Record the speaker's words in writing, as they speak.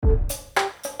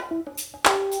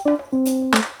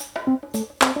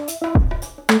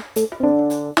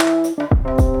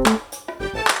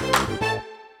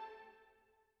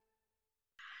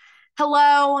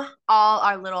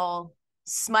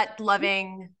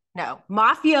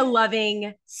mafia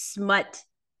loving smut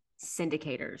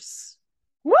syndicators.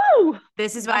 Woo!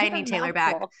 This is why That I is a need Taylor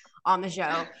back mouthful. on the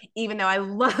show, even though I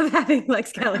love having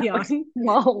Lex Kelly on.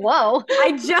 Whoa.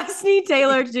 I just need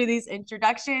Taylor to do these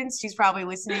introductions. She's probably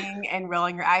listening and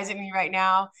rolling her eyes at me right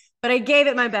now, but I gave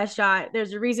it my best shot.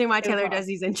 There's a reason why Taylor does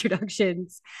these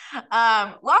introductions.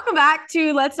 Welcome back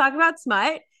to Let's Talk About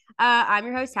Smut. I'm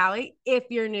your host, Hallie. If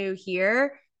you're new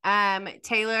here,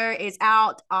 Taylor is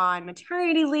out on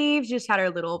maternity leave. She just had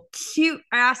her little cute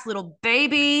ass little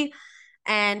baby,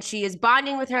 and she is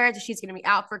bonding with her. So she's going to be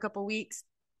out for a couple weeks.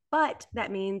 But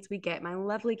that means we get my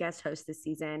lovely guest host this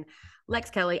season, Lex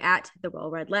Kelly at The Well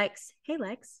Read Lex. Hey,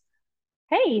 Lex.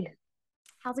 Hey,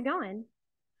 How's it going?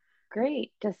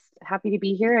 great. Just happy to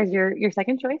be here as your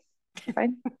second choice.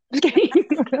 Fine. Just kidding.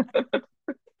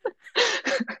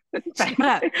 Shut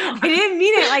up. I didn't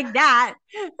mean it like that.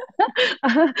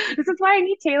 This is why I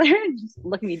need Taylor. Just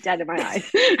look me dead in my eyes.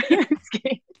 Just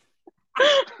kidding.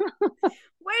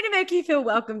 Way to make you feel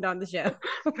welcomed on the show.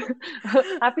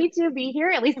 Happy to be here.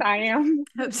 At least I am.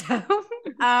 Hope so.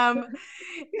 Um,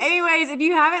 Anyways, if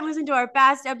you haven't listened to our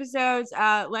past episodes,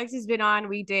 Lex has been on.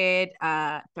 We did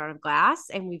Throne of Glass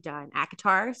and we've done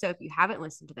ACOTAR. So if you haven't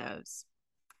listened to those,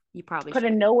 you probably Put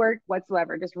should. in no work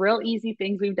whatsoever. Just real easy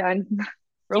things we've done.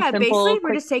 Real Yeah, basically simple, we're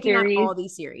quick just taking on series. all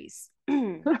these series.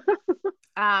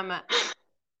 um,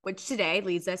 which today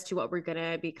leads us to what we're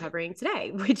gonna be covering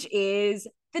today, which is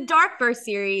the Dark Verse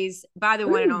series by the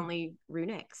one and Ooh. only Rue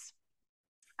Nix.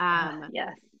 Yes.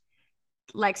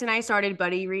 Lex and I started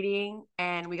buddy reading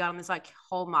and we got on this like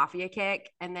whole mafia kick.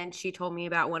 And then she told me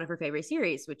about one of her favorite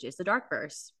series, which is the Dark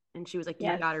Verse. And she was like, you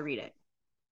Yes. gotta read it.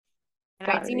 And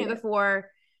I'd Gotta seen it read it. before.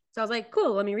 So I was like,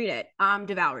 cool, let me read it.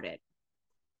 Devoured it.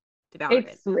 Devoured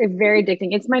it. It's very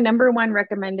addicting. It's my number one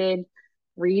recommended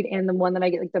read and the one that I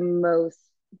get like the most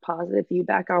positive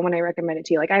feedback on when I recommend it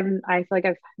to you. Like I feel like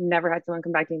I've never had someone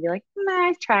come back to me and be like, nah,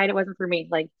 I tried, it wasn't for me.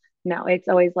 Like, no, it's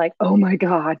always like, oh my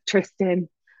God, Tristan.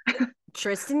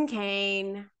 Tristan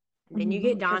Kane. And then you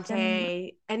get Mhm, Tristan.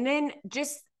 Dante. And then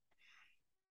just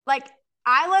like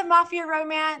I love mafia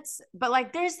romance, but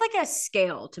like there's like a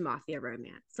scale to mafia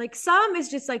romance. Like some is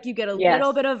just like you get a Yes.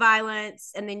 little bit of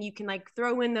violence and then you can like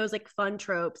throw in those like fun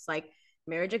tropes like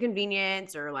marriage of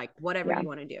convenience or like whatever Yeah. you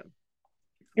want to do.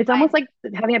 It's But almost like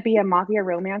having it be a mafia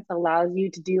romance allows you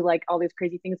to do like all these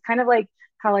crazy things, kind of like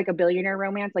how like a billionaire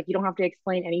romance, like you don't have to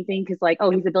explain anything because like, oh,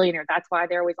 nope. he's a billionaire. That's why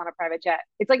they're always on a private jet.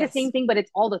 It's like the Yes. same thing, but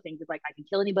it's all the things. It's like I can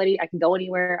kill anybody, I can go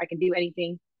anywhere, I can do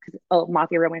anything. Because oh,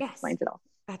 mafia romance Yes. explains it all.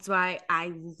 That's why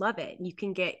I love it. You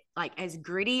can get like as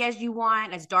gritty as you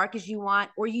want, as dark as you want,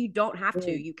 or you don't have to.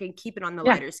 Mm. You can keep it on the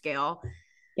Yeah, lighter scale.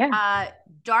 yeah. Uh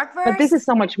But this is Darkverse,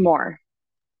 so much more.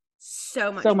 so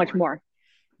So much much more. more.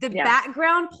 The Yeah,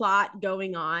 background plot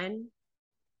going on,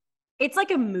 it's like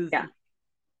a yeah. movie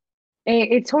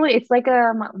It's totally. It's like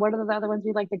what are the other ones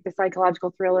you like the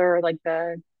psychological thriller or like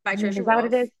the by Trisha is that what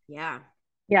it Wolf. is? Yeah.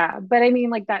 Yeah, but I mean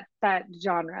like that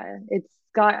genre. It's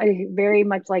got a very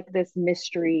much like this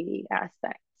mystery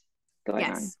aspect going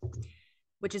on. Yes.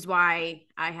 Which is why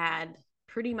I had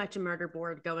pretty much a murder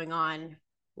board going on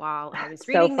while I was So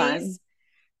reading fun. these.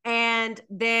 And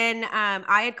then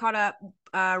I had caught up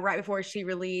right before she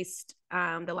released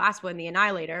the last one, The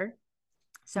Annihilator.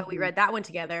 So we Mhm. read that one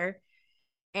together.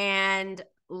 And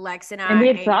Lex and And we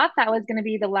had I, thought that was going to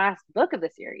be the last book of the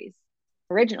series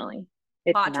originally.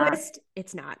 It's plot not. twist,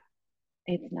 it's not.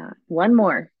 It's not. One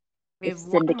more. We The have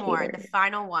one more, the Syndicator.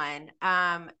 final one.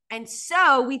 And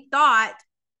so we thought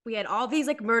we had all these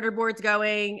like murder boards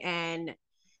going and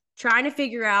trying to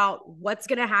figure out what's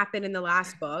going to happen in the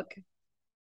last book.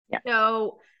 Yeah.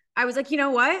 So I was like, you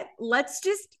know what? Let's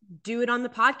just do it on the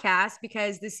podcast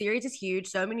because the series is huge.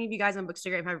 So many of you guys on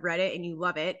Bookstagram have read it and you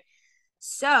love it.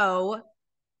 So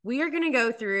we are going to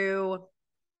go through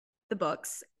the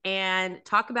books and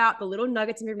talk about the little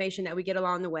nuggets of information that we get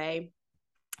along the way.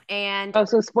 And Oh,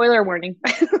 so spoiler warning.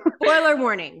 spoiler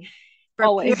warning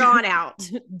from here Always. on out.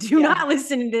 Do Yeah. not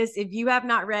listen to this if you have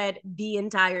not read the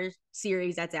entire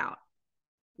series that's out.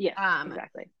 Yes, Um,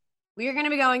 exactly. we are going to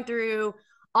be going through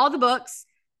all the books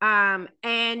and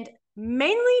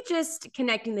mainly just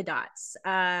connecting the dots.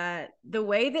 The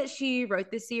way that she wrote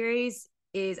this series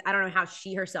is, I don't know how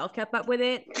she herself kept up with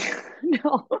it.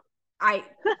 No. I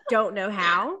don't know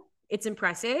how. It's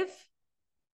impressive.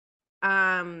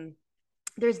 Um,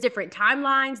 there's different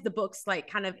timelines. The books like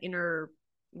kind of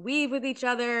interweave with each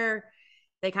other.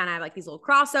 They kind of have like these little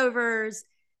crossovers.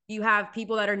 You have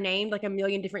people that are named like a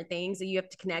million different things that you have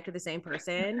to connect with the same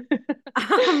person.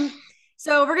 Um,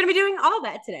 so we're gonna be doing all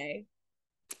that today.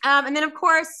 And then of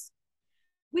course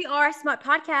We are a smut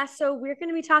podcast, so we're going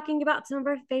to be talking about some of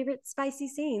our favorite spicy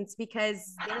scenes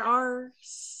because there are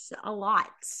a lot.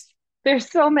 There's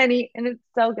so many, and it's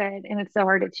so good, and it's so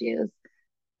hard to choose.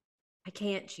 I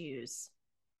can't choose.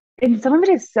 And some of it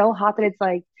is so hot that it's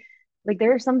like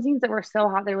there are some scenes that were so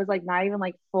hot that it was like not even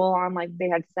like full on like they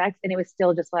had sex, and it was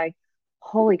still just like,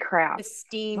 holy The crap.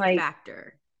 steam Like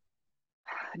factor.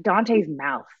 Dante's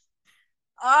mouth.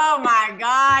 Oh my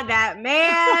God, that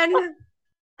man.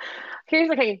 Here's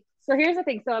the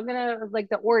thing. So I'm gonna like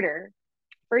the order.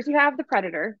 First you have the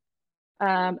Predator,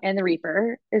 and the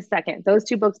Reaper is second. Those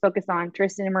two books focus on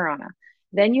Tristan and Marana.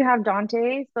 Then you have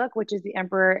Dante's book, which is the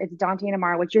Emperor. It's Dante and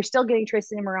Amara, which you're still getting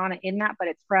Tristan and Marana in that, but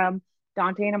it's from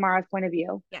Dante and Amara's point of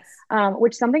view. Yes.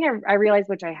 Which something I realized,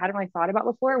 which I hadn't really thought about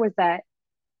before, was that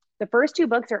the first two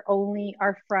books are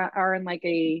in like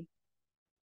a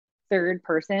third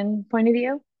person point of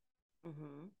view,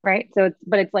 Mm-hmm. right? So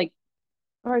it's like,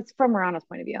 or it's from Marana's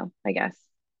point of view, I guess,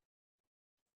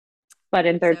 but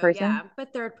in third So yeah, person.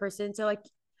 but third person. So like,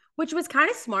 which was kind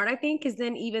of smart, I think, because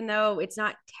then even though it's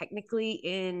not technically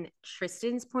in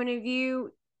Tristan's point of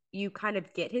view, you kind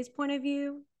of get his point of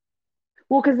view.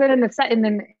 Well, because then in the set, and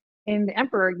then in the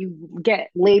Emperor, you get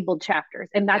labeled chapters,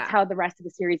 and that's Yeah. how the rest of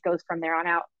the series goes from there on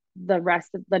out. The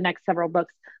rest of the next several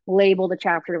books label the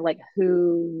chapter of like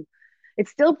who. It's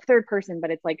still third person,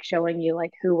 but it's like showing you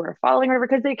like who we're following, or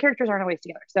because the characters aren't always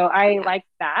together. So I Yeah. like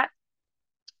that.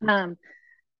 Um,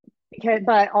 because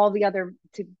but all the other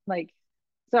to like,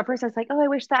 so at first I was like, oh, I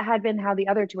wish that had been how the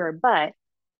other two were, but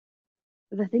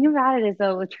the thing about it is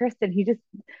though with Tristan,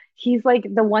 he's like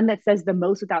the one that says the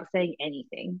most without saying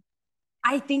anything.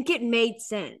 I think it made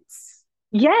sense.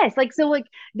 Yes, like so like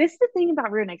this is the thing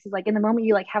about Runix is like in the moment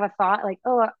you like have a thought like,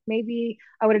 oh, maybe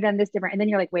I would have done this different, and then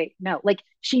you're like, wait, no, like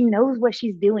she knows what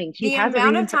she's doing, she The has a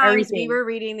amount of reason for times we everything. were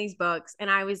reading these books and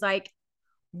I was like,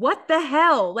 what the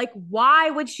hell? Like, why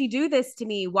would she do this to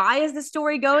me? Why is the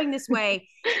story going this way?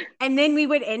 And then we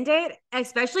would end it,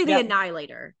 especially the Yep.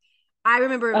 Annihilator. I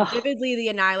remember Oh, vividly the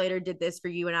Annihilator did this for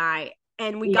you and I.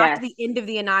 And we got to yes. the end of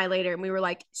the Annihilator and we were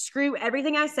like, screw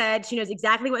everything I said. She knows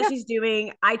exactly what Yep. she's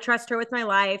doing. I trust her with my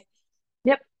life.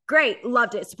 Yep. Great.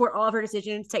 Loved it. Support all of her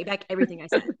decisions. Take back everything I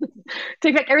said.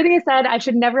 Take back everything I said. I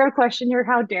should never have questioned her.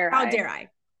 How dare How I? dare I?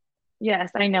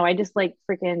 Yes, I know. I just like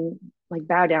freaking like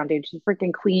bow down, dude. She's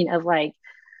freaking queen of like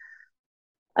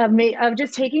of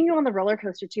just taking you on the roller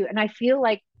coaster too. And I feel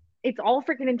like it's all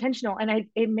freaking intentional. And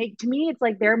it make to me, it's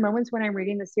like there are moments when I'm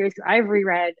reading the series because I've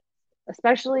reread,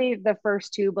 especially the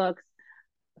first two books,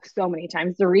 so many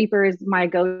times. The Reaper is my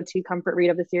go-to comfort read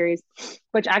of the series,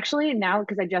 which actually now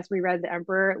because I just reread The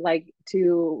Emperor like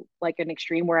to like an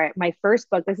extreme where my first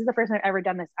book. This is the first time I've ever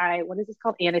done this. I what is this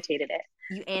called? Annotated it.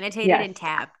 You annotated Yes, and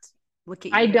tabbed. Look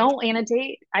at I you. don't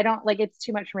annotate. I don't like it's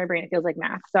too much for my brain. It feels like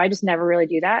math. So I just never really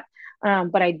do that.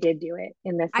 But I did do it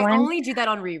in this I one. only do that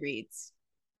on rereads.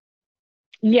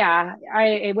 Yeah, I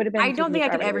it would have I been don't taking me think I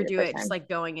could forever to ever read it do first it just time. like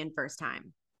going in first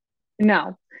time.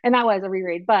 No. And that was a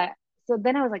reread. But so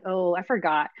then I was like, oh, I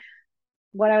forgot.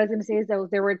 What I was gonna say is though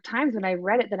there were times when I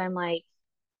read it that I'm like,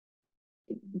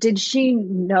 did she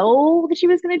know that she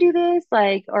was gonna do this?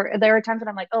 Like, or there were times when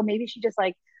I'm like, oh, maybe she just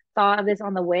like thought of this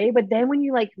on the way. But then when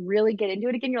you like really get into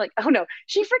it again, you're like, oh no,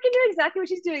 she freaking knew exactly what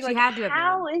she's doing. She Like, had to have known.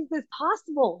 how is this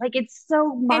possible? Like, it's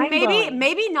so And mind maybe, blowing.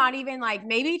 maybe not even like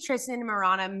maybe Tristan and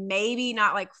Marana, maybe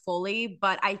not like fully,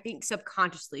 but I think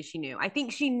subconsciously she knew. I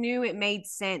think she knew it made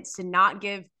sense to not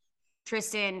give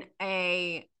Tristan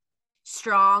a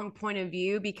strong point of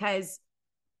view because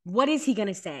what is he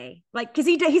gonna say? Like, because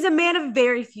he's a man of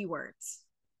very few words.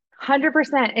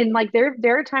 100%. And like there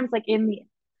are times like in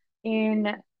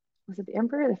was it the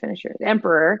Emperor or the Finisher? The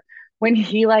Emperor, when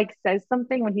he like says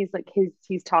something when he's like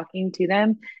he's talking to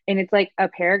them and it's like a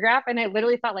paragraph and I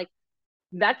literally thought like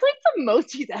that's like the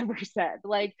most he's ever said.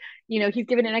 Like, he's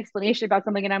given an explanation about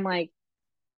something and I'm like,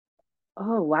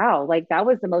 oh wow, like that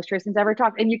was the most Tristan's ever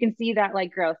talked. And you can see that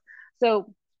like growth.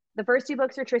 So the first two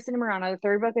books are Tristan and Marana. The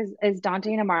third book is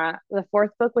Dante and Amara. The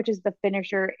fourth book, which is the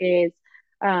finisher, is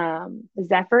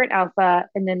Zephyr and Alpha.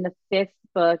 And then the fifth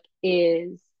book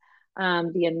is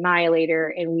the Annihilator.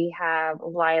 And we have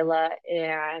Lila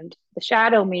and the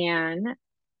Shadow Man,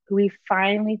 who we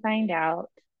finally find out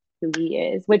who he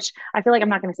is, which I feel like I'm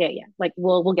not gonna say it yet. Like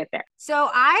we'll get there. So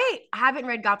I haven't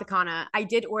read Gothicana. I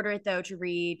did order it though to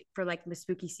read for like the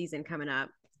spooky season coming up.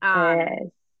 Yes.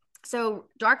 So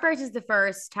Dark Verse is the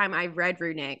first time I read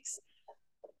Runix.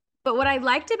 But what I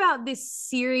liked about this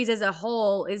series as a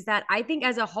whole is that I think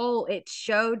as a whole it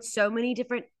showed so many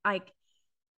different like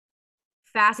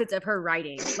facets of her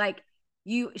writing. Like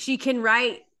she can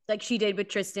write like she did with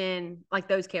Tristan, like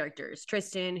those characters.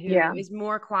 Tristan, who Yeah. is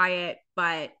more quiet,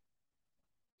 but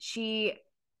she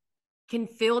can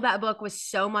fill that book with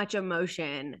so much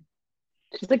emotion.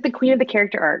 She's like the queen of the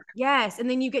character arc. Yes. And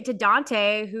then you get to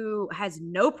Dante, who has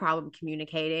no problem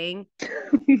communicating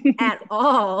at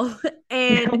all.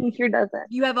 And No, he sure doesn't.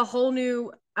 you have a whole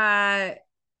new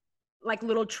like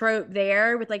little trope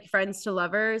there with like friends to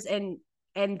lovers and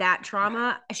that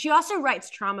trauma. She also writes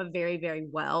trauma very, very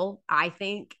well, I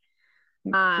think.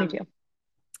 Me Um, too.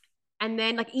 and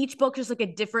then like each book is like a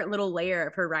different little layer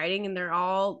of her writing, and they're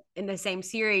all in the same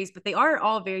series, but they are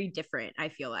all very different, I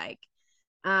feel like.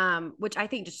 Which I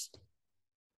think just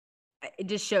it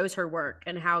just shows her work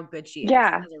and how good she is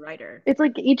Yeah. as a writer. It's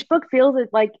like each book feels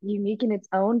like unique in its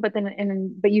own, but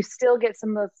then but you still get some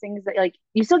of those things that like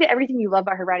you still get everything you love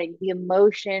about her writing, the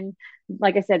emotion,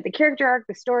 like I said, the character arc,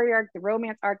 the story arc, the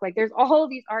romance arc, like there's all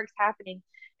of these arcs happening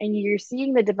and you're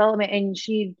seeing the development and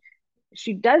she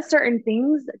does certain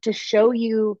things to show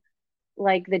you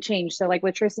like the change. So like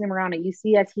with Tristan and Marana, you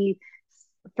see as he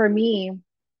for me,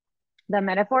 the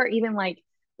metaphor, even like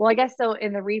well, I guess so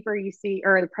in the Reaper you see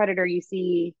or the Predator you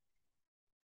see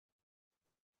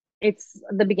it's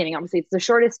the beginning. Obviously, it's the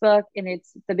shortest book and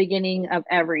it's the beginning of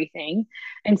everything.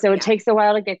 And so it Yeah. takes a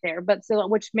while to get there. But so,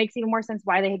 which makes even more sense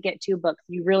why they get two books.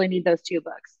 You really need those two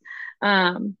books.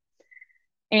 Um,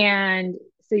 and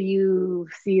so you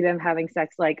see them having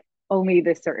sex like only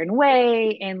this certain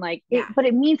way. And like it, Yeah. but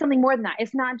it means something more than that.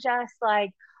 It's not just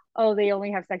like, oh, they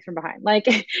only have sex from behind. Like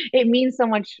it means so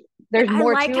much. Yeah. There's I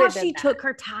more liked to how it than she that. took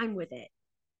her time with it.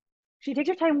 She takes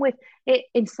her time with it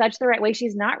in such the right way.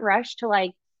 She's not rushed to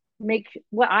like make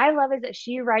what I love is that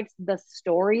she writes the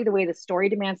story the way the story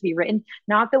demands to be written,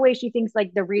 not the way she thinks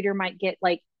like the reader might get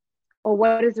like, oh,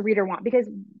 what does the reader want? Because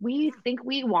we think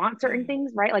we want certain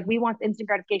things, right? Like we want instant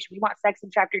gratification, we want sex in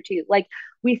chapter two. Like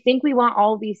we think we want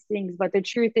all these things, but the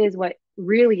truth is what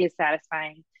really is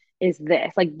satisfying is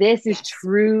this. Like this is Yes.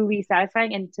 truly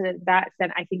satisfying. And to that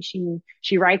extent, I think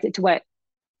she writes it to what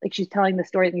like she's telling the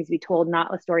story that needs to be told,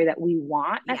 not a story that we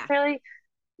want Yeah. necessarily,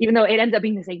 even though it ends up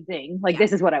being the same thing. Like Yeah.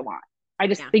 this is what I want. I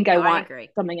just Yeah. think I No, I want agree.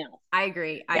 something else. I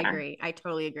agree. I Yeah. agree. I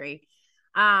totally agree.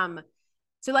 Um,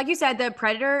 so like you said, the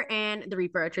Predator and the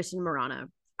Reaper are Tristan and Marana.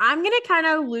 I'm gonna kind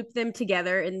of loop them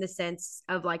together in the sense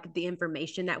of like the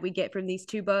information that we get from these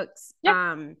two books.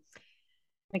 Yeah.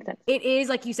 Makes sense. It is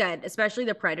like you said, especially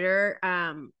the Predator.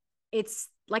 It's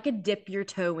like a dip your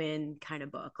toe in kind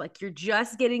of book. Like you're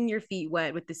just getting your feet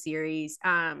wet with the series.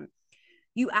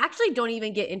 You actually don't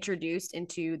even get introduced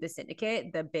into the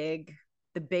Syndicate, the big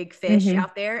fish Mm-hmm.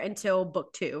 out there until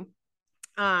book two.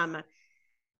 Um,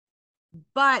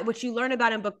 but what you learn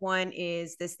about in book one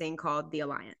is this thing called the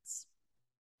Alliance.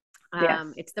 Yes.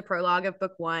 It's the prologue of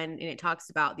book one, and it talks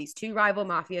about these two rival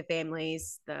mafia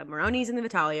families, the Maronis and the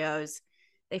Vitalios.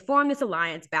 They formed this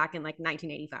alliance back in like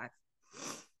 1985.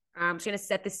 I'm just going to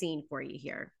set the scene for you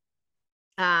here.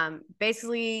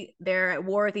 Basically, they're at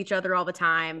war with each other all the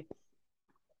time.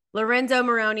 Lorenzo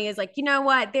Maroni is like, you know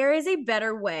what? There is a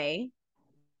better way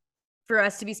for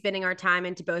us to be spending our time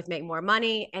and to both make more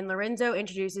money. And Lorenzo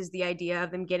introduces the idea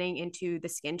of them getting into the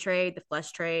skin trade, the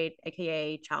flesh trade,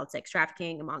 aka child sex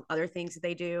trafficking, among other things that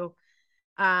they do.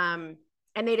 And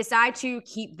they decide to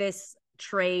keep this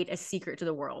trade a secret to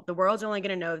the world. The world's only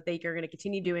going to know that they are going to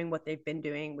continue doing what they've been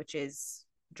doing, which is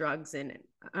drugs and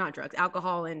not drugs,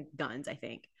 alcohol and guns, I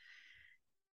think.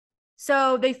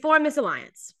 So they form this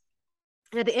alliance.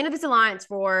 And at the end of this alliance,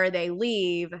 before they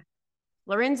leave,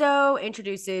 Lorenzo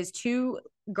introduces two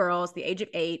girls, the age of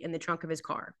 8, in the trunk of his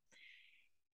car.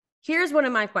 Here's one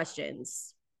of my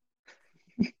questions.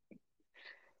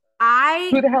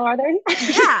 Who the hell are they?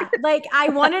 Yeah, like I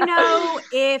want to know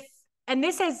if, and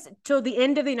this has till the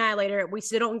end of the Annihilator, we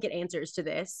still don't get answers to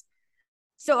this.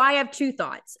 So I have two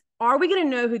thoughts. Are we going to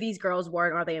know who these girls were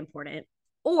and are they important?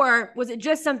 Or was it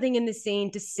just something in the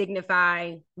scene to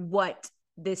signify what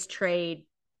this trade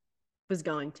was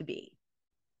going to be?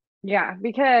 Yeah,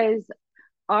 because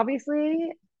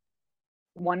obviously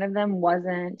one of them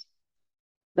wasn't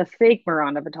the fake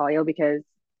Miranda Vitalio because,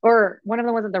 or one of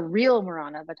them wasn't the real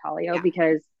Miranda Vitalio Yeah,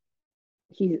 because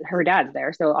her dad's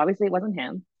there. So obviously it wasn't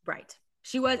him. right.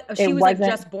 She was It like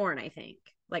wasn't just born, I think.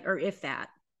 Like or if that.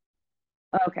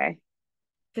 okay.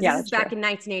 Because Yeah, this is that's back true. in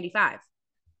 1985.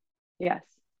 Yes.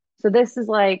 So this is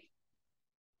like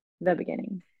the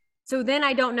beginning. So then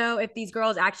I don't know if these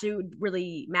girls actually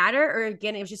really matter, or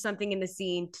again, it was just something in the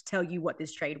scene to tell you what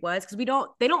this trade was. Because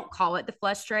they don't call it the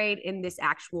flesh trade in this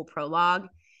actual prologue.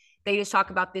 They just talk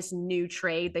about this new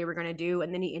trade they were going to do.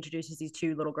 And then he introduces these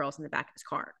two little girls in the back of his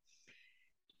car.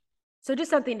 So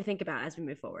just something to think about as we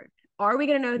move forward. Are we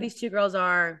going to know who these two girls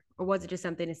are, or was it just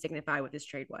something to signify what this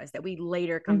trade was that we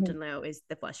later come to know is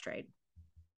the flesh trade?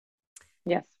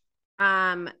 Yes.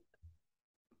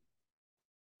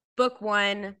 Book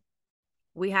one,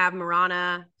 we have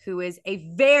Marana, who is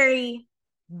a very,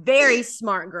 very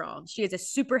smart girl. She has a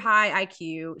super high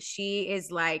IQ. She is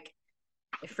like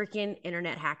a freaking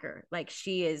internet hacker. Like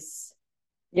she is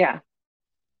a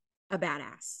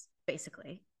badass,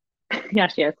 basically. Yeah,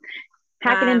 she is.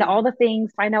 Hacking into all the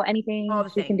things, find out anything.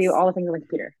 She can do all the things on the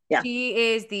computer. Yeah.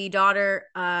 She is the daughter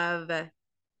of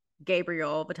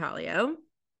Gabriel Vitalio.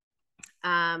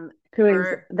 Who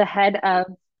is the head of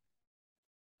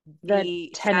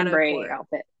the Tenebrae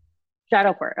outfit.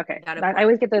 Shadowport. Okay. Shadowport. I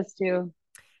always get those two.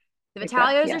 The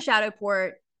Vitalios are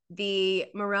Shadowport. The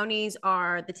Maronis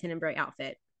are the Tenebrae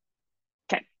outfit.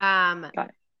 Okay. Got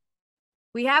it.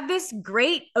 We have this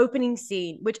great opening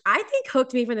scene, which I think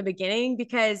hooked me from the beginning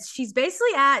because she's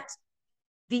basically at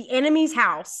the enemy's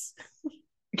house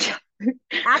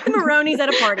at the Maronis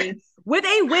at a party with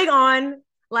a wig on,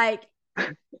 like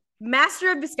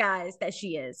master of disguise that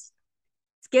she is.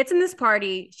 Gets in this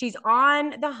party. She's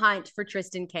on the hunt for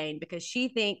Tristan Kane because she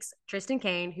thinks Tristan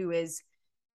Kane, who is,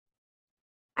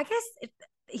 I guess,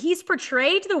 he's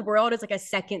portrayed to the world as like a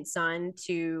second son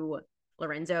to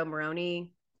Lorenzo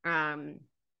Maroni.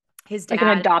 His dad, like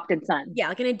an adopted son. Yeah,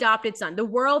 like an adopted son. The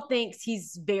world thinks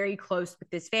he's very close with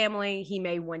this family. He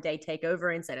may one day take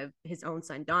over instead of his own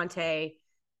son Dante.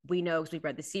 We know because we've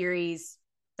read the series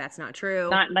that's not true.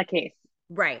 Not the case.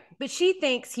 Right. But she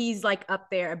thinks he's like up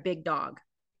there, a big dog.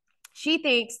 She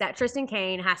thinks that Tristan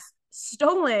Kane has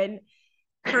stolen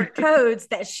her codes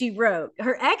that she wrote.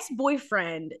 Her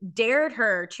ex-boyfriend dared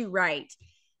her to write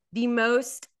the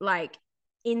most like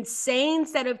insane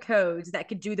set of codes that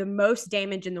could do the most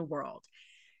damage in the world.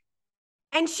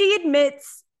 And she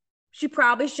admits she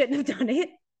probably shouldn't have done it.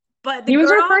 But he was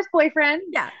her first boyfriend.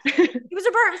 Yeah. He was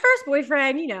her first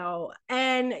boyfriend, you know.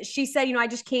 And she said, you know, I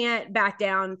just can't back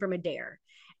down from a dare.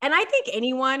 And I think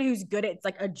anyone who's good at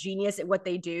like a genius at what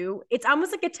they do, it's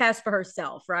almost like a test for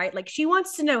herself, right? Like she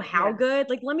wants to know how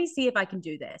good, like, let me see if I can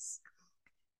do this.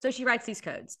 So she writes these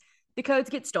codes. The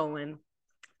codes get stolen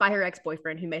by her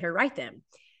ex-boyfriend who made her write them.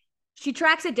 She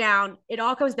tracks it down. It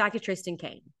all comes back to Tristan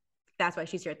Kane. That's why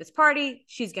she's here at this party.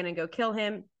 She's going to go kill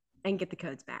him and get the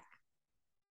codes back.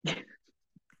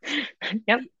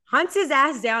 Yep. Hunts his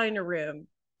ass down in a room.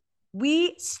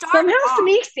 We start somehow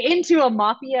sneaks into a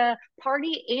mafia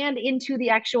party and into the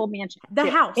actual mansion, the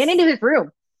house, and into his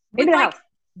room, into the house.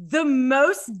 The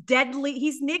most deadly.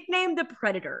 He's nicknamed the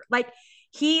Predator. Like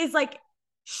he is like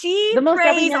she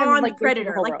preys on the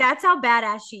Predator. Like that's how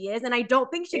badass she is, and I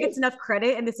don't think she gets enough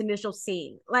credit in this initial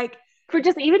scene. Like for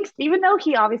just even though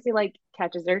he obviously like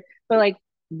catches her, but like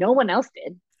no one else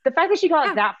did. The fact that she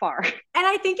got that far, and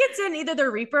I think it's in either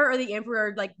the Reaper or the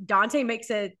Emperor. Like Dante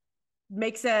makes a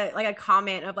like a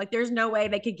comment of like, there's no way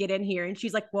they could get in here. And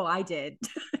she's like, well, I did.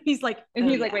 He's like, and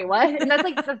he's like, wait, what? And that's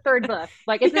like the third book.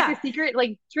 Like, it's like a secret.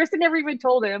 Like Tristan never even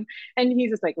told him. And he's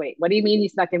just like, wait, what do you mean you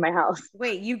snuck in my house?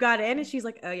 Wait, you got in? And she's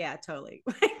like, oh yeah, totally.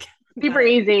 Super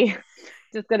easy.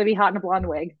 Just gonna be hot in a blonde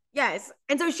wig. Yes.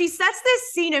 And so she sets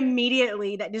this scene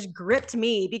immediately that just gripped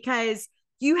me because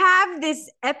you have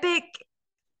this epic,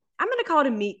 I'm gonna call it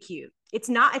a meet cute. It's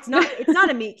not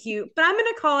a meet cute, but I'm going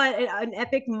to call it an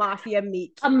epic mafia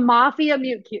meet cute. A mafia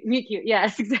meet cute.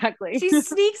 Yes, exactly. She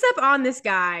sneaks up on this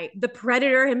guy, the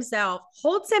Predator himself,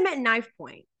 holds him at knife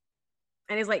point,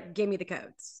 and is like, give me the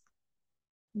codes.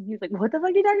 He's like, what the fuck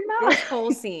are you talking about? This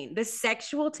whole scene, the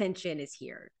sexual tension is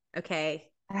here, okay?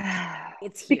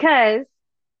 It's here. Because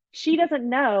she doesn't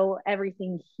know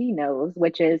everything he knows,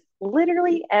 which is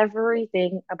literally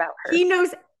everything about her. He knows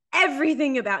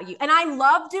everything about you. And I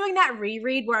love doing that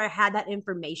reread where I had that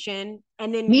information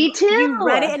and then me too. You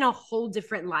read it in a whole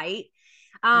different light.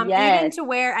 Even to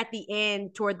where at the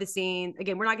end toward the scene,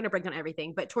 again, we're not going to break down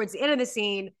everything, but towards the end of the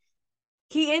scene,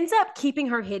 he ends up keeping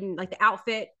her hidden. Like the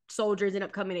outfit soldiers end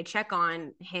up coming to check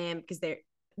on him because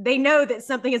they know that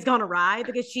something has gone awry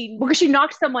because she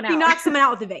knocked someone out. She knocked someone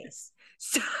out with a vase.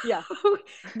 So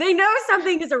they know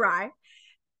something is awry.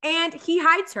 And he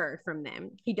hides her from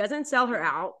them. He doesn't sell her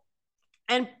out.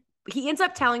 And he ends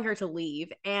up telling her to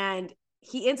leave. And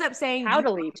he ends up saying how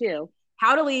to leave too.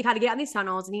 How to leave, how to get out these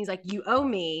tunnels. And he's like, you owe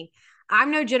me.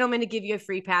 I'm no gentleman to give you a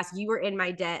free pass. You were in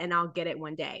my debt and I'll get it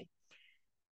one day.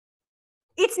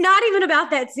 It's not even about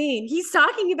that scene. He's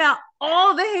talking about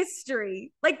all the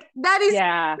history. Like that is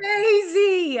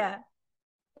crazy.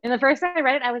 And the first time I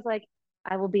read it, I was like,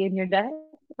 I will be in your debt.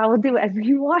 I will do whatever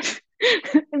you want.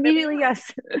 Immediately,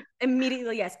 yes.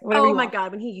 Immediately, yes. Whatever oh my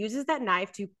God. When he uses that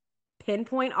knife to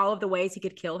pinpoint all of the ways he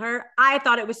could kill her, I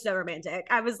thought it was so romantic.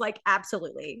 I was like,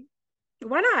 absolutely.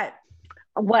 Why not?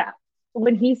 What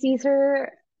when he sees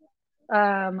her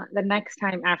the next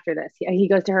time after this, he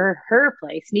goes to her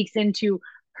place, sneaks into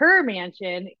her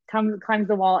mansion, climbs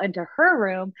the wall into her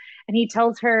room, and he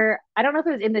tells her, I don't know if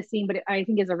it was in this scene, but I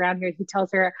think it's around here. He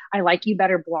tells her, "I like you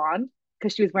better blonde,"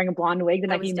 because she was wearing a blonde wig the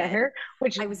night he met her,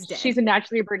 which I was dead. She's a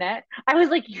naturally brunette. I was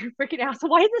like, "You freaking asshole!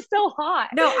 Why is this so hot?"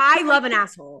 No, I love an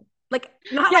asshole. Like,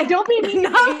 not yeah, like, don't be mean,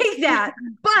 not like that.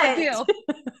 But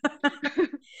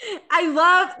I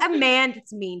love a man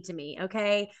that's mean to me.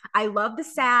 Okay, I love the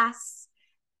sass.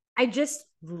 I just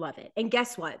love it. And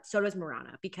guess what? So does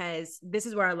Marana, because this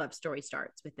is where our love story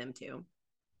starts with them too.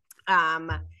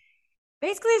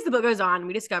 Basically, as the book goes on,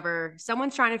 we discover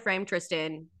someone's trying to frame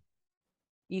Tristan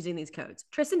using these codes.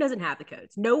 Tristan doesn't have the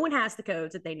codes. No one has the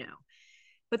codes that they know,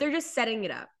 but they're just setting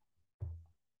it up.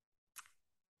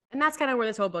 And that's kind of where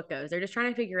this whole book goes. They're just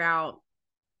trying to figure out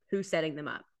who's setting them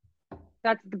up.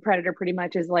 That's the predator, pretty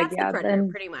much. Is like, that's yeah, the predator,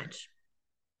 pretty much.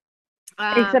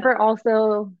 Except for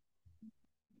also,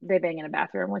 they bang in a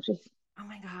bathroom, which is, oh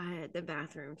my god, the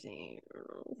bathroom scene.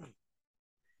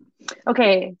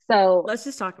 Okay, so let's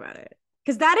just talk about it,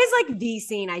 because that is like the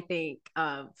scene, I think,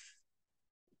 of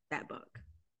that book.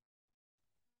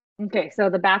 Okay, so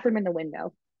the bathroom and the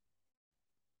window.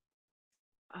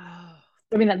 Oh,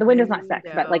 I mean, the window's not sex,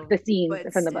 but like the scenes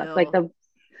from the book, like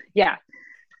yeah.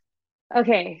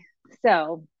 Okay,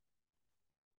 so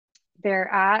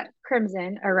they're at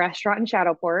Crimson, a restaurant in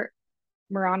Shadowport.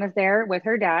 Marana's there with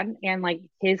her dad and like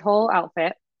his whole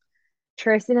outfit.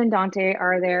 Tristan and Dante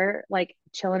are there, like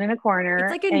chilling in a corner.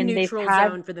 It's like a neutral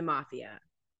zone for the mafia.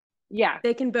 Yeah,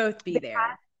 they can both be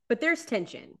there, but there's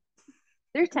tension.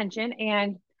 There's tension,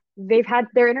 and they've had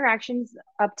their interactions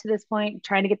up to this point,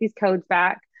 trying to get these codes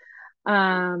back.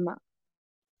 And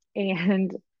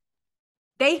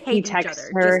they hate each other,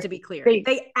 just to be clear.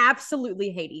 They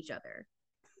absolutely hate each other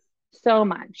so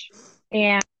much.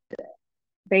 And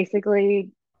basically,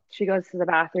 she goes to the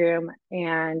bathroom,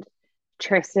 and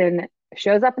Tristan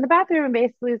shows up in the bathroom and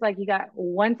basically is like, "You got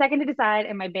 1 second to decide.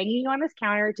 Am I banging you on this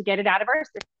counter to get it out of our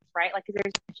system, right? Like,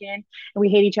 there's tension and we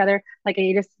hate each other. Like,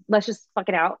 let's just fuck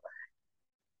it out.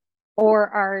 Or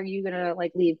are you gonna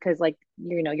like leave because like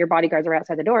your bodyguards are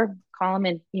outside the door? Call them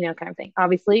in, kind of thing."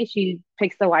 Obviously, she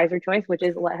picks the wiser choice, which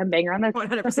is let him bang her on the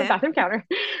 100% bathroom counter.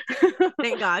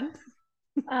 Thank God.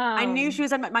 I knew she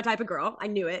was my type of girl. I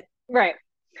knew it. Right.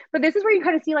 But this is where you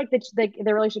kind of see like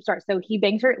the relationship starts. So he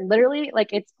bangs her literally,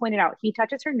 like it's pointed out. He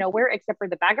touches her nowhere except for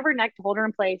the back of her neck to hold her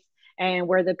in place, and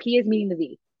where the P is meeting the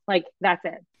V. Like that's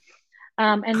it.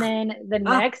 And then the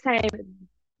next time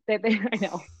that I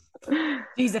know.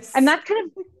 Jesus. And that's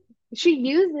kind of, she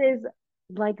uses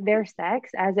like their sex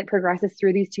as it progresses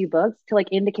through these two books to like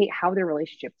indicate how their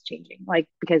relationship is changing. Like,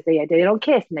 because they don't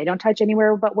kiss and they don't touch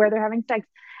anywhere but where they're having sex.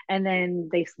 And then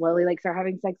they slowly like start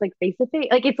having sex like face to face.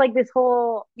 Like it's like this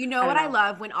whole, I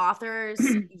love when authors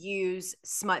use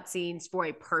smut scenes for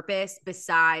a purpose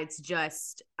besides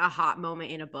just a hot moment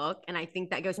in a book. And I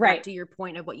think that goes back to your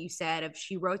point of what you said of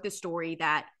she wrote the story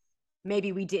that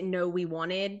maybe we didn't know we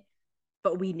wanted,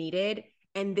 but we needed.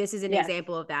 And this is an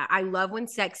example of that. I love when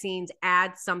sex scenes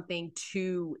add something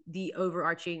to the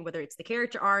overarching, whether it's the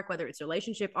character arc, whether it's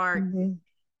relationship arc. Mm-hmm.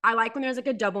 I like when there's like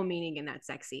a double meaning in that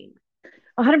sex scene.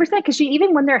 100%, because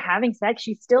even when they're having sex,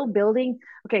 she's still building.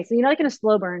 Okay, so like in a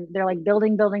slow burn, they're like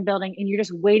building, and you're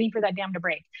just waiting for that dam to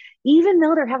break. Even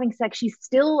though they're having sex, it's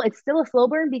still a slow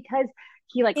burn because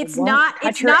he like it's not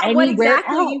what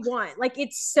exactly else. You want. Like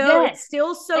it's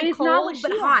still so cold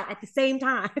but hot at the same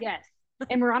time. Yes.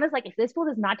 And Marana's like, if this fool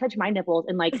does not touch my nipples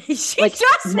and like she like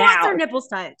just now, wants her nipples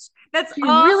touched. That's she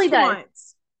all really she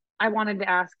wants. I wanted to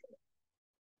ask.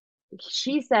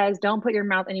 She says, "Don't put your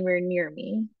mouth anywhere near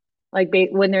me." Like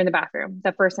when they're in the bathroom,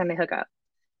 the first time they hook up,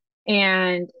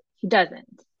 and he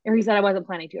doesn't, or he said, "I wasn't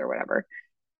planning to," or whatever.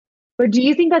 But do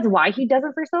you think that's why he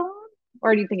doesn't for so long,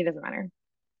 or do you think it doesn't matter?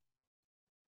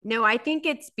 No, I think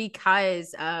it's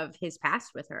because of his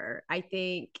past with her. I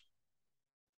think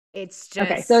it's just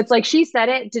okay. So it's like she said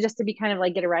it to be kind of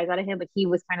like get a rise out of him, but he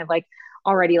was kind of like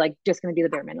already like just going to do the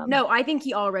bare minimum. No, I think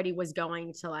he already was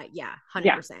going to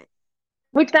 100%.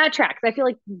 Which that tracks. I feel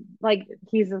like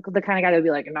he's the kind of guy that would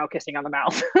be like, "No kissing on the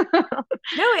mouth."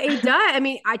 No, it does. I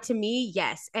mean, to me,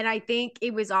 yes. And I think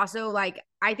it was also like,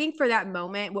 I think for that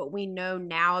moment, what we know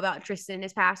now about Tristan in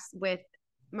his past with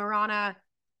Marana,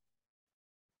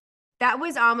 that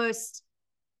was almost,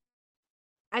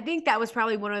 I think that was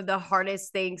probably one of the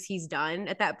hardest things he's done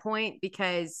at that point,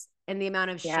 because and the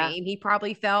amount of shame he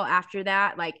probably felt after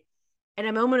that, like in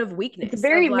a moment of weakness. It's a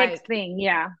very mixed thing.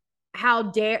 Yeah.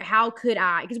 how could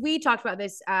I? Because we talked about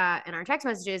this in our text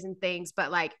messages and things,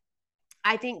 but like,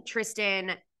 I think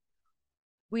Tristan,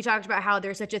 we talked about how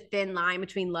there's such a thin line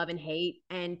between love and hate,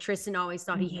 and Tristan always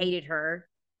thought he Mhm. hated her.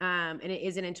 And it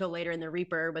isn't until later in the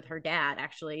Reaper with her dad,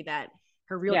 actually, that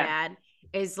her real Yeah, dad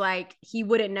is like, he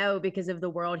wouldn't know because of the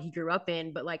world he grew up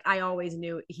in, but like, I always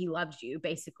knew he loved you,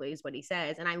 basically, is what he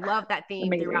says. And I love that theme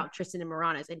amazing. throughout Tristan and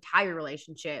Marana's entire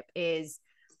relationship is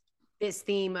this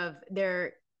theme of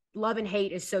their love and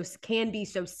hate is so can be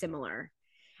so similar.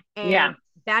 And Yeah.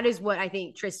 that is what I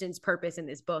think Tristan's purpose in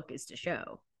this book is to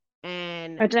show.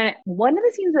 And One of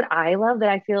the scenes that I love that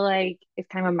I feel like is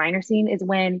kind of a minor scene is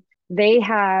when they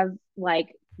have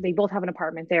like they both have an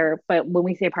apartment there, but when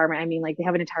we say apartment, I mean like they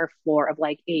have an entire floor of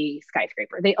like a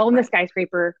skyscraper. They own the right,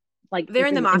 skyscraper. Like they're this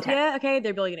in the is intense. mafia. Okay,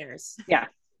 they're billionaires. Yeah,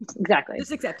 exactly.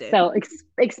 Just accept it. So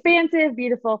expansive,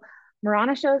 beautiful.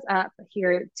 Marana shows up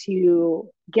here to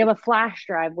give a flash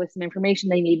drive with some information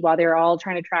they need while they're all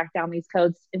trying to track down these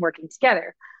codes and working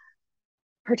together.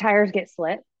 Her tires get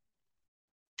slit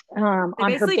They on her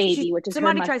basically, baby, which is her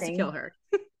somebody tries to kill Mustang. her,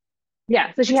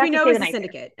 Yeah, so she which has we to know stay is the the night there.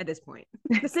 syndicate at this point.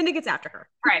 The syndicate's after her.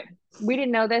 Right. We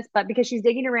didn't know this, but because she's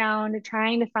digging around,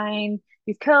 trying to find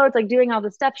these codes, like doing all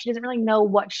this stuff, she doesn't really know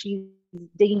what she's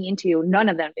digging into. None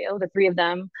of them do. The three of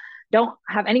them don't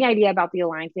have any idea about the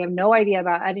alliance. They have no idea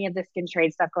about any of the skin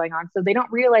trade stuff going on. So they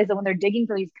don't realize that when they're digging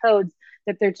for these codes,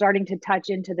 that they're starting to touch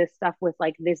into this stuff with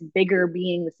like this bigger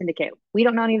being, the syndicate. We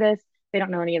don't know any of this. They don't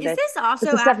know any of Is this. this This also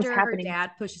is stuff is after her happening.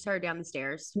 dad pushes her down the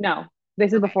stairs? No,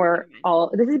 this is Okay, never before mind. all.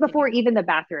 This is Continue. before even the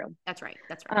bathroom. That's right.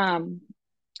 That's right. Um,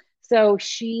 so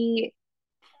she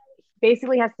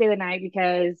basically has to stay the night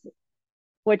because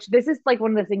which this is like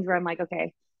one of the things where I'm like,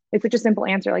 okay, it's such a simple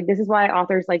answer. Like this is why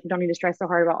authors like don't need to stress so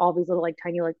hard about all these little like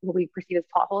tiny like what we perceive as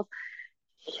plot holes.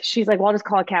 She's like, well, I'll just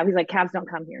call a cab. He's like, cabs don't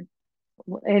come here.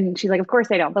 And she's like, of course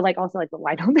they don't. But like also like, but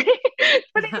why don't they?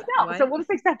 But they just don't. So What? we'll just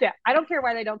accept it. I don't care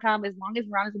why they don't come as long as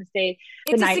Marana's gonna stay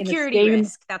the It's a night in the security same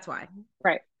risk. That's why.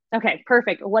 right. Okay,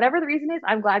 perfect. Whatever the reason is,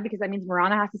 I'm glad because that means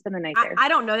Marana has to spend the night there. I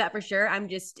don't know that for sure. I'm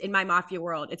just in my mafia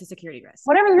world. It's a security risk.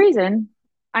 Whatever the reason,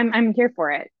 I'm here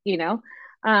for it, you know?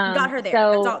 You got her there.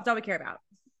 So That's all we care about.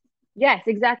 yes,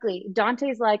 exactly.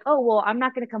 Dante's like, oh, well, I'm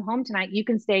not going to come home tonight. You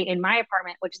can stay in my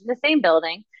apartment, which is in the same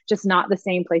building, just not the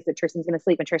same place that Tristan's going to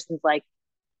sleep. And Tristan's like,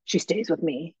 she stays with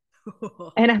me.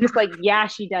 And I'm just like, yeah,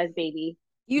 she does, baby.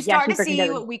 You Yeah, start she to freaking see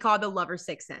does. what we call the lover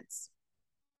sixth sense.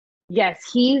 Yes,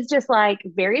 he's just like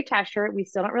very attached to her. We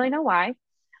still don't really know why.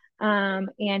 And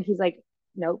he's like,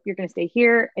 nope, you're going to stay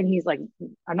here. And he's like,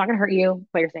 I'm not going to hurt you,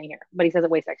 but you're staying here. But he says it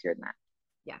way sexier than that.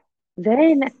 Yeah.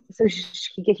 Then, so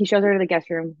he shows her to the guest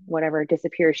room, whatever,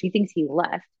 disappears. She thinks he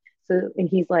left. So, and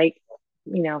he's like,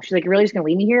 you know, she's like, you're really just gonna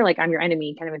leave me here? Like, I'm your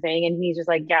enemy, kind of a thing. And he's just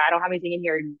like, yeah, I don't have anything in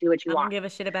here. Do what you I don't want. give a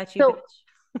shit about you, So,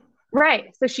 bitch.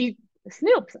 right. So she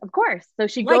snoops, of course. So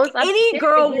she Like goes any upstairs to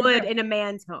girl his would room. in a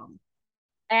man's home.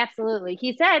 Absolutely.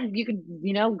 He said you could,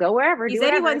 you know, go wherever, He do said he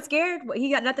whatever. wasn't scared.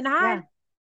 He got nothing to hide. Yeah.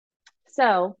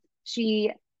 So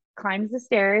she climbs the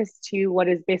stairs to what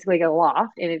is basically like a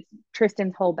loft, and it's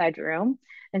Tristan's whole bedroom.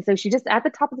 And so she just at the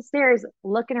top of the stairs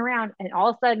looking around, and all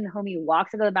of a sudden, homie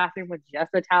walks into the bathroom with just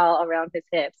a towel around his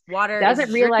hips. Water Doesn't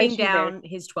is realize dripping she's there. down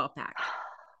his 12 pack.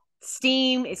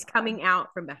 Steam is coming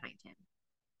out from behind him.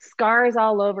 Scars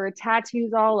all over,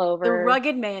 tattoos all The over.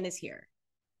 rugged man is here.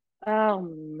 Oh,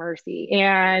 mercy.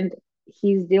 And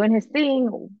he's doing his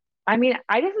thing. I mean,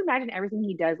 I just imagine everything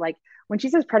he does. Like when she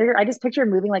says predator, I just picture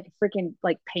him moving like a freaking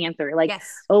like panther, like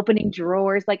Yes. opening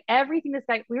drawers, like everything this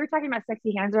guy, we were talking about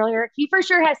sexy hands earlier. He for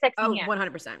sure has sexy Oh, hands.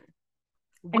 100%.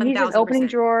 And he's just opening 1000%.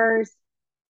 drawers.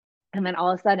 And then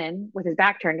all of a sudden, with his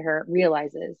back turned to her,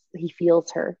 realizes he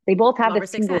feels her. They both have Lover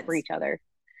this six tingle for sense. each other.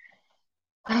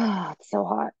 Oh, it's so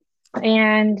hot.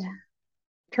 And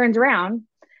turns around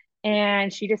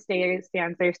and she just stands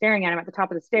there staring at him at the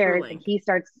top of the stairs. And Drooling. he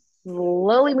starts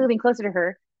slowly moving closer to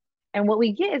her. And what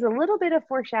we get is a little bit of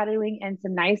foreshadowing and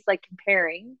some nice like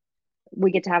comparing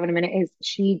we get to have in a minute is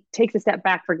she takes a step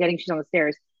back forgetting she's on the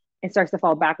stairs and starts to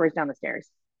fall backwards down the stairs.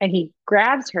 And he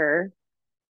grabs her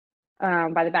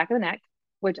by the back of the neck,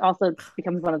 which also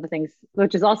becomes one of the things,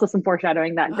 which is also some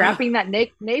foreshadowing that grabbing that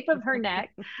nape of her neck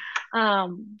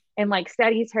and like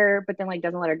steadies her, but then like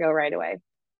doesn't let her go right away.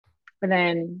 But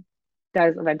then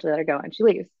does eventually let her go and she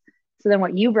leaves. So then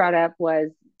what you brought up was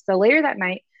so later that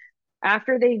night,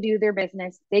 after they do their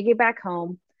business, they get back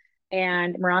home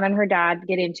and Marana and her dad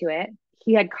get into it.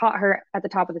 He had caught her at the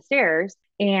top of the stairs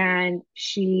and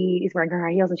she is wearing her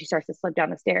high heels and she starts to slip down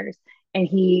the stairs. And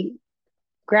he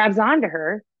grabs onto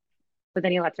her, but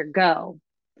then he lets her go.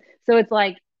 So it's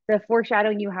like the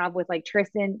foreshadowing you have with like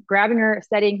Tristan grabbing her,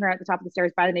 setting her at the top of the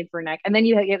stairs by the nape of her neck, and then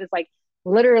you get this like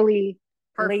literally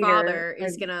Her later, father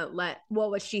is gonna let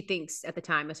what she thinks at the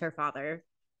time is her father,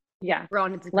 yeah, for all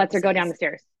intents and lets her go down purposes, the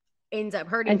stairs, ends up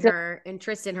hurting and so her, and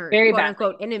Tristan, her very quote badly.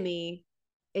 unquote enemy,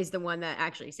 is the one that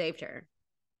actually saved her.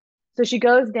 So she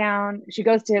goes down. She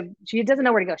doesn't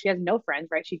know where to go. She has no friends,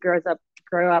 right? She grow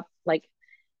up like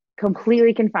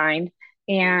completely confined,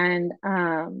 and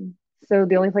so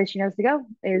the only place she knows to go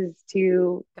is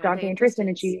to Dante Dante and and Tristan,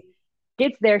 and Tristan's. she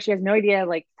gets there. She has no idea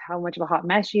like how much of a hot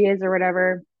mess she is or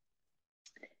whatever.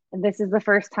 And this is the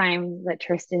first time that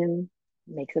Tristan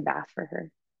makes a bath for her.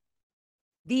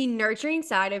 The nurturing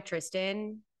side of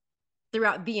Tristan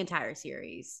throughout the entire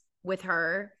series with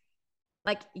her,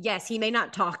 like, yes, he may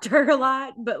not talk to her a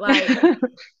lot, but like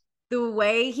the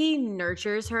way he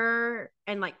nurtures her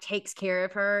and like takes care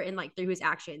of her and like through his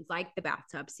actions, like the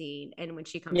bathtub scene and when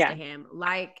she comes to Yeah. him,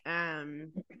 like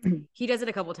he does it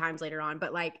a couple times later on,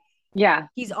 but like Yeah.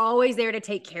 he's always there to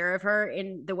take care of her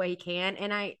in the way he can.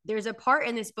 And there's a part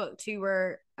in this book too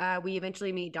where we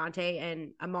eventually meet Dante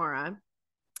and Amara,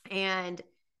 and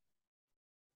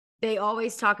they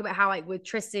always talk about how like with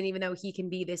Tristan, even though he can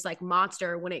be this like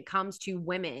monster when it comes to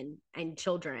women and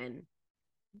children,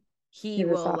 he He's a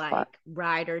will soft spot. like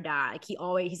ride or die.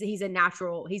 Like he's a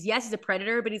natural. He's a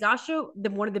predator, but he's also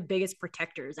one of the biggest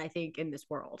protectors I think in this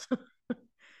world.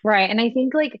 Right. And I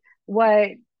think like what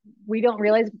you don't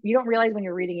realize when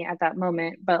you're reading it at that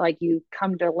moment, but like you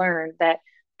come to learn that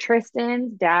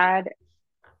Tristan's dad,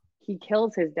 he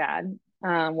kills his dad,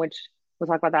 which we'll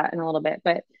talk about that in a little bit,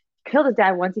 but killed his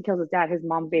dad. Once he kills his dad, his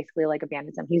mom basically like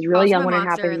abandons him. He's really Calls him young a when it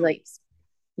monster happens. He's and like, leaves.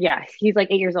 yeah, he's like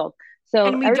 8 years old. So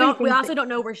And everybody we thinks that, also don't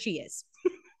know where she is.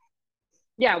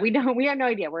 yeah, we have no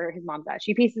idea where his mom's at.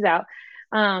 She pieces out.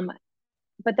 Um,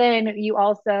 but then you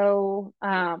also,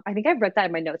 I think I've read that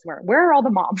in my notes somewhere. Where are all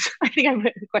the moms? I think I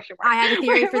put a question mark. I have a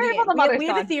theory for Where the have all end. the mothers We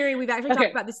have a gone? theory. We've actually talked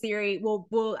Okay. about this theory.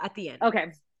 We'll at the end.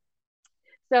 Okay.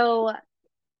 So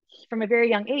from a very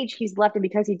young age, he's left, and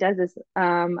because he does this,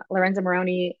 Lorenzo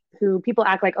Moroni, who people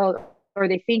act like, oh, or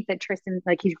they think that Tristan,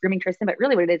 like he's grooming Tristan, but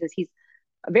really what it is he's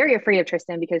very afraid of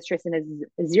Tristan because Tristan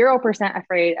is 0%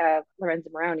 afraid of Lorenzo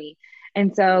Moroni.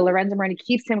 And so Lorenzo Moroni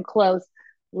keeps him close,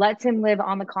 lets him live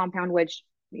on the compound, which,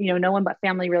 no one but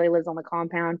family really lives on the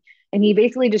compound. And he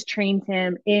basically just trains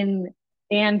him in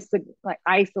and like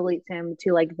isolates him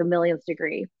to like the millionth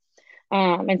degree.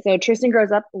 And so Tristan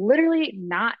grows up literally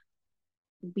not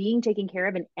being taken care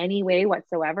of in any way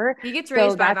whatsoever. He gets So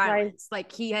raised by that's why violence.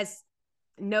 Like he has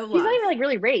no he's not love. even like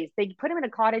really raised. They put him in a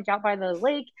cottage out by the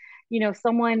lake.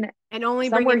 Someone And only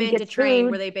bring somewhere him he in to gets train food,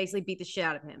 where they basically beat the shit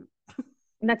out of him.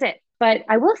 and that's it. But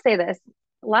I will say this: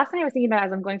 last night I was thinking about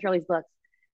as I'm going through all these books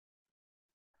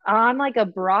on like a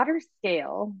broader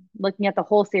scale, looking at the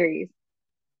whole series.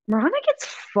 Miranda gets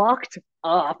fucked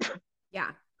up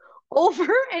Yeah. over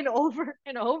and over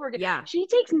and over again. Yeah. She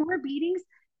takes more beatings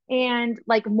and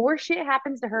like more shit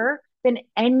happens to her than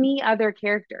any other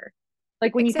character.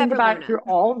 Like when you Except think for about it Luna. through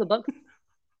all the books,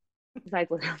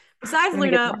 besides Luna. Besides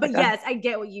Luna gets Luna, more but fucked up. yes, I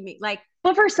get what you mean. Like,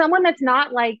 But for someone that's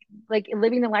not like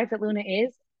living the life that Luna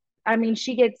is, I mean,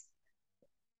 she gets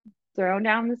thrown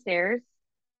down the stairs.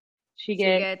 She she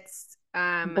gets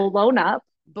gets blown up,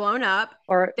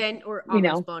 or then or you almost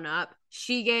know, blown up.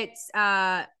 She gets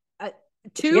she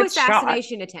two gets shot.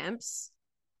 assassination attempts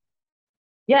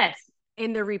Yes,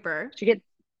 in the Reaper. she gets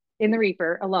in the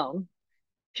Reaper alone.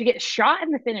 She gets shot in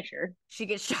the finisher. She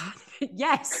gets shot.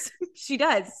 Yes, she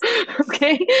does.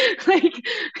 Okay, like,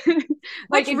 Which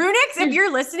like Runix, if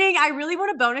you're listening, I really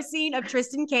want a bonus scene of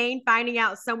Tristan Kane finding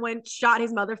out someone shot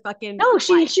his motherfucking no, wife.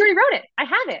 she already wrote it. I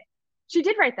have it. She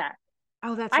did write that.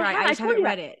 Oh, that's right. I just told haven't you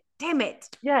read that. it. Damn it.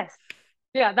 Yes,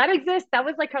 yeah, that exists. That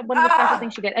was like one of the special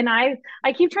things she did, and I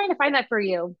keep trying to find that for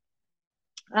you.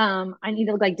 I need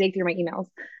to like dig through my emails,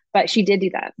 but she did do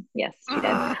that. Yes, she did.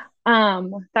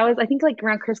 That was I think like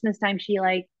around Christmas time. She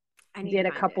like I need to did a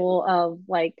find it. couple of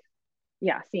like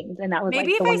scenes, and that was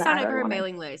Maybe like if the I one that sign I up really for a wanted.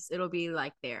 mailing list, it'll be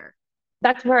like there.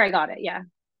 That's where I got it. Yeah.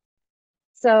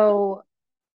 So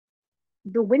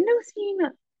the window scene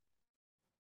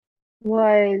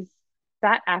was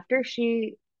that after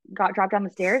she got dropped down the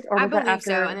stairs, or I was that believe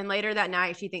so. after? And then later that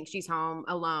night, she thinks she's home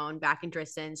alone back in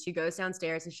Tristan's. She goes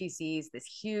downstairs and she sees this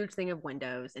huge thing of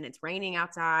windows and it's raining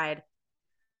outside.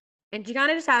 And she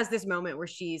kind of just has this moment where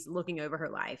she's looking over her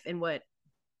life and what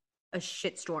a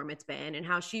shitstorm it's been and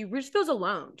how she just feels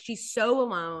alone. She's so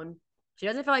alone. She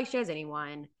doesn't feel like she has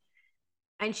anyone.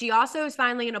 And she also is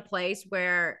finally in a place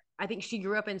where I think she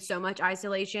grew up in so much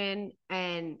isolation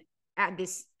and at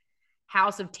this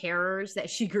house of terrors that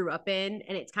she grew up in.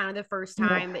 And it's kind of the first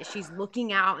time that she's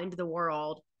looking out into the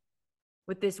world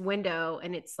with this window,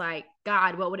 and it's like,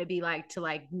 God, what would it be like to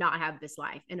like not have this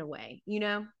life in a way, you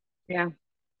know? Yeah.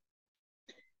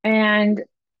 And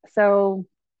so,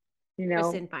 you know,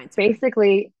 Tristan finds her.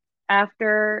 basically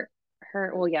after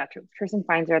her, well, yeah, Tristan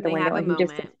finds her at And the they have window a and he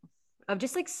just, moment of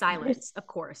just like just silence. Of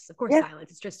course, yeah,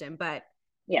 silence. It's Tristan, but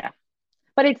yeah.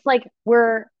 But it's like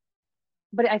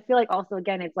but I feel like also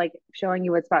again, it's like showing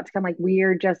you what's about to come. Like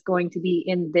we're just going to be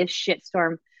in this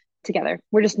shitstorm together.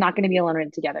 We're just not going to be alone in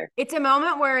it together. it's a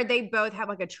moment where they both have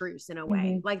like a truce in a way.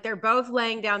 Mm-hmm. Like they're both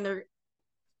laying down their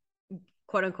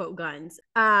quote unquote guns.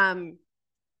 And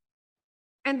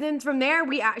then from there,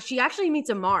 she actually meets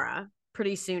Amara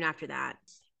pretty soon after that.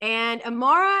 And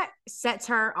Amara sets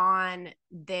her on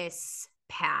this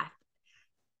path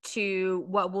to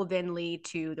what will then lead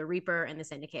to the Reaper and the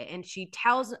Syndicate. And she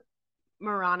tells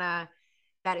Marana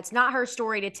that it's not her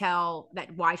story to tell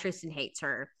that why Tristan hates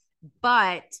her,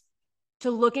 but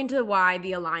to look into why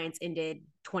the alliance ended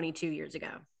 22 years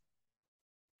ago.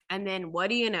 And then what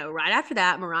do you know? Right after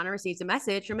that, Marana receives a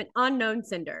message from an unknown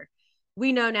sender.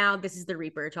 We know now this is the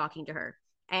Reaper talking to her.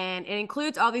 And it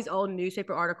includes all these old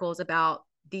newspaper articles about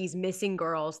these missing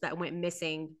girls that went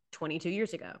missing 22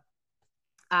 years ago.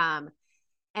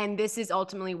 And this is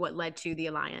ultimately what led to the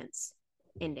alliance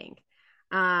ending.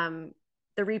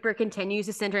 The Reaper continues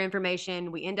to send her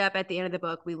information. We end up at the end of the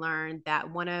book, we learn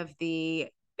that one of the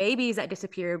babies that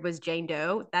disappeared was Jane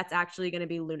Doe. That's actually going to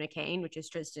be Luna Kane, which is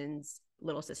Tristan's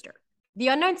little sister. The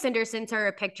unknown sender sends her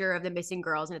a picture of the missing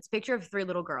girls, and it's a picture of 3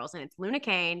 little girls, and it's Luna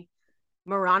Kane,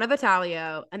 Marana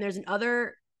Vitalio, and there's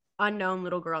another unknown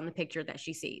little girl in the picture that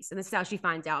she sees. And this is how she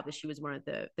finds out that she was one of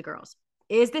the girls.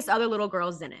 Is this other little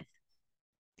girl Zenith?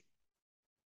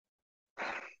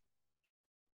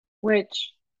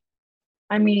 Which,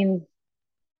 I mean,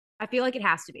 I feel like it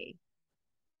has to be.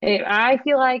 I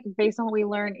feel like based on what we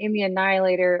learned in the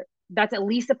Annihilator, that's at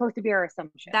least supposed to be our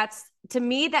assumption. That's to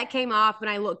me that came off when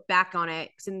I look back on it.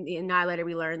 Because in the Annihilator,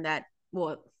 we learned that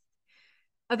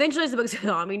eventually as the books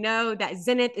go on, we know that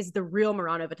Zenith is the real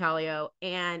Marana Vitalio.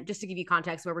 And just to give you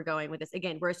context where we're going with this,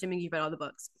 again, we're assuming you've read all the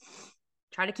books.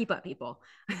 Try to keep up, people.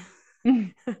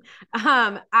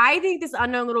 I think this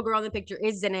unknown little girl in the picture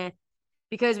is Zenith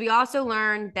because we also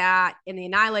learned that in the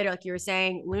Annihilator, like you were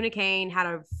saying, Luna Kane had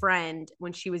a friend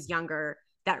when she was younger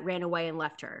that ran away and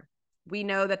left her. We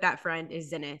know that that friend is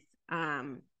Zenith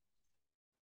from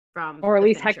or at the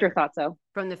least finisher, Hector thought so.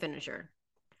 from the finisher.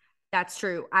 That's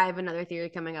true. I have another theory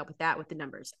coming up with that with the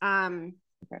numbers. Okay.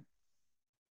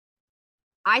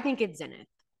 I think it's Zenith.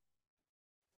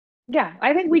 Yeah,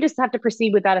 I think we just have to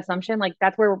proceed with that assumption. Like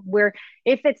that's where we're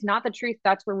if it's not the truth,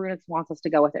 that's where Runix wants us to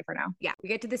go with it for now. Yeah, we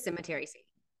get to the cemetery scene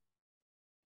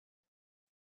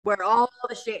where all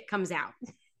the shit comes out.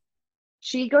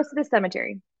 She goes to the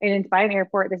cemetery and it's by an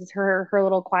airport. This is her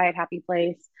little quiet, happy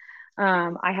place.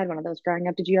 I had one of those growing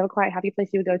up. Did you have a quiet, happy place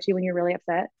you would go to when you're really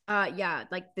upset? Yeah,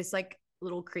 like this like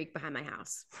little creek behind my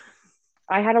house.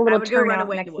 I had a I little would go run turnout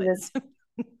away in the next to this. woods.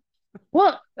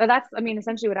 Well, that's I mean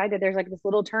essentially what I did. There's like this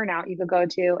little turnout you could go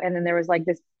to, and then there was like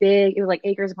this big. It was like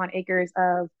acres upon acres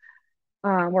of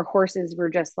where horses were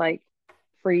just like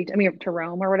free. I mean to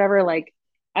roam or whatever. Like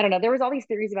I don't know. There was all these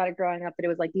theories about it growing up that it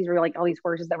was like these were like all these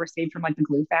horses that were saved from like the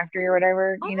glue factory or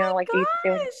whatever. Oh You know, like they would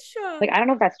my gosh. like I don't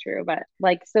know if that's true, but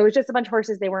like so it was just a bunch of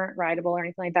horses. They weren't rideable or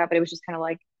anything like that, but it was just kind of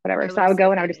like whatever. Their So I little would go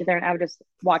safe and I would just sit there haven. and I would just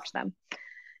watch them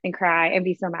and cry and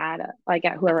be so mad at, like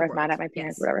at At whoever the I was mad world. at my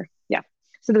parents, Yes. whatever. Yeah.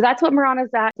 So that's what Marana's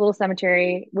at, little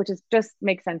cemetery, which is just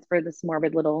makes sense for this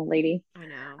morbid little lady. I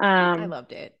know. I Um,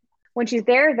 loved it. when she's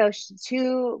there, though,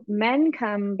 2 men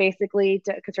come basically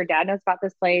because her dad knows about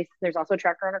this place. There's also a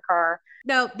tracker in her car.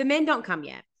 No, the men don't come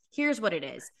yet. Here's what it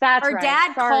is. That's Her right.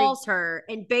 dad Sorry. calls her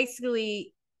and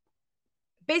basically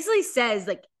says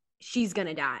like she's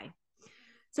gonna die.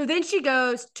 So then she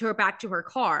goes to her back to her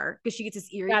car because she gets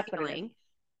this eerie That's what it is. feeling.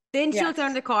 Then she Yes. looks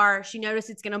under the car. She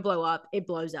notices it's gonna blow up. It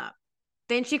blows up.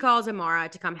 Then she calls Amara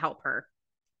to come help her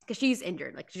because she's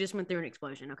injured. Like she just went through an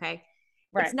explosion. Okay. It's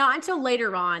Right. not until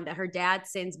later on that her dad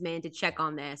sends men to check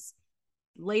on this.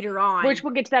 Later Which on,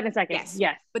 we'll get to that in a second. yes.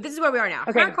 Yes. But this is where we are now.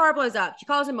 Her Okay. car blows up. She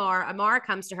calls Amara. Amara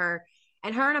comes to her.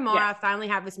 And her and Yes. Amara finally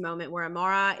have this moment where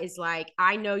Amara is like,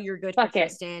 I know you're good for Fuck it.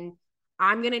 Tristan.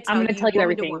 I'm going to I'm tell gonna you tell you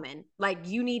woman to everything. woman. Like,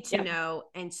 you need to Yep. know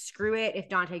and screw it if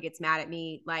Dante gets mad at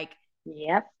me. Like,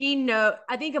 Yep.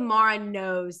 I think Amara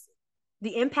knows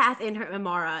the empath in her.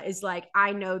 Amara is like,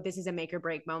 I know this is a make or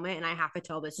break moment and I have to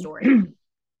tell this story.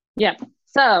 Yep.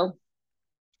 So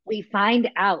we find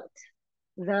out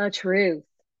the truth.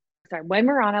 Sorry, when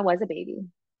Marana was a baby,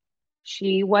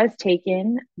 she was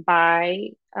taken by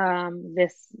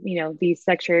this, these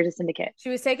Secretary Syndicate, She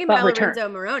was taken by but returned.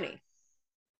 Lorenzo Moroni.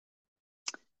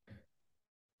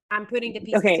 I'm putting the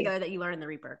pieces Okay. together that you learned in the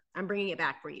Reaper. I'm bringing it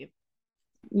back for you.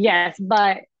 Yes,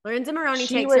 but Lorenzo Moroni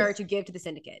she takes her was to give to the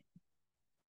syndicate.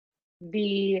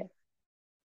 the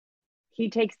he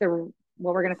takes the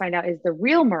what we're going to find out is the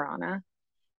real Marana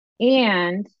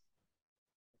and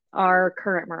our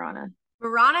current Marana.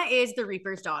 Marana is the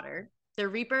Reaper's daughter. The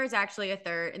Reaper is actually a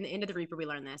third. In the end of the Reaper, we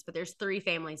learn this, but there's 3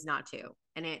 families, not 2.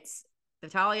 And it's the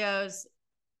Talios,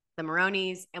 the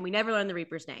Maronis, and we never learn the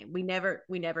Reaper's name. We never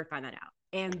find that out.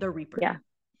 And the Reaper. Yeah.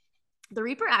 The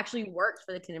Reaper actually worked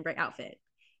for the Tenebrae outfit.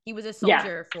 He was a Yeah.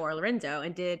 soldier for Lorenzo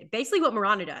and did basically what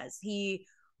Marana does. He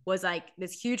was like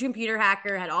this huge computer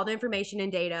hacker, had all the information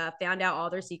and data, found out all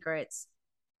their secrets.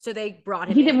 So they brought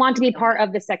him He in. didn't want to be part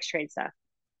of the sex trade stuff.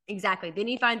 Exactly. Then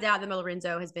he finds out that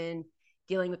Lorenzo has been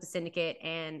dealing with the syndicate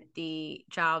and the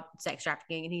child sex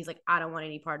trafficking, and he's like, I don't want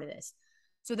any part of this.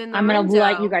 So then I'm going to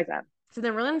light you guys up. So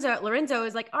then Lorenzo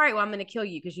is like, all right, well, I'm going to kill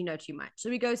you because you know too much.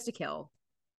 So he goes to kill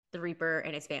the Reaper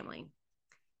and his family.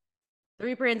 The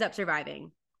Reaper ends up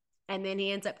surviving. And then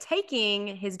he ends up taking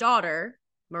his daughter,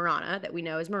 Marana, that we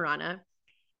know as Marana,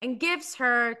 and gives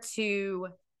her to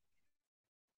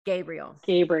Gabriel.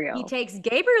 He takes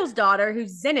Gabriel's daughter,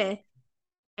 who's Zenith,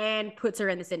 and puts her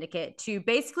in the syndicate to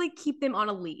basically keep them on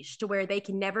a leash to where they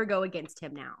can never go against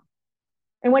him now.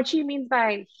 And what she means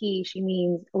by she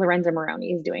means Lorenzo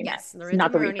Moroni is doing yes, that. Lorenzo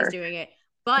not Moroni is doing it.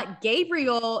 But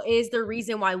Gabriel is the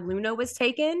reason why Luna was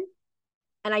taken.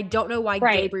 And I don't know why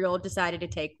Gabriel decided to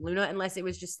take Luna unless it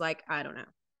was just like, I don't know.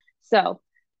 So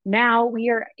now we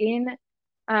are in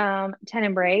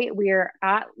Tenebrae. We are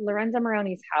at Lorenzo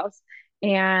Moroni's house,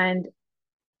 and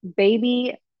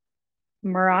baby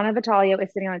Marana Vitalio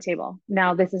is sitting on a table.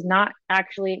 Now, this is not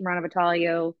actually Marana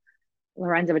Vitalio,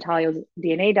 Lorenzo Vitalio's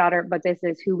DNA daughter, but this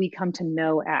is who we come to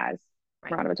know as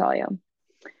Marana Vitalio.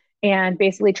 And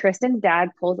basically, Tristan's dad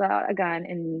pulls out a gun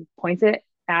and points it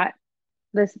at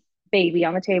this baby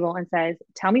on the table and says,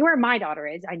 tell me where my daughter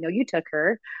is. I know you took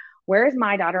her. Where is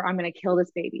my daughter? I'm going to kill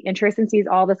this baby. And Tristan sees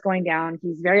all this going down.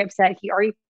 He's very upset. He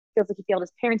already feels like he failed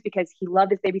his parents because he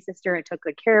loved his baby sister and took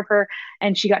good care of her.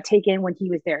 And she got taken when he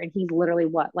was there. And he's literally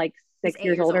what, like 6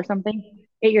 years old or something?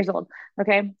 8 years old.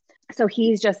 Okay. So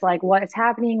he's just like, what is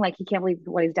happening? Like, he can't believe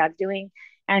what his dad's doing.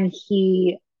 And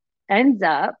he ends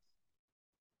up,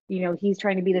 he's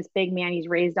trying to be this big man. He's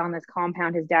raised on this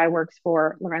compound. His dad works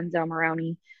for Lorenzo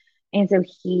Moroni. And so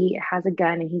he has a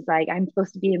gun and he's like, I'm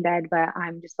supposed to be in bed, but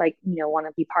I'm just like, want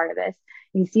to be part of this.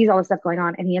 And he sees all this stuff going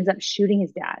on and he ends up shooting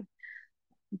his dad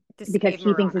because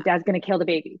he thinks his dad's going to kill the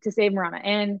baby to save Marana.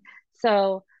 And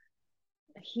so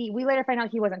we later find out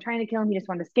he wasn't trying to kill him. He just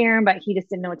wanted to scare him, but he just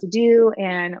didn't know what to do.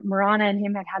 And Marana and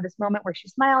him had this moment where she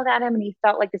smiled at him and he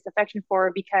felt like this affection for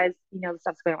her because, the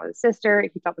stuff's going on with his sister.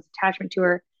 He felt this attachment to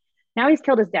her. Now he's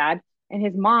killed his dad and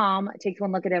his mom takes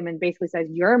one look at him and basically says,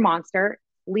 you're a monster,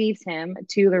 leaves him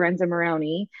to Lorenzo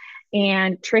Moroni.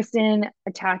 And Tristan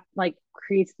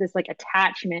creates this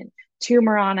attachment to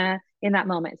Marana in that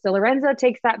moment. So Lorenzo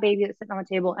takes that baby that's sitting on the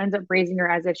table, ends up raising her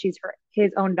as if she's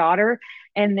his own daughter.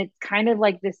 And it's kind of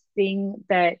like this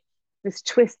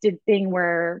twisted thing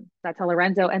where that's how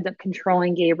Lorenzo ends up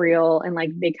controlling Gabriel and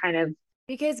they kind of.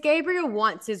 Because Gabriel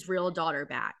wants his real daughter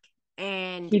back.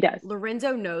 And he does.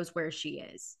 Lorenzo knows where she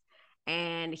is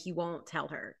and he won't tell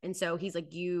her. And so he's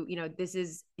like,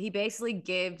 he basically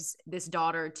gives this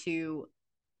daughter to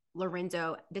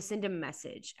Lorenzo to send a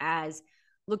message as,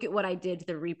 look at what I did to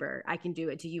the Reaper. I can do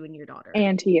it to you and your daughter.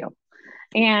 And to you.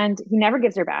 And he never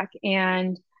gives her back.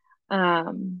 And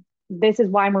this is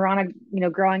why Marana,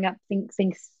 growing up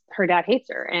thinks her dad hates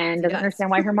her and doesn't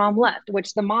understand why her mom left,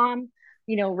 which the mom,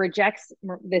 rejects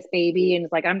this baby and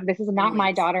is like, this is not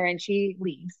my daughter. And she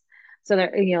leaves. So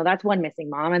there, that's one missing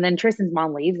mom. And then Tristan's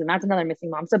mom leaves and that's another missing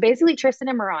mom. So basically Tristan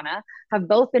and Marana have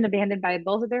both been abandoned by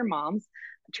both of their moms.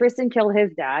 Tristan killed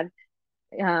his dad.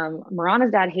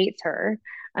 Marana's dad hates her.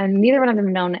 And neither one of them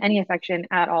have known any affection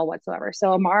at all whatsoever.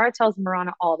 So Amara tells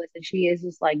Marana all this, and she is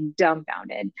just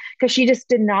dumbfounded because she just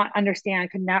did not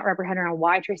understand, could not wrap her head around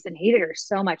why Tristan hated her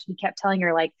so much. He kept telling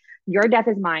her your death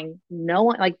is mine. No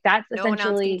one, that's no essentially one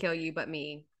else can kill you but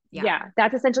me. Yeah,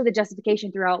 that's essentially the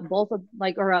justification throughout both of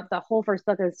the whole first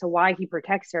book as to why he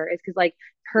protects her is because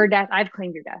her death, I've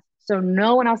claimed your death, so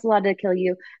no one else is allowed to kill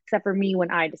you except for me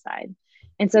when I decide.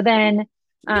 And so then.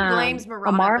 He blames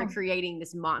Marana for creating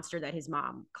this monster that his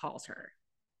mom calls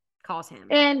him.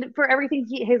 And for everything,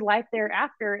 his life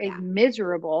thereafter is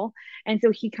miserable. And so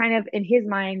he kind of, in his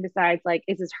mind, decides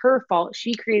is this her fault?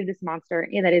 She created this monster,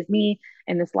 and that is me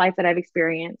and this life that I've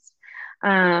experienced.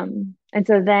 And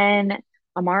so then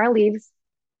Amara leaves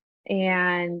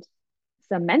and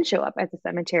some men show up at the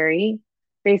cemetery.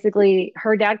 Basically,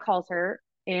 her dad calls her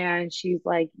And she's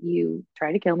like, you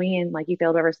tried to kill me and like you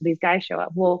failed over. So these guys show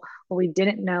up. Well, what we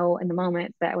didn't know in the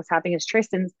moment that was happening is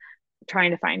Tristan's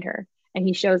trying to find her. And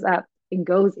he shows up and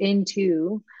goes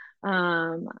into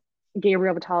um,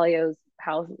 Gabriel Battalio's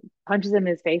house, punches him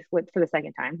in his face for the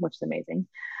second time, which is amazing.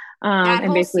 That And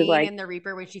whole basically scene like, in The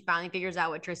Reaper when she finally figures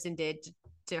out what Tristan did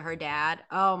to her dad.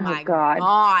 Oh oh my God.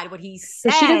 God, what he So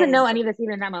she doesn't know says. any of this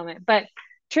even in that moment. But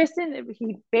Tristan,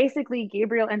 he basically,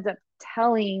 Gabriel ends up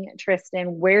telling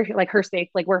Tristan where like her safe,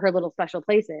 like where her little special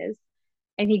place is.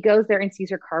 And he goes there and sees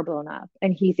her car blown up.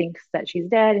 And he thinks that she's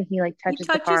dead. And he like He touches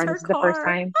the car. touches And her this is the first car.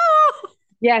 time. Oh.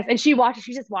 Yes. And she's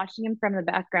just watching him from the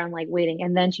background, like waiting.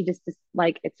 And then she just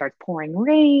like, it starts pouring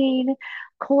rain,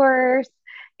 of course.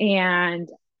 And,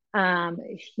 um,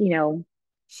 you know,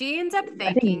 She ends up I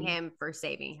thanking think, him for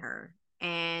saving her.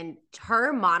 And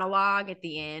her monologue at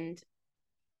the end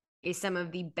is some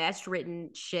of the best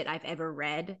written shit I've ever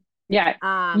read. yeah,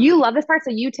 Um, you love this part. So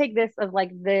you take this of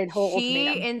like the whole she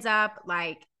ultimatum. ends up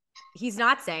like he's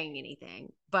not saying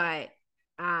anything, but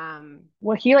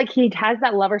Well, he has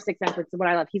that lover sixth sense, which is what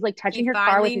I love. He's like he touching her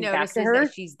car with finally his back to notices that her,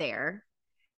 she's there.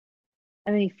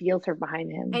 and then he feels her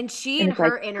behind him, And she and in it's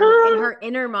like, her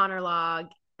inner monologue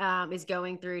is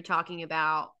going through talking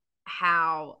about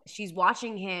how she's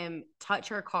watching him touch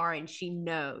her car and she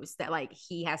knows that like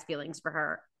he has feelings for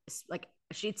her. Like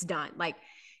it's done. Like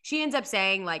she ends up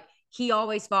saying like he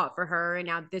always fought for her and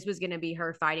now this was going to be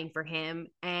her fighting for him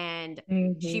and she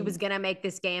mm-hmm. was going to make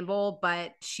this gamble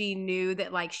but she knew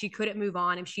that like she couldn't move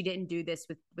on if she didn't do this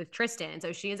with Tristan. And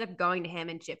so she ends up going to him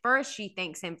and at first she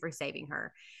thanks him for saving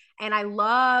her. And I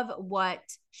love what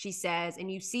she says.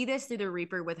 And you see this through the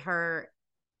Reaper with her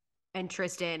and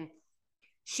Tristan.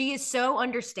 She is so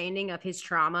understanding of his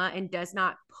trauma and does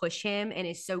not push him and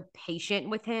is so patient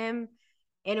with him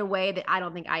in a way that I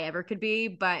don't think I ever could be.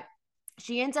 But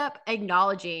she ends up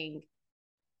acknowledging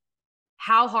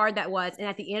how hard that was. And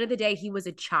at the end of the day, he was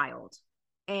a child.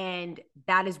 And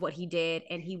that is what he did.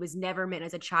 And he was never meant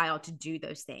as a child to do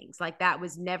those things. Like that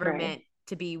was never Right. meant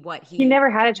to be what He he never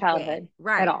had a did. childhood at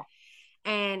Right. all.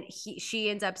 And she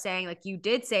ends up saying like you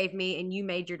did save me and you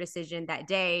made your decision that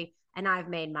day and I've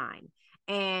made mine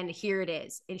and here it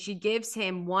is. And she gives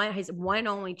him his one and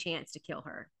only chance to kill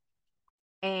her.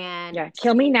 And Yeah,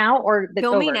 kill me now, or it's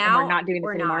kill me over, and we're now not doing this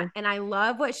or not. anymore. And I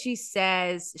love what she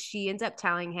says. She ends up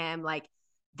telling him like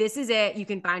this is it, you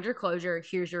can find your closure,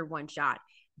 here's your one shot,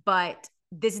 but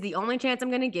this is the only chance I'm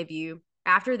going to give you.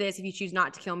 After this, if you choose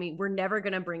not to kill me, we're never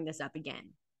going to bring this up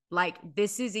again. Like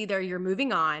this is either you're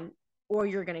moving on or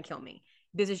you're going to kill me.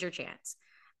 This is your chance.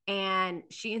 And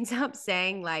she ends up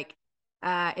saying like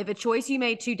if a choice you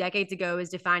made 2 decades ago is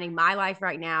defining my life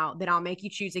right now, then I'll make you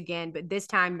choose again, but this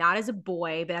time not as a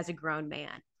boy, but as a grown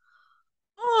man.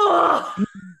 Oh,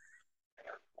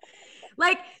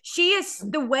 like she is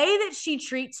the way that she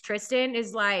treats Tristan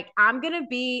is like, I'm going to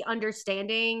be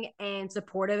understanding and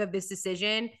supportive of this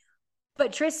decision.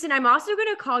 But Tristan, I'm also going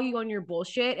to call you on your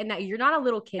bullshit and that you're not a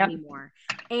little kid Yep. anymore.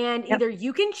 And Yep. either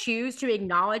you can choose to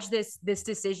acknowledge this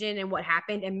decision and what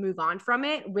happened and move on from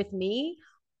it with me,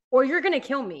 or you're going to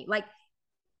kill me. Like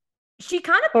she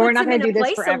kind of But we're puts not him going in to a do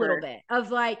this place a little forever. bit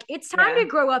of like, it's time Yeah. to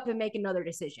grow up and make another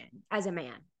decision as a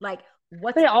man. Like,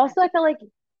 what's But also, I feel like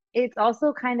it's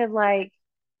also kind of like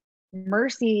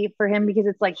mercy for him because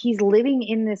it's like he's living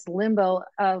in this limbo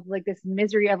of like this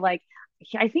misery of like,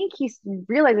 I think he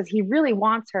realizes he really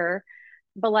wants her,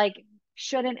 but like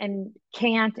shouldn't and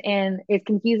can't, and it's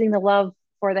confusing the love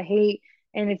for the hate.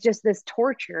 And it's just this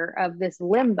torture of this yeah.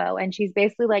 limbo. And she's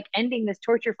basically like ending this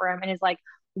torture for him and is like,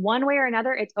 one way or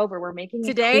another, it's over. We're making it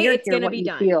Today clear it's here going to what be you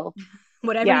done. feel.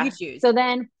 Whatever you Yeah. choose. So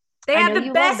then They I have know the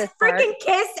you love best this part. freaking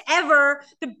kiss ever.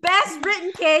 The best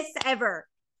written kiss ever.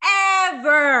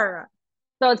 Ever.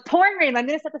 So it's pouring rain. I'm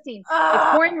going to set the scene.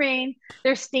 It's pouring rain.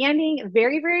 They're standing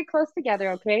very, very close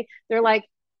together. Okay. They're like,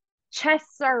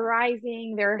 chests are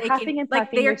rising. They're They huffing can and like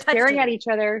puffing. they are They're staring at touching. each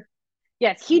other.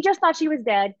 Yes. He just thought she was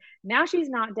dead. Now she's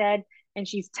not dead. And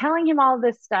she's telling him all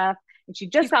this stuff. And she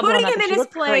just She's got blown putting up him and in she his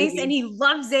looks place and crazy. he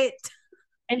loves it.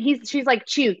 And she's like,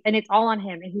 choose. And it's all on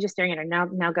him. And he's just staring at her. Now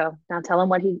go. Now tell him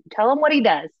what he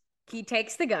does. He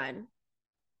takes the gun,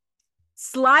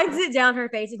 slides it down her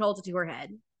face and holds it to her head.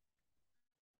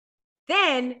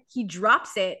 Then he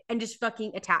drops it and just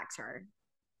fucking attacks her.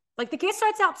 Like the kiss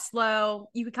starts out slow.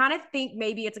 You could kind of think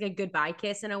maybe it's like a goodbye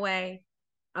kiss in a way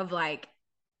of like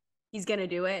he's gonna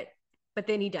do it, but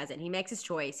then he doesn't. He makes his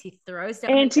choice. He throws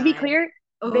down the And to be gun. clear,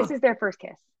 this Ugh, is their first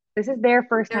kiss. This is their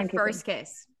first their time kissing. first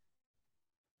kiss.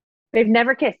 They've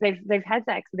never kissed. They've had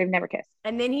sex, but they've never kissed.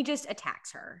 And then he just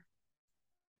attacks her.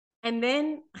 And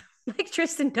then, like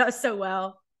Tristan does so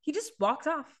well, he just walks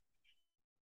off.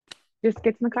 Just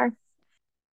gets in the car,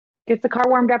 gets the car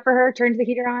warmed up for her, turns the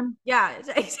heater on. Yeah,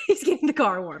 he's getting the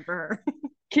car warm for her.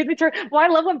 Kid return. Well, I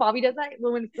love when Bobby does that.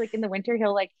 When it's like in the winter,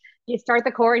 he'll like he start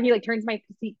the car and he like turns my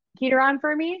heater on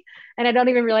for me, and I don't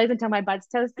even realize until my butt's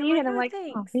I'm toasty, like, and I'm oh, like,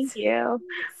 oh, thanks. thank you.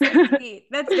 So sweet.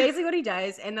 That's basically what he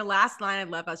does. And the last line I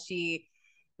love how she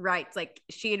writes, like,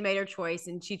 she had made her choice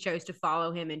and she chose to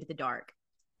follow him into the dark.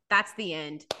 That's the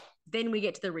end. Then we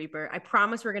get to the Reaper. I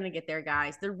promise we're going to get there,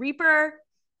 guys. The Reaper,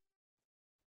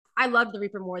 I love the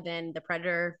Reaper more than the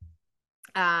Predator.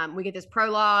 We get this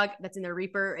prologue that's in the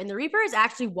Reaper, and the Reaper is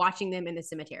actually watching them in the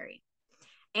cemetery.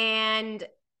 And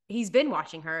he's been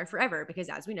watching her forever because,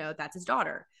 as we know, that's his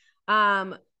daughter.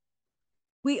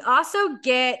 We also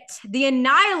get the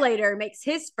Annihilator makes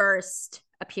his first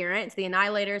appearance. The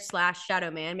Annihilator /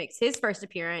 Shadow Man makes his first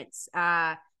appearance.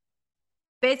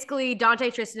 Basically, Dante,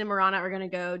 Tristan, and Marana are going to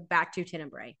go back to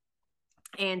Tenebrae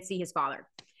and see his father.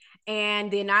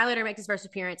 And the Annihilator makes his first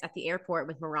appearance at the airport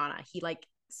with Marana. He like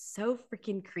so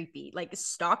freaking creepy, like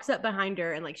stalks up behind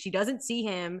her and like she doesn't see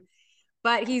him,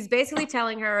 but he's basically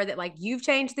telling her that like you've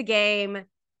changed the game.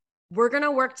 We're going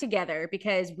to work together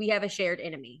because we have a shared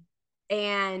enemy.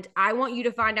 And I want you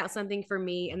to find out something for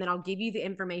me, and then I'll give you the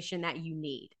information that you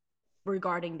need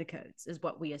regarding the codes, is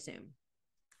what we assume.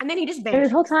 And then he just vanishes.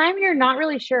 This whole time, you're not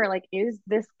really sure. Like, is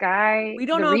this guy we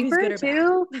don't the know Reaper if he's good or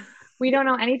too? bad. We don't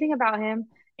know anything about him.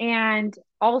 And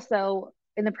also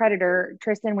in the Predator,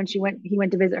 Tristan, when he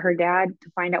went to visit her dad to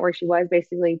find out where she was,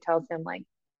 basically tells him like,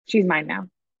 she's mine now.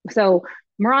 So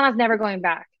Marana's never going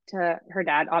back to her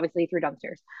dad, obviously through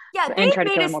dumpsters. Yeah, And try to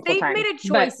kill him multiple they've times. made a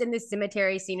choice in this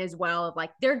cemetery scene as well of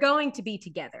like they're going to be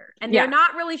together, and they're yeah,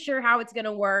 not really sure how it's going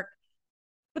to work,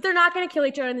 but they're not going to kill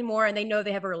each other anymore, and they know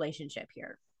they have a relationship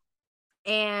here.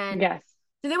 And yes,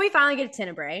 so then we finally get to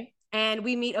Tenebrae, and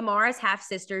we meet Amara's half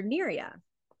sister Neria,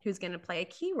 who's going to play a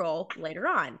key role later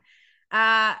on.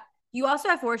 You also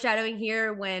have foreshadowing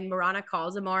here when Marana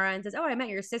calls Amara and says, "Oh, I met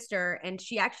your sister," and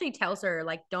she actually tells her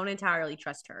like, "Don't entirely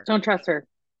trust her. don't trust her."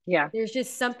 Yeah, There's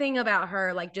just something about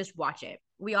her, like just watch it."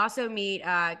 We also meet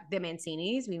the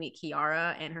Mancinis. We meet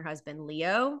Chiara and her husband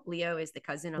Leo. Leo is the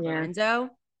cousin of yeah. Lorenzo.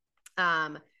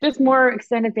 Just more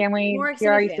extended family. More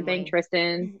Chiara extended used to bang family.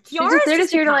 Tristan. Chiara is They're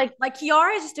just just a here to cunt. Like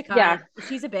Chiara is just a cunt. Yeah.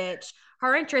 She's a bitch.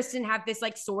 Her and Tristan have this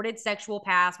like sordid sexual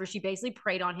past where she basically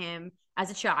preyed on him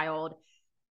as a child.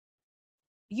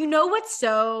 You know what's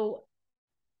so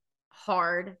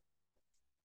hard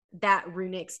that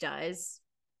Runix does?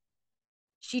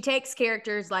 She takes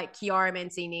characters like Chiara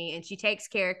Mancini and she takes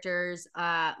characters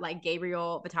like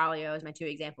Gabriel Vitalio as my two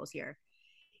examples here.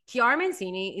 Chiara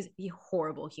Mancini is a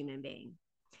horrible human being.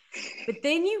 But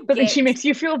then then she makes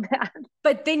you feel bad.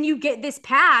 But then you get this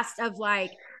past of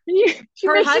like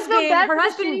her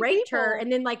husband raped her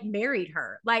and then like married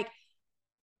her. Like,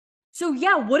 so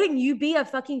yeah, wouldn't you be a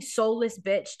fucking soulless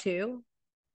bitch too?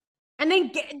 And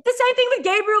then the same thing with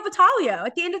Gabriel Vitalio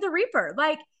at the end of the Reaper.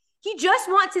 Like, he just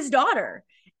wants his daughter.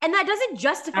 And that doesn't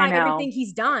justify everything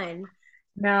he's done.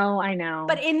 No, I know.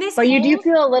 But in this, but you do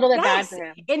feel a little bit bad for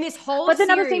him. In this whole but then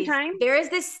series, at the same time, there is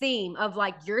this theme of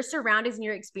like your surroundings and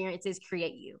your experiences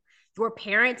create you. Your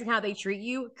parents and how they treat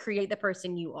you create the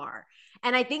person you are.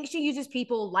 And I think she uses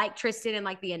people like Tristan and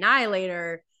like the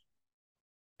Annihilator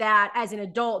that as an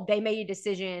adult, they made a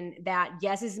decision that,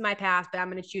 yes, this is my past, but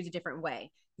I'm going to choose a different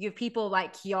way. You have people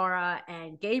like Chiara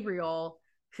and Gabriel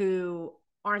who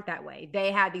aren't that way.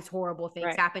 They had these horrible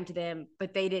things happen to them,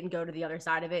 but they didn't go to the other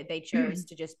side of it. They chose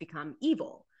to just become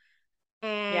evil.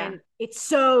 And it's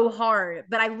so hard,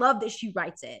 but I love that she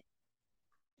writes it.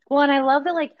 Well, and I love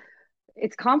that like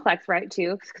it's complex, right?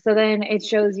 Too. So then it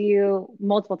shows you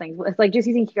multiple things. It's like just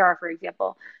using Chiara, for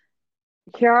example.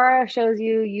 Chiara shows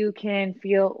you can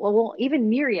feel well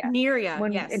even Neria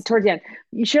when yes, towards the end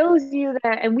it shows you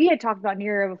that, and we had talked about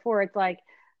Neria before. It's like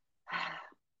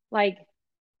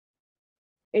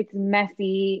it's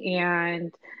messy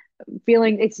and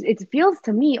feeling it feels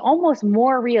to me almost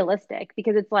more realistic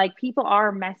because it's like people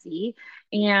are messy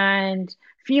and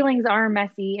feelings are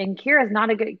messy, and Kira's not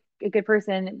a good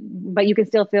person, but you can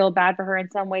still feel bad for her in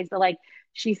some ways, but like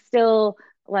she's still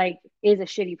like is a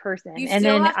shitty person. You and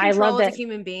still then have control I love that as a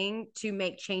human being to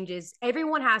make changes.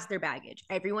 Everyone has their baggage.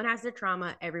 Everyone has their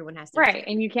trauma. Everyone has their right shit.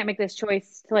 and you can't make this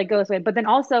choice to like go this way. But then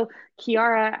also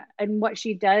Chiara and what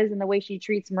she does and the way she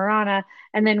treats Marana,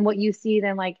 and then what you see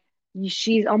then like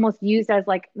she's almost used as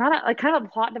like not a like kind of a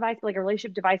plot device, but like a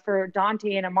relationship device for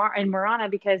Dante and Marana,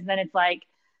 because then it's like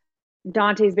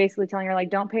Dante's basically telling her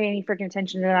like don't pay any freaking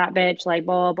attention to that bitch, like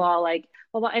blah blah blah, like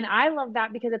blah blah. And I love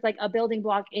that because it's like a building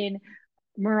block in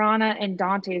Marana and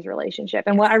Dante's relationship.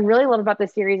 And what I really love about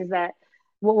this series is that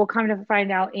what we'll come to find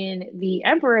out in the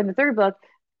Emperor in the third book,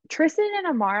 Tristan and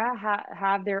Amara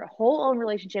have their whole own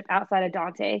relationship outside of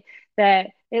Dante that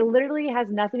it literally has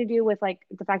nothing to do with like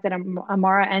the fact that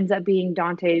Amara ends up being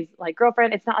Dante's like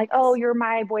girlfriend. It's not like, oh, you're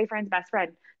my boyfriend's best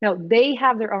friend. No, they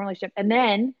have their own relationship. And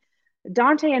then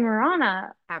Dante and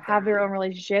Marana have their own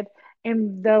relationship.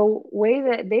 And the way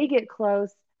that they get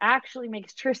close actually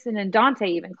makes Tristan and Dante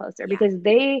even closer because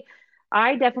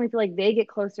I definitely feel like they get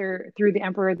closer through the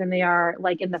Emperor than they are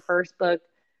like in the first book.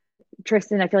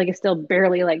 Tristan, I feel like, is still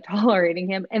barely like tolerating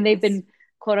him. And they've been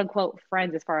quote unquote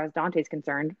friends as far as Dante's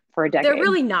concerned for a decade. They're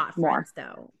really not friends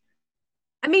though.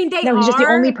 I mean, they no, are. He's just the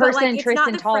only person but, like, it's Tristan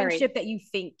not the tolerates. Friendship that you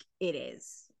think it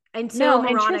is until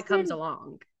Marana comes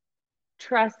along.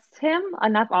 Trusts him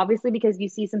enough, obviously, because you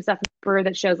see some stuff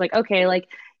that shows like, okay, like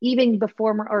even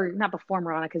before, or not before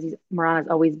Marana, because Marana's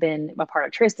always been a part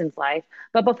of Tristan's life,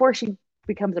 but before she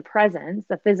becomes a presence,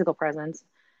 a physical presence.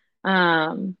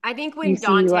 I think when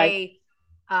Dante,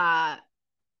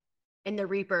 in the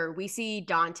Reaper, we see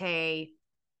Dante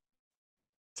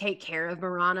take care of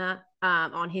Marana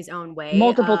on his own way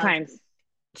multiple times.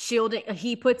 Shielding,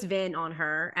 he puts Vin on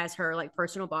her as her like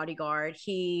personal bodyguard.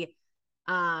 Who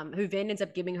Vin ends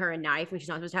up giving her a knife when she's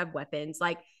not supposed to have weapons.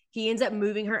 Like he ends up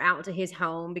moving her out to his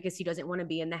home because he doesn't want to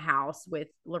be in the house with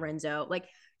Lorenzo. Like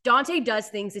Dante does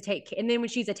things to take, and then when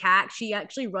she's attacked, she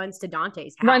actually runs to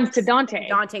Dante's house. Runs to Dante. And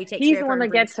Dante takes He's care the of one her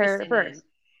that gets her first.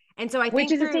 And so I which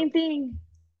think is the same thing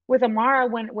with Amara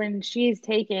when she's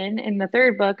taken in the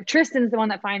third book. Tristan's the one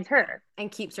that finds her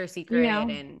and keeps her secret.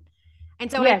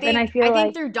 And so yes, I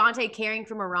think through Dante caring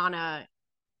for Marana,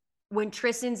 when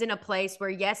Tristan's in a place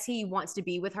where, yes, he wants to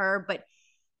be with her, but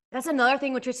that's another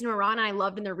thing with Tristan and Marana I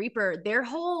loved in the Reaper. Their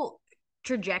whole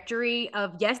trajectory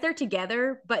of, yes, they're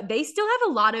together, but they still have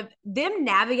a lot of them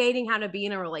navigating how to be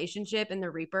in a relationship in the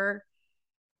Reaper.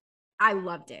 I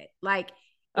loved it. Like,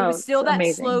 it was still that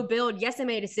amazing. Slow build. Yes, they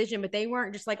made a decision, but they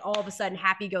weren't just like all of a sudden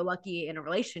happy-go-lucky in a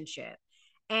relationship.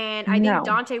 And I think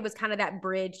Dante was kind of that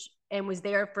bridge and was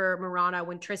there for Marana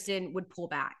when Tristan would pull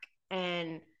back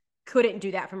and couldn't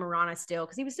do that for Marana still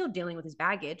because he was still dealing with his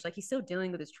baggage. Like he's still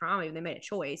dealing with his trauma and they made a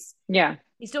choice. Yeah.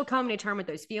 He's still coming to terms with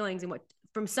those feelings and what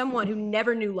from someone who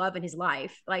never knew love in his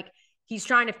life. Like he's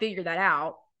trying to figure that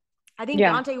out. I think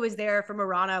Dante was there for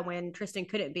Marana when Tristan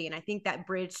couldn't be. And I think that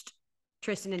bridged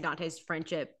Tristan and Dante's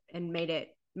friendship and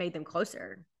made them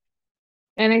closer.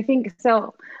 And I think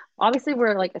so obviously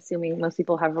we're like assuming most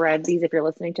people have read these if you're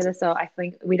listening to this. So I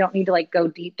think we don't need to like go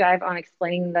deep dive on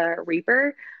explaining the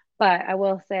Reaper. But I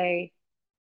will say,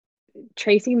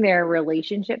 tracing their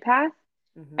relationship path,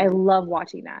 I love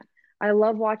watching that. I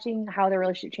love watching how their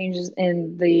relationship changes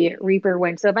in the Reaper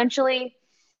so eventually,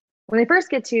 when they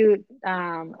first get to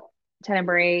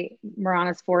Tenebrae,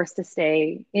 Marana's forced to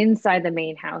stay inside the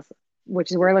main house,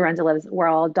 which is where Lorenzo lives,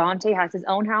 while Dante has his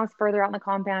own house further out in the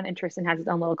compound and Tristan has his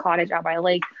own little cottage out by a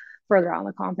lake further out in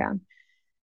the compound.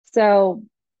 So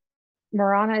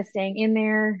Marana is staying in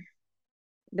there.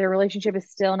 Their relationship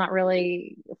is still not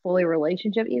really a fully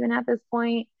relationship even at this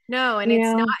point. No, and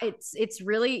it's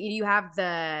really,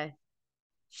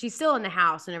 she's still in the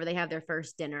house whenever they have their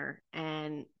first dinner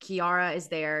and Kiara is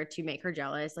there to make her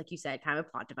jealous. Like you said, kind of a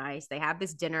plot device. They have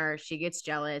this dinner. She gets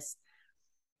jealous.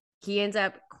 He ends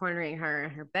up cornering her in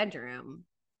her bedroom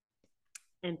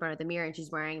in front of the mirror and she's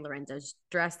wearing Lorenzo's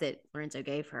dress that Lorenzo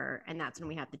gave her. And that's when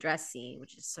we have the dress scene,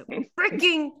 which is so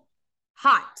freaking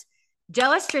hot.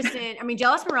 Jealous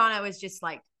Marana was just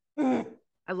like, I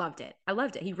loved it.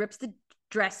 He rips the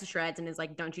dress to shreds and is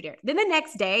like, don't you dare. Then the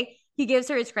next day, he gives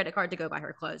her his credit card to go buy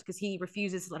her clothes because he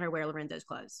refuses to let her wear Lorenzo's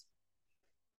clothes.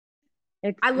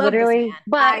 I love literally, this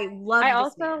man. But I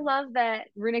also love that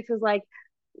Runix was like,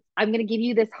 I'm going to give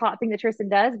you this hot thing that Tristan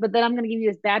does, but then I'm going to give you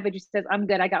this bad bitch who says, I'm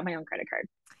good. I got my own credit card.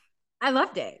 I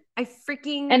loved it. I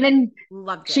freaking and then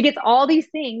loved it. She gets all these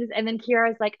things, and then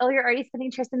Kiara's like, "Oh, you're already spending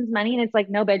Tristan's money," and it's like,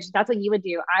 "No, bitch, that's what you would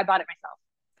do. I bought it myself."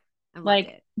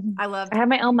 I loved. I have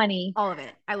my own money. All of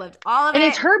it. I loved all of it. And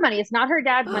it's her money. It's not her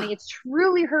dad's money. It's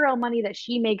truly her own money that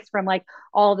she makes from like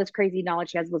all this crazy knowledge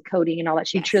she has with coding and all that.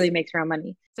 She truly makes her own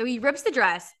money. So he rips the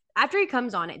dress after he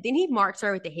comes on it. Then he marks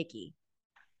her with the hickey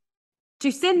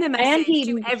to send the message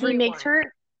to everyone. He makes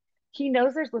her. He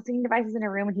knows there's listening devices in her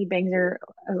room and he bangs her.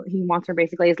 He wants her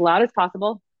basically as loud as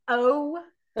possible. Oh.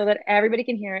 So that everybody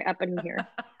can hear it up in here.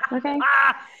 Okay.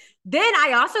 Then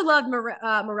I also loved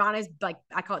Marana's, like,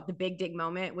 I call it the big dick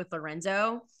moment with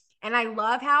Lorenzo. And I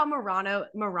love how Marana,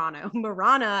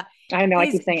 I know, I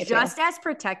keep saying it just as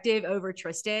protective over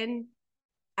Tristan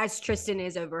as Tristan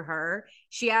is over her.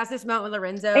 She has this moment with And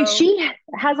Lorenzo. she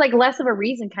has like less of a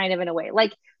reason kind of in a way,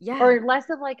 like, Yeah. or less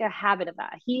of like a habit of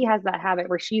that. He has that habit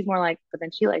where she's more like, but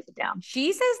then she lays it down.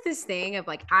 She says this thing of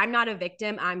like, I'm not a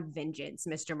victim, I'm vengeance,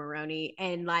 Mr. Maroney.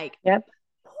 And like, Yep.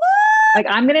 what? Like,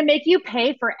 I'm gonna make you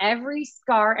pay for every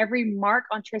scar, every mark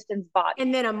on Tristan's body.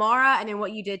 And then Amara, and then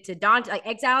what you did to Dante, like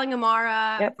exiling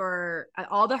Amara Yep. for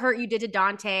all the hurt you did to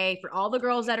Dante, for all the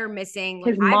girls that are missing.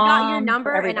 Like, His I've got your mom, for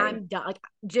number and everybody. I'm done. Like,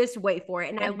 just wait for it.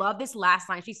 And I Yep. love this last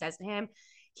line she says to him.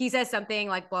 He says something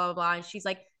like blah blah blah, and she's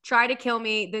like, "Try to kill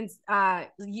me." Then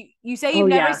you say Oh you've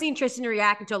never yeah. seen Tristan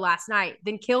react until last night.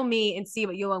 Then kill me and see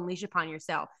what you'll unleash upon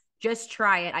yourself. Just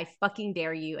try it. I fucking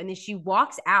dare you. And then she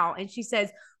walks out and she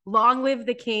says, "Long live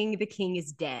the king. The king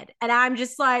is dead." And I'm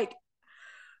just like,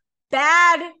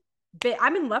 bad. But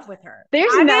I'm in love with her.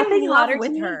 There's I'm in nothing love hotter to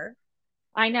with me. her.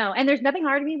 I know. And there's nothing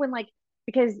hard to me when like,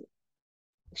 because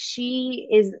she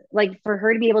is like, for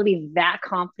her to be able to be that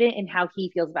confident in how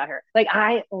he feels about her. Like,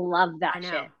 I love that I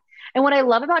shit. know. And what I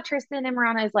love about Tristan and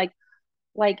Marana is like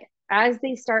as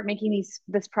they start making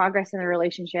this progress in their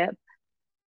relationship,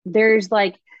 there's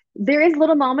like there is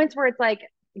little moments where it's like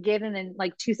given and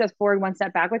like two steps forward, one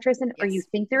step back with Tristan, or you Yes.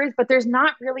 think there is, but there's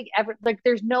not really ever like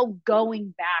there's no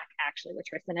going back actually with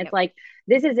Tristan. It's Yep. like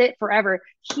this is it forever.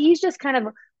 He's just kind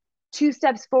of two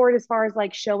steps forward as far as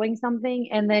like showing something,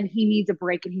 and then he needs a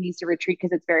break and he needs to retreat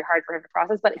because it's very hard for him to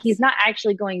process, but he's Yes. not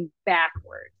actually going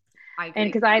backwards. I And agree.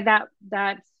 because I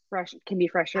that's fresh can be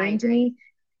I frustrating to agree. me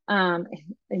um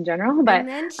in general, but And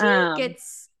then she um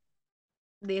gets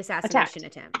the assassination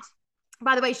attacked. attempt.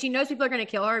 By the way, she knows people are going to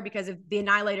kill her because of the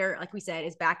Annihilator, like we said,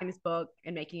 is back in his book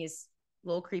and making his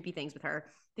little creepy things with her.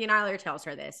 The Annihilator tells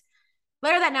her this.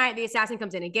 Later that night, the assassin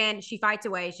comes in again. She fights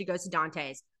away. She goes to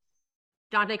Dante's.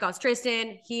 Dante calls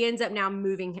Tristan. He ends up now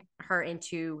moving her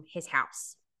into his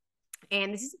house.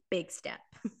 And this is a big step.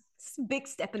 This is a big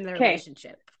step in their Okay,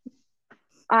 relationship.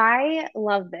 I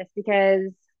love this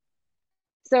because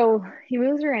so he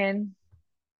moves her in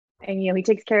and he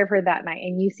takes care of her that night,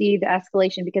 and you see the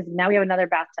escalation because now we have another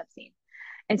bathtub scene.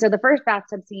 And so the first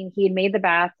bathtub scene, he had made the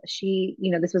bath. She,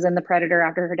 this was in The Predator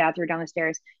after her dad threw her down the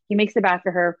stairs. He makes the bath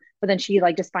for her, but then she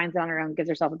like just finds it on her own, gives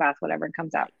herself a bath, whatever, and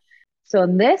comes out. So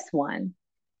in this one,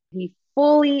 he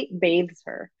fully bathes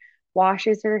her,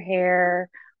 washes her hair,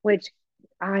 which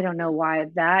I don't know why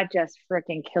that just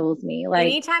freaking kills me. Like,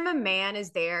 Anytime a man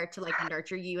is there to like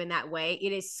nurture you in that way,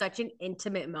 it is such an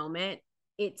intimate moment.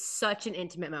 It's such an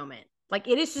intimate moment. Like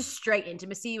it is just straight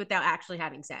intimacy without actually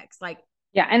having sex. Like,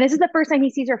 yeah, and this is the first time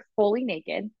he sees her fully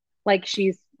naked. Like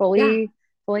she's yeah,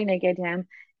 fully naked to him.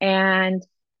 And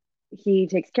he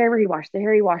takes care of her. He washes the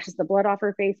hair. He washes the blood off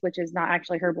her face, which is not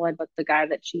actually her blood, but the guy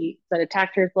that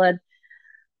attacked her's blood.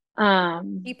 he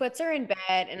Um, puts her in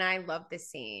bed, and I love this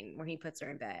scene where he puts her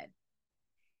in bed.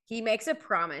 He makes a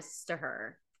promise to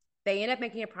her. They end up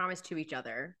making a promise to each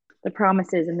other. the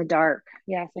promises in the dark.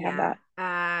 Yes, I have Yeah.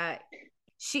 that.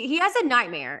 He has a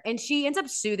nightmare, and she ends up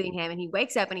soothing him, and he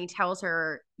wakes up and he tells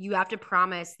her, "You have to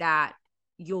promise that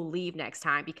you'll leave next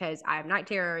time because I have night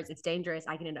terrors. It's dangerous.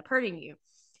 I can end up hurting you."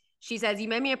 She says, "You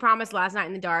made me a promise last night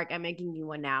in the dark. I'm making you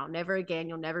one now. Never again.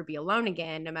 You'll never be alone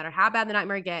again. No matter how bad the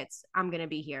nightmare gets, I'm going to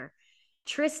be here."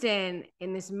 Tristan,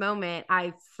 in this moment,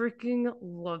 I freaking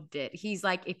loved it. He's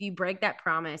like, "If you break that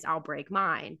promise, I'll break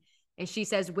mine." And she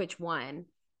says, "Which one?"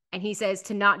 And he says,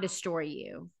 "To not destroy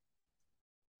you."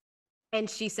 And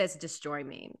she says, "Destroy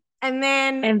me." And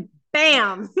then, And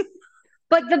bam.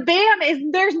 but the bam is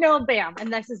there's no bam,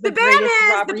 and this is The the bam greatest is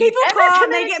the robbery he's people ever call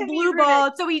and they committed get to me, blue Runic.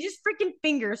 balled. So he just freaking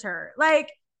fingers her.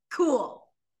 Like, cool.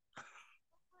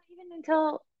 Even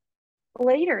until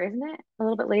later, isn't it? A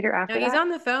little bit later No, after he's that. on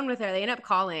the phone with her. They end up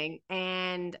calling,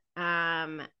 and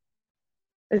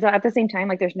Is that at the same time?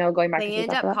 Like, there's no going back to they sleep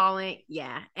end after up that. calling.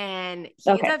 Yeah. And he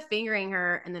ends Okay. up fingering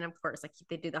her. And then, of course, like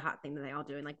they do the hot thing that they all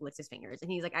do and like licks his fingers. And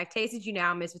he's like, "I've tasted you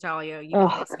now, Miss Vitalia. You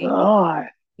can't Oh escape me. God.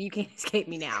 You can't escape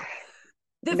me now."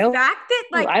 The Nope. fact that,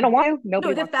 like, I don't want to. no,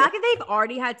 Nobody the wants to. fact that they've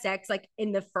already had sex, like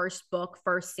in the first book,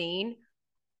 first scene,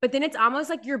 but then it's almost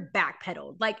like you're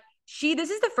backpedaled. Like, this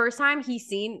is the first time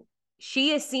she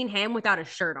has seen him without a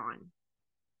shirt on.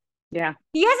 Yeah.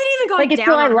 He hasn't even Like gone it's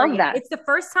still, down I on her love yet. that. It's the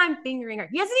first time fingering her.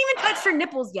 He hasn't even touched her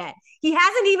nipples yet. He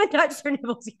hasn't even touched her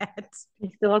nipples yet. He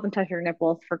still hasn't touched her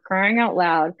nipples for crying out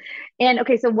loud. And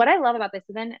okay, so what I love about this,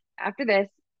 so then after this,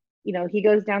 he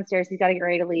goes downstairs, he's got to get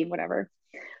ready to leave, whatever.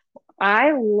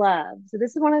 So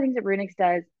this is one of the things that Runix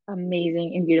does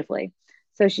amazing and beautifully.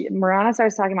 So Marana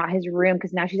starts talking about his room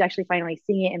because now she's actually finally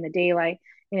seeing it in the daylight.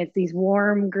 And it's these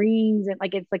warm greens and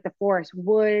like it's like the forest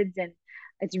woods and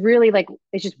it's really like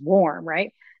it's just warm,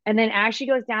 right? And then as she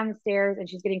goes down the stairs and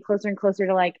she's getting closer and closer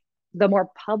to like the more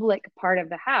public part of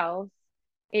the house,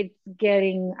 it's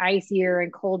getting icier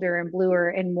and colder and bluer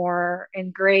and more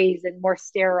and grays and more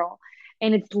sterile.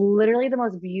 And it's literally the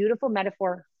most beautiful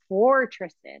metaphor for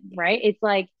Tristan, right? It's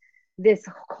like this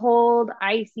cold,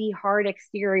 icy, hard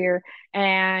exterior.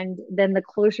 And then the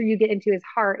closer you get into his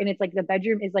heart, and it's like the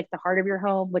bedroom is like the heart of your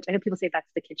home, which I know people say that's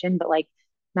the kitchen, but like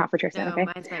not for Tristan, No, okay?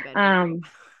 mine's my bedroom.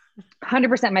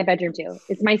 100% my bedroom too.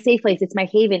 It's my safe place. It's my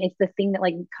haven. It's the thing that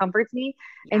like comforts me.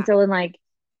 Yeah. And so in like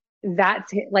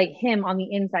that's like him on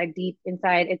the inside, deep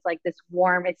inside, it's like this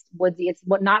warm, it's woodsy, it's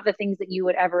what not the things that you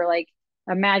would ever like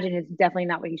imagine. It's definitely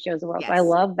not what he shows the world. So I Yes.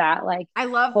 love that like I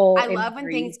whole love when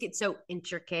imagery. things get so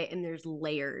intricate and there's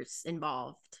layers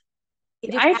involved.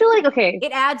 I feel like okay,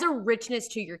 It adds a richness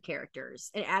to your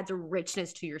characters. It adds a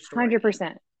richness to your story.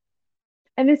 100%.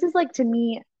 And this is like to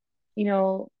me, you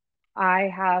know,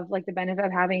 I have like the benefit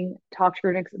of having talked to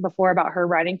her before about her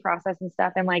writing process and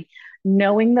stuff, and like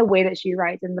knowing the way that she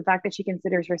writes and the fact that she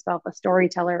considers herself a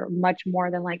storyteller much more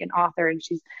than like an author, and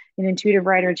she's an intuitive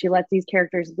writer and she lets these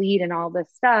characters lead and all this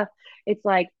stuff. It's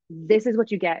like this is what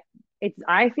you get. It's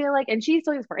I feel like, and she's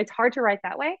still it's hard to write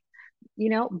that way,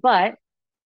 but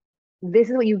this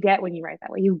is what you get when you write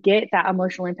that way. You get that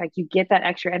emotional impact, you get that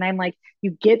extra. And I'm like,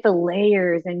 you get the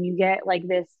layers and you get like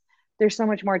this, there's so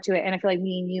much more to it. And I feel like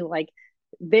me and you, like,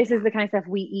 this is the kind of stuff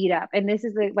we eat up. And this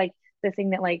is the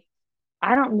thing that like,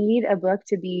 I don't need a book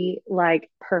to be like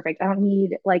perfect. I don't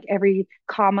need like every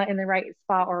comma in the right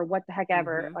spot or what the heck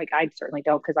ever. Mm-hmm. Like I certainly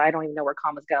don't because I don't even know where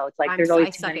commas go. It's like there's always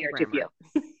I too suck many at or too few.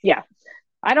 grammar. Yeah.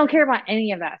 I don't care about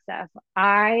any of that stuff.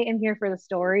 I am here for the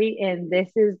story. And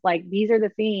this is like, these are the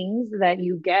things that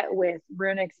you get with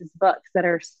Runix's books that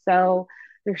are so,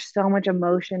 there's so much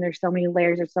emotion, there's so many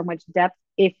layers, there's so much depth.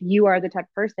 If you are the type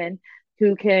of person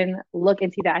who can look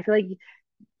and see that, I feel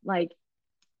like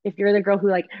if you're the girl who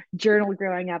like journaled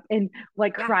growing up and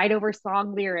like Yeah. cried over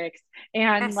song lyrics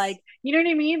and Yes. like, you know what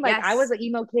I mean? Like Yes. I was an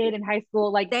emo kid in high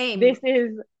school. Like Same. this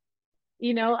is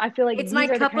I feel like It's my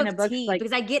these are the cup kind of of books tea like,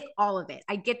 because I get all of it.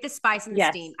 I get the spice and the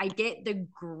yes, steam. I get the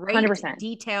great 100%.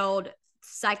 detailed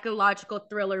psychological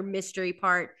thriller mystery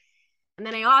part. And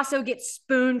then I also get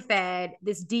spoon fed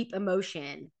this deep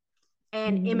emotion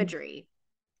and Mm-hmm. imagery.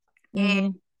 Mm-hmm.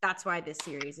 And that's why this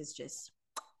series is just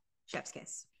chef's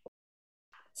kiss.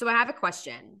 So I have a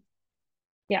question.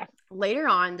 Yeah. Later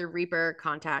on, the Reaper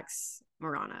contacts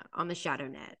Marana on the Shadow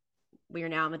Net. We are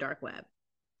now on the dark web.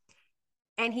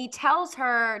 And he tells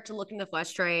her to look in the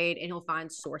flesh trade and he'll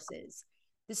find sources.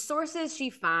 The sources she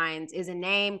finds is a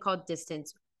name called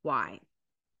Distance Y.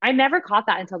 I never caught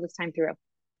that until this time through.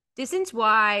 Distance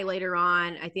Y later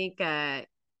on, I think An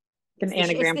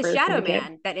anagram it's for the Shadow syndicate.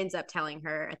 Man that ends up telling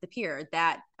her at the pier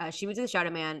that she was the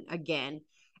Shadow Man again.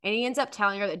 And he ends up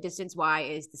telling her that Distance Y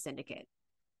is the syndicate.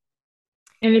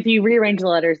 And if you rearrange the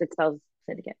letters, it spells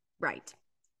syndicate. Right.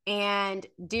 And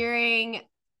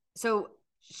so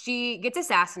she gets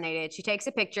assassinated. She takes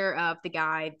a picture of the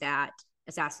guy that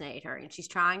assassinated her, and she's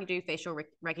trying to do facial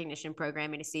recognition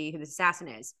programming to see who this assassin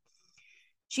is.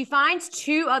 She finds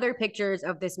two other pictures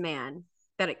of this man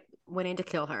that went in to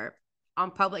kill her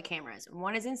on public cameras.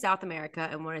 One is in South America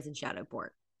and one is in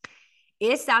Shadowport.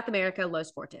 Is South America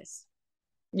Los Fortes?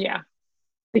 Yeah.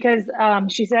 Because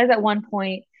she says at one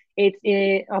point,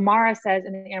 Amara says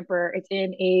in the Emperor, it's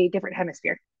in a different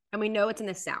hemisphere. And we know it's in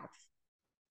the South.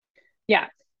 Yeah.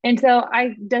 And so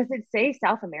does it say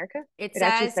South America? It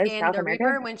says in South the America?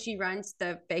 Reaper when she runs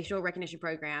the facial recognition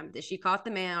program that she caught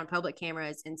the man on public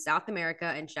cameras in South America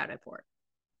and Shadowport.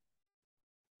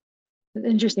 It's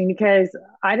interesting because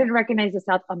I didn't recognize the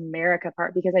South America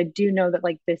part because I do know that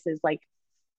like this is like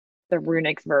the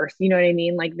Runix verse. You know what I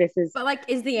mean? Like this is But like,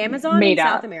 is the Amazon in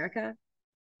South America?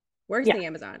 Where's the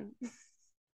Amazon?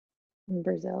 In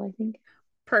Brazil, I think.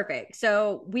 Perfect.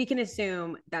 So we can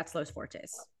assume that's Los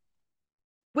Fortes,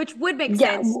 which would make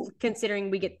sense considering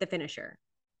we get the finisher.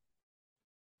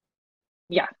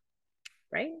 Yeah.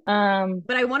 Right.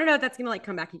 But I want to know if that's gonna like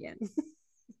come back again.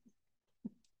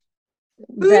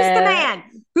 Who's the man?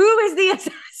 Who is the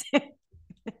assassin?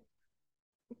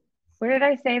 Where did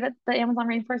I say that the Amazon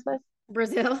rainforest was?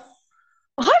 Brazil.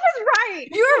 I was right.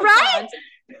 You were right.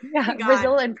 Yeah,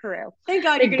 Brazil and Peru. Thank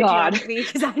God you're good at geography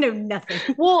because I know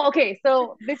nothing. Well, okay,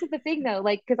 so this is the thing though,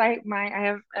 like because I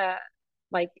have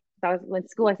like that was in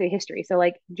school I say history, so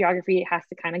like geography has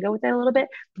to kind of go with it a little bit.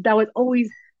 But that was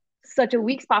always such a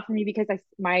weak spot for me because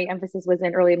my emphasis was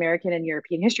in early American and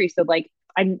European history. So like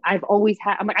I've always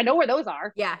had I'm like I know where those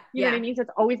are. Yeah, you know what I mean. So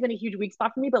it's always been a huge weak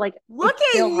spot for me. But like look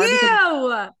at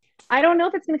you. I don't know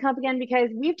if it's going to come up again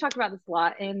because we've talked about this a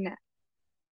lot and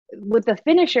with the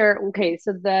finisher. Okay,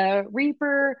 so the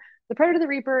Reaper, the Predator, the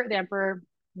Reaper, the Emperor,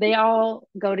 They all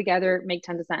go together, make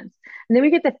tons of sense. And then we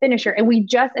get the finisher, and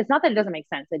it's not that it doesn't make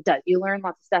sense. It does. You learn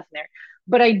lots of stuff in there.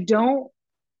 But I don't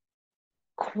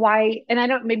quite, and I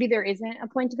don't, maybe there isn't a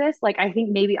point to this. Like, I think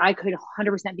maybe I could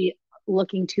 100% be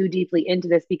looking too deeply into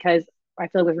this because I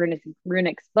feel like with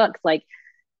Runick's books, like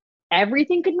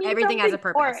everything could mean Everything has something,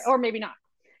 a purpose. or maybe not.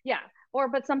 Yeah. Or,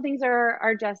 but some things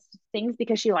are just things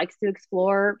because she likes to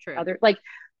explore True. other, like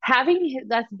having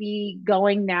us be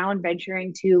going now and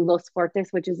venturing to Los Fuertes,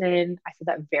 which is in, I said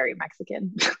that very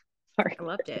Mexican. Sorry. I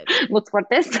loved it. Los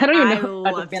Fuertes. I don't even I know if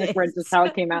that's a loved Spanish it. word, just how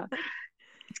it came out.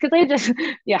 It's because I just,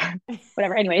 yeah,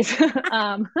 whatever. Anyways,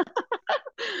 um,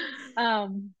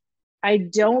 I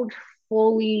don't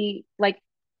fully like.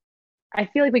 I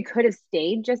feel like we could have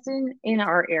stayed just in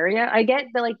our area. I get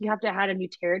that like you have to have a new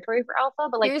territory for Alpha,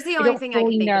 but like Here's the I only don't thing I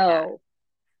can fully think with that. know.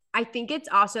 I think it's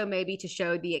also maybe to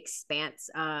show the expanse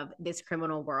of this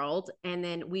criminal world. And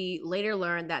then we later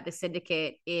learn that the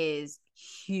syndicate is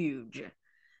huge,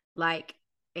 like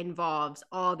involves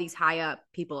all these high up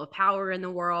people of power in the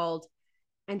world.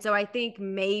 And so I think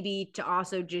maybe to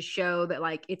also just show that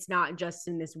like it's not just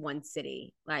in this one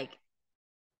city, like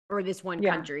or this one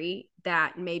Yeah, country,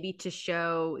 that maybe to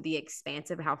show the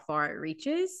expanse of how far it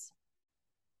reaches.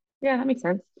 yeah, that makes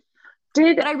sense.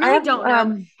 Did But I I really have don't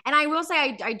know. And I will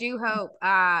say I do hope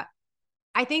I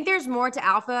think there's more to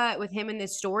Alpha with him in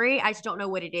this story. I just don't know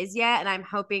what it is yet. And I'm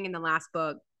hoping in the last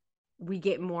book we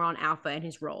get more on Alpha and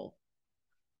his role.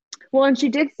 well, and she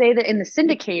did say that in the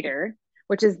Syndicator,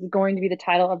 which is going to be the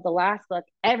title of the last book,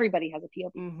 everybody has a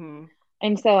POV. Mm-hmm.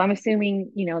 And so I'm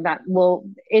assuming, that will,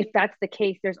 if that's the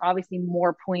case, there's obviously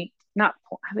more point, not,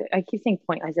 I keep saying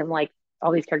point as in like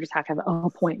all these characters have to have a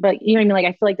point, but you know what I mean? Like,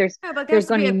 I feel like Yeah, but there's there's to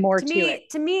going be to a be more to it.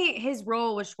 to me, his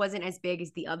role which wasn't as big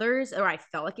as the others, or I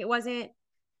felt like it wasn't.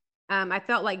 I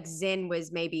felt like Zen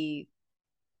was maybe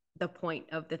the point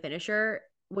of the finisher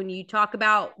when you talk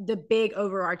about the big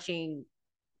overarching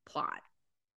plot.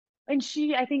 And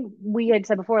I think we had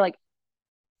said before, like,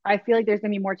 I feel like there's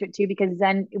going to be more to it too, because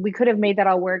then we could have made that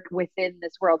all work within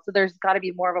this world. So there's got to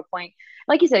be more of a point.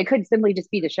 Like you said, it could simply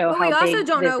just be to show But we how also big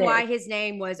don't this know is. why his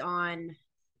name was on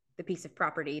the piece of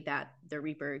property that the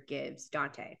Reaper gives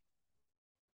Dante.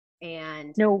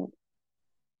 And No,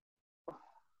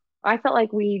 I felt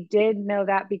like we did know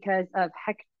that because of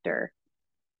Hector.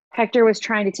 Hector was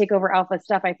trying to take over Alpha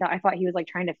stuff. I thought he was like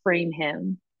trying to frame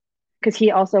him because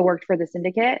he also worked for the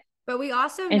syndicate. but we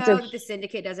also And so know that the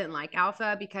syndicate doesn't like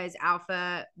Alpha because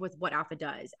Alpha, with what Alpha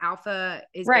does, Alpha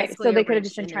is right. So basically a they could have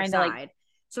just wrench been in their trying to like, side.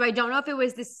 So I don't know if it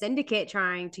was the syndicate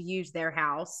trying to use their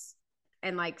house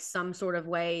and like some sort of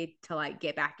way to like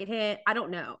get back at him. I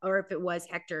don't know. Or if it was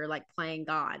Hector like playing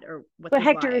God or with but his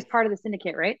Hector is wife. part of the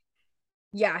syndicate, right?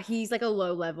 Yeah, he's like a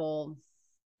low level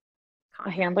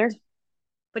A contact. handler.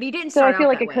 But he didn't So I start feel out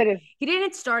like that it could way. have. He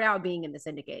didn't start out being in the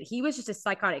syndicate. He was just a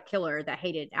psychotic killer that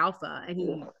hated Alpha,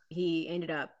 and he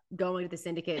ended up going to the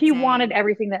syndicate He wanted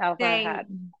everything that Alpha saying had.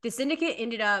 the syndicate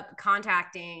ended up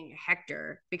contacting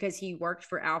Hector because he worked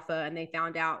for Alpha, and they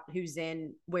found out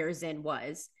where Zen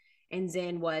was, and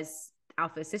Zen was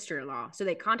Alpha's sister-in-law. So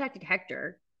they contacted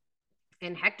Hector,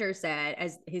 and Hector said,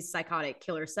 as his psychotic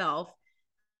killer self,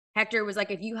 Hector was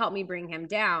like, "If you help me bring him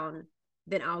down,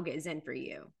 then I'll get Zen for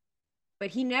you." But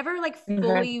he never like Okay.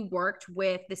 fully worked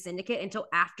with the syndicate until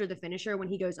after the finisher when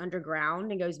he goes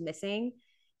underground and goes missing.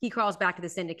 He crawls back to the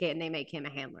syndicate and they make him a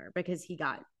handler because he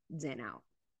got Zen out.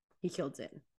 He killed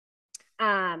Zen.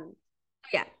 Um,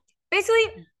 yeah.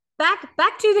 Basically, back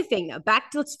to the thing though.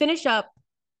 Let's finish up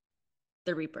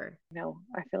the Reaper. No,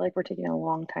 I feel like we're taking a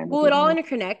long time with Well, it these all ones.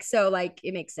 interconnects, so like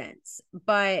it makes sense.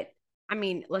 But I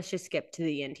mean, let's just skip to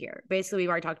the end here. Basically, we've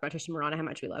already talked about Tristan Morana, how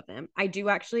much we love him. I do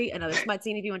actually another smut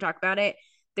scene if you want to talk about it.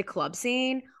 The club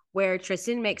scene where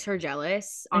Tristan makes her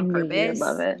jealous I on knew you would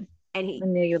love purpose, it. and I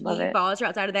knew you'd love he it. follows her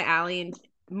outside of the alley. And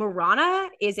Morana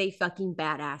is a fucking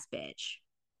badass bitch.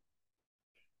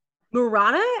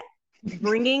 Morana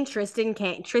bringing Tristan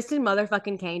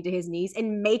motherfucking Kane to his knees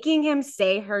and making him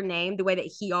say her name the way that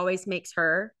he always makes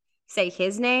her say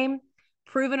his name,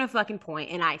 proving a fucking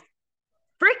point. And I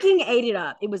freaking ate it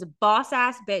up. It was a boss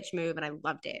ass bitch move, and I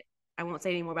loved it. I won't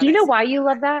say any more about Do you that know scene. why you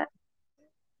love that?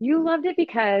 You loved it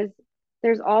because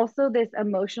there's also this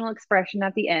emotional expression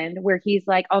at the end where he's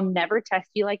like, I'll never test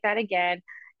you like that again.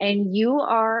 And you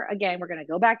are, again, we're going to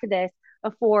go back to this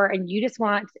before, and you just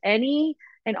want any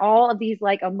and all of these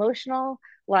like emotional,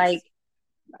 like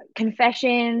Yes.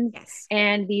 confessions Yes.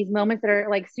 and these moments that are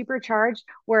like supercharged.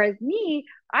 Whereas me,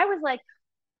 I was like,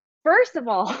 first of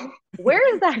all,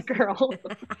 where is that girl?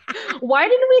 Why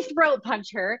didn't we throat punch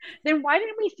her? Then why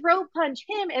didn't we throat punch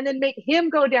him and then make him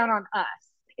go down on us?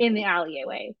 in the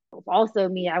alleyway. Also,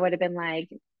 me, I would have been like,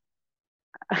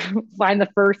 find the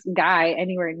first guy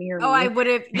anywhere near Oh, I me, would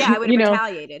have, yeah, I would have you know?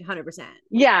 retaliated 100%.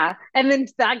 Yeah. And then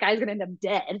that guy's gonna end up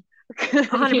dead, you know,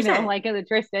 100%. like in the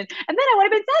Tristan. And then I would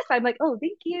have been satisfied. I'm like, oh,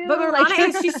 thank But you. Like, Mirana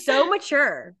is, she's so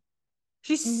mature.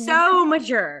 She's mhm. so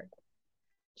mature.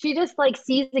 She just like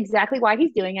sees exactly why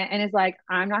he's doing it and is like,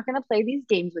 I'm not gonna play these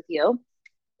games with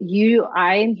you.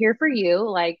 I am here for you.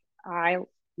 Like,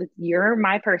 you're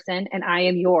my person and I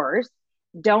am yours.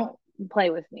 Don't play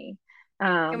with me.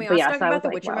 Can we But also yeah, talk so I about was the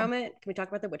like, Witcher wow. moment? Can we talk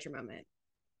about the Witcher moment?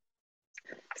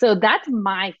 So that's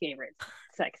my favorite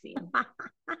sex scene.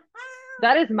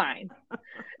 That is mine.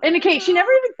 And okay, she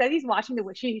never even said he's watching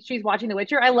she's watching The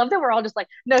Witcher. I love that we're all just like,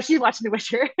 no, she's watching The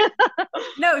Witcher.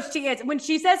 No, she is. When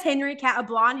she says a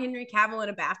blonde Henry Cavill in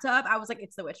a bathtub, I was like,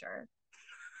 it's The Witcher.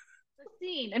 The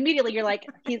scene immediately, you're like,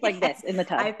 he's like Yes, this in the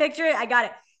tub. I picture it. I got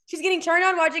it. She's getting turned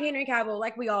on watching Henry Cavill,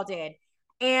 like we all did,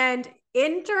 and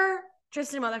enter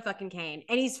Tristan motherfucking Kane,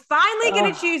 and he's finally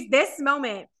gonna Oh. choose this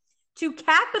moment to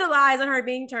capitalize on her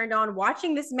being turned on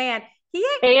watching this man.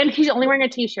 And he's only wearing a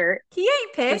t-shirt, He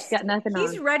ain't so she's pissed. got nothing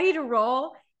He's on. ready to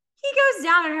roll. He goes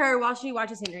down on her while she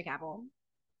watches Henry Cavill.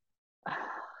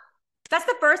 That's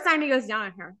the first time he goes down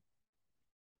on her.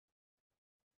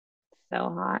 So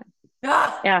hot.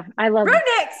 Ugh. Yeah, I love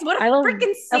Runix, what a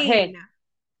freaking scene. Okay,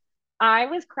 I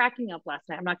was cracking up last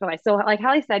night. I'm not gonna lie. So, like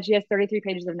Hallie said, she has 33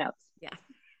 pages of notes. Yeah.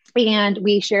 And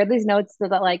we shared these notes so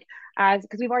that, like, as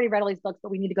because we've already read all these books,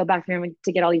 but we need to go back through them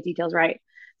to get all these details right.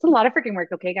 It's a lot of freaking work,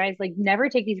 okay, guys? Like, never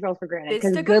take these girls for granted. This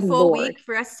Because took good a full lord, week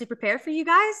for us to prepare for you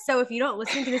guys. So if you don't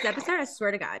listen to this episode, I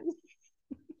swear to God.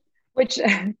 which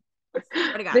Swear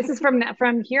to God. this is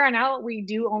from here on out. We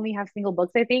do only have single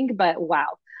books, I think, but wow.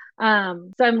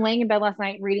 So I'm laying in bed last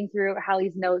night reading through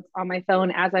Hallie's notes on my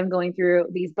phone as I'm going through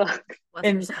these books, Bless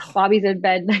and yourself. Bobby's in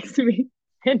bed next to me,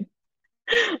 and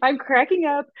I'm cracking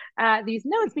up at these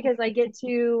notes because I get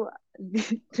to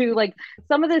like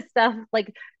some of this stuff.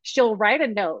 Like, she'll write a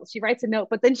note, she writes a note,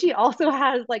 but then she also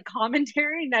has like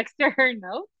commentary next to her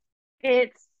note.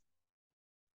 It's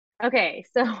okay.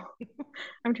 So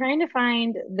I'm trying to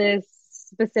find this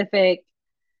specific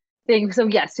thing. So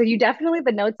yes, so you definitely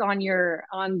the notes on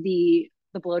the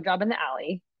blowjob in the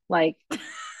alley, like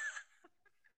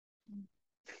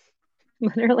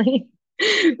literally,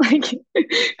 like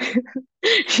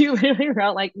you literally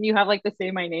wrote like you have like the say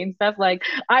my name stuff. Like,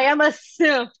 I am a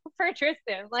simp for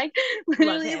Tristan. Like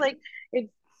literally, like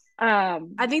it's I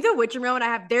think the Witcher moment I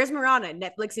have, there's Mirana,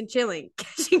 Netflix and chilling,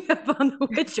 catching up on The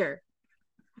Witcher.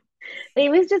 it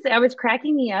was just I was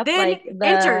cracking me up. Then Like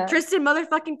enter Tristan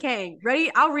motherfucking Kane.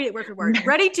 Ready? I'll read it word for word.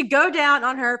 Ready to go down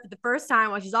on her for the first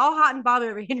time while she's all hot and bothered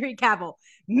over Henry Cavill.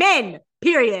 Men,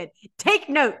 period. Take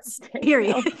notes,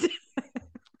 period.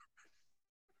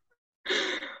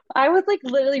 I was like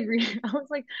literally reading, I was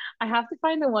like, I have to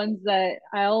find the ones that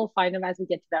I'll find them as we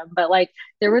get to them. But like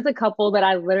there was a couple that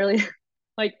I literally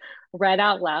like read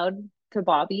out loud to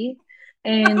Bobby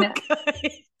and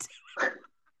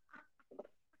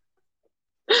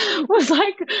was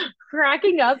like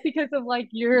cracking up because of like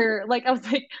your like I was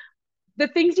like the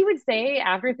things you would say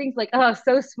after things like, oh,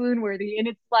 so swoon worthy. And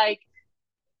it's like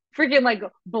freaking like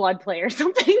blood play or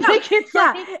something. Yeah, like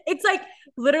it's like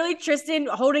literally Tristan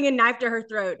holding a knife to her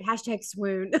throat. Hashtag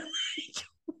swoon.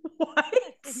 What?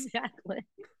 Exactly.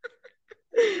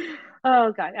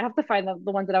 Oh god, I have to find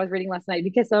the ones that I was reading last night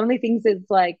because so many things is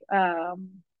like You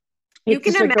it's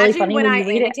can just like really imagine funny when when I you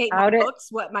read it annotate my out it. books,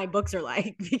 what my books are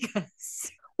like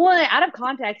because Well, out of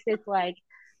context, it's like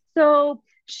so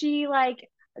she like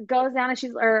goes down and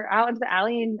she's or out into the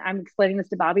alley and I'm explaining this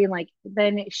to Bobby and like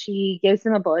then she gives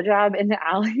him a blowjob in the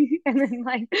alley and then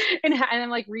like and I'm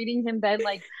like reading him then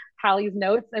like Hallie's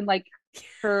notes and like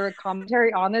her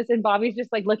commentary on this and Bobby's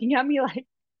just like looking at me like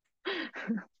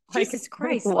Jesus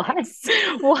Christ, what? Lex.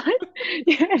 What?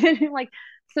 Yeah, and then, like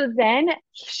so then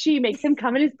she makes him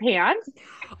come in his pants.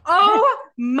 Oh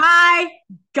my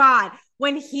God.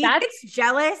 When he That's gets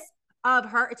jealous of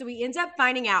her, so he ends up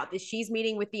finding out that she's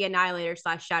meeting with the Annihilator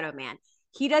 / Shadow Man.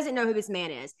 He doesn't know who this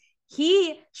man is.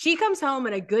 She comes home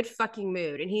in a good fucking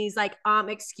mood and he's like,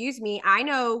 excuse me, I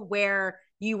know where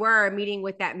you were meeting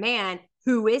with that man.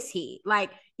 Who is he? Like,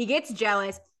 he gets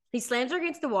jealous. He slams her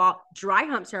against the wall, dry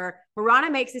humps her. Mirana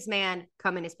makes this man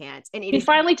come in his pants. And he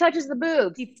finally touches the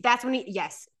boobs. That's when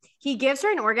he gives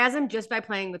her an orgasm just by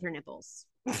playing with her nipples.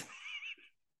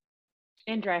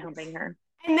 And dry humping her.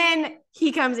 And then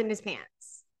he comes in his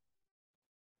pants.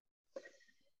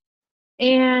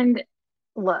 And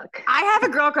look, I have a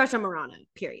girl crush on Mirana,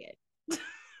 period.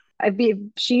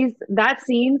 she's that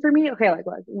scene for me. Okay, like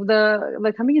look,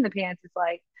 the coming in the pants is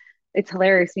like it's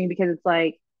hilarious to me because it's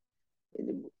like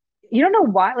you don't know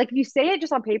why. Like you say it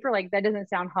just on paper, like that doesn't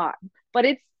sound hot, but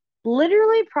it's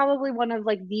literally probably one of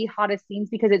like the hottest scenes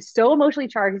because it's so emotionally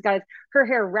charged. He's got her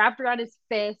hair wrapped around his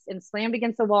fist and slammed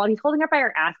against the wall. And he's holding her by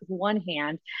her ass with one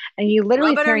hand, and he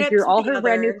literally is Rubbing her tearing through nips with all the her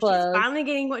brand new other. She's clothes. finally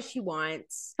getting what she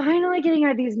wants. Finally getting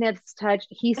her these nips touched.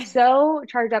 He's so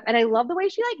charged up. And I love the way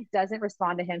she like doesn't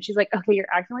respond to him. She's like, okay, you're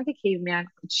acting like a caveman.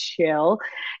 Chill.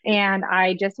 And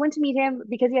I just went to meet him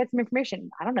because he had some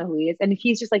information. I don't know who he is. And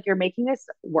he's just like, you're making this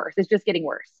worse. It's just getting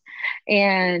worse.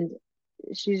 And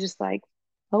she's just like,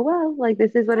 oh well, like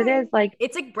this is what it Okay. is. Like,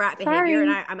 It's like brat behavior,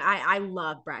 and sorry. I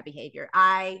love brat behavior.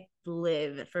 I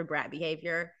live for brat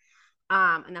behavior.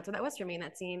 And that's what that was for me in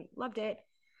that scene. Loved it.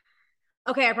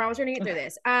 Okay, I promise we're gonna get through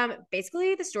this.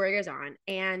 Basically the story goes on,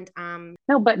 and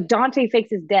No, but Dante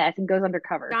fakes his death and goes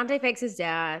undercover. Dante fakes his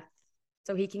death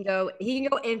so he can go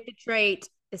infiltrate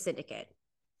the syndicate.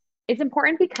 It's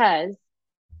important because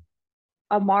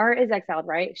Amara is exiled,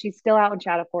 right? She's still out in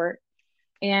Shadowport.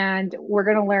 And we're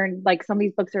going to learn like some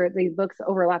of these books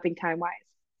overlapping time wise.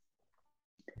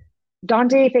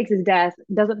 Dante fakes his death,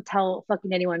 doesn't tell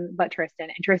fucking anyone but Tristan,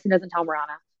 and Tristan doesn't tell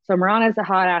Marana. So Marana's a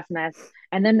hot ass mess.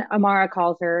 And then Amara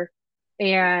calls her,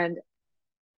 and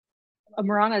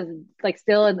Marana's like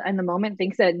still in the moment,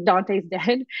 thinks that Dante's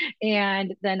dead.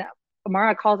 And then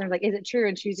Amara calls her and is like, is it true?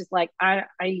 And she's just like, I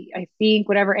think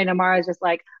whatever. And Amara's just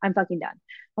like, I'm fucking done.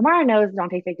 Amara knows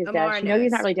Dante faked his death. Amara She knows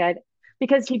he's not knows. really dead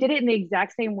because he did it in the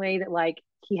exact same way that like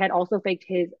he had also faked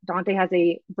his Dante has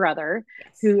a brother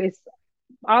Yes. who is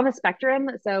on the spectrum.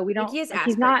 So we I think don't he has like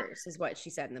he's not Asperger's, is what she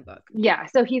said in the book. yeah.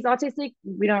 So he's autistic.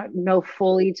 We don't know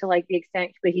fully to like the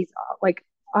extent, but he's like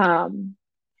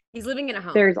He's living in a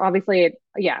home. there's obviously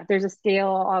yeah, there's a scale,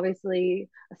 obviously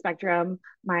a spectrum.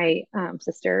 My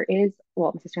sister is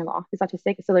well, my sister-in-law is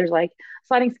autistic, so there's like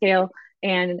sliding scale,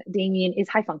 and Damien is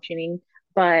high functioning,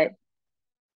 but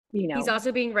you He's know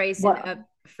also being raised in what a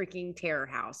freaking terror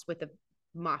house with a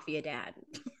mafia dad.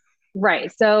 right.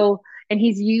 So and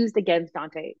he's used against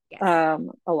Dante Yes.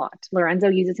 a lot. Lorenzo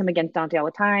uses him against Dante all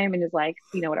the time and is like,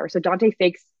 whatever. So Dante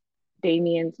fakes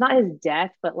Damien's not his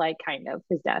death, but like kind of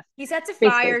his death. He sets a Basically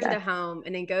his fire to death. the home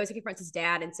and then goes and confronts his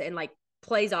dad and like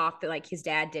plays off that like his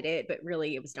dad did it, but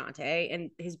really it was Dante and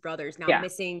his brother's now Yeah.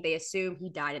 missing. They assume he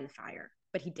died in the fire,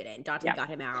 but he didn't. Dante Yeah. got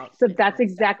him out So and all that's that stuff.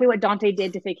 exactly what Dante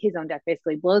did to fake his own death,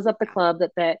 basically. Blows up the Yeah. club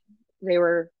that they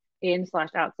were in slash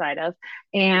outside of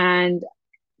and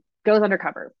goes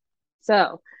undercover.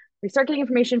 So we start getting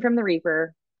information from the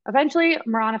Reaper. Eventually,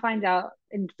 Marana finds out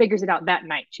and figures it out that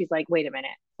night. She's like, wait a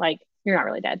minute, like, you're not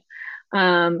really dead.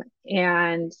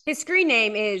 And His screen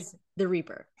name is the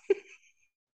Reaper.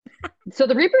 so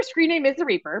the Reaper's screen name is the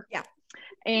Reaper. Yeah.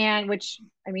 And which,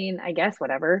 I mean, I guess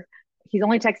whatever. He's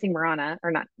only texting Marana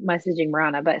or not messaging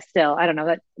Marana, but still, I don't know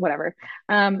that whatever.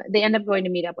 They end up going to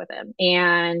meet up with him.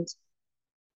 And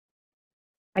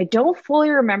I don't fully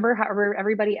remember how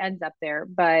everybody ends up there,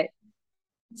 but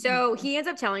So he ends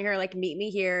up telling her, like, meet me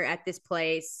here at this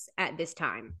place at this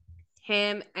time.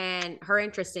 Him and her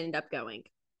and Tristan end up going.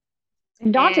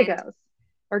 and Dante And goes,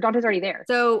 or Dante's already there.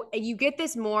 so you get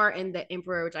this more in the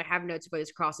Emperor, which I have notes where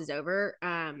this crosses over.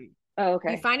 Oh, You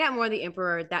okay. find out more of the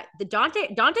Emperor that the Dante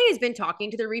has been talking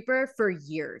to the Reaper for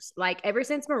years, like ever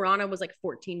since Marana was like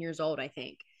 14 years old, I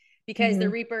think, because the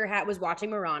Mm-hmm. Reaper was watching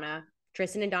Marana.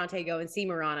 Tristan and Dante go and see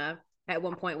Marana at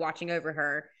one point, watching over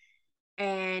her,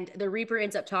 and the Reaper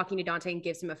ends up talking to Dante and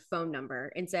gives him a phone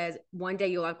number and says, "One day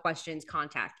you'll have questions,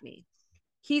 contact me."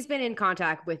 He's been in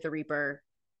contact with the Reaper,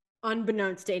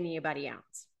 unbeknownst to anybody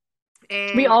else,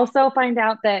 We and also find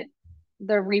out that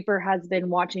the Reaper has been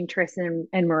watching Tristan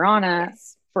and Marana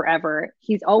yes. forever.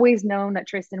 He's always known that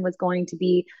Tristan was going to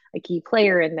be a key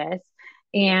player in this.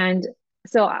 And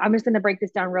so I'm just going to break this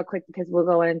down real quick because we'll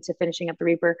go into finishing up the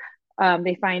Reaper.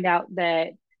 They find out that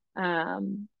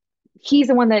um, he's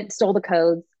the one that stole the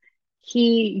codes.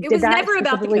 He It did was that never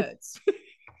about the specifically. codes.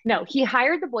 No, he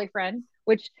hired the boyfriend,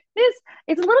 which is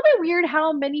it's a little bit weird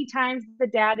how many times the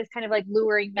dad is kind of like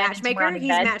luring men into Matchmaker, Marana's he's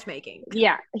bed. matchmaking.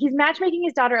 Yeah, he's matchmaking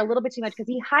his daughter a little bit too much because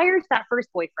he hires that first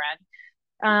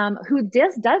boyfriend, who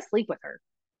does sleep with her.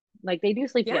 Like they do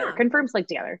sleep together, Yeah. confirm sleep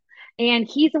together, and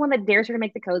he's the one that dares her to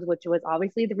make the codes, which was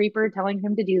obviously the Reaper telling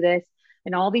him to do this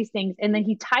and all these things, and then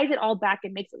he ties it all back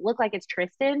and makes it look like it's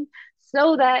Tristan,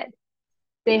 so that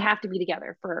they have to be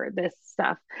together for this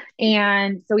stuff.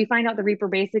 And so we find out the Reaper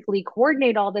basically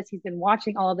coordinated all this. He's been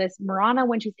watching all this. Marana,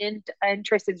 when she's in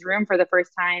Tristan's room for the first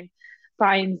time,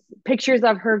 finds pictures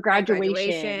of her At graduation,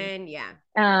 graduation,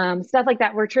 yeah. stuff like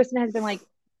that, where Tristan has been like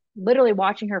literally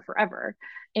watching her forever.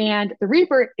 And the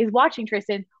Reaper is watching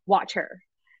Tristan watch her.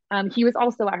 He was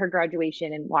also at her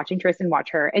graduation and watching Tristan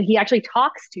watch her. And he actually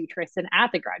talks to Tristan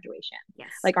at the graduation. Yes.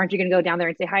 Like, aren't you going to go down there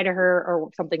and say hi to her or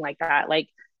something like that? Like,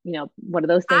 you know, one of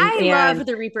those things. I love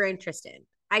the Reaper and Tristan.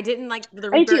 I didn't like the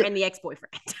Reaper and the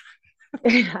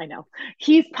ex-boyfriend. I know.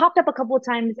 He's popped up a couple of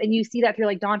times, and you see that through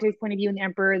like Dante's point of view and the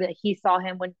Emperor, that he saw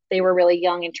him when they were really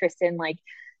young, and Tristan, like,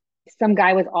 some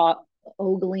guy was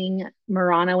ogling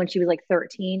Marana when she was like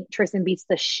 13. Tristan beats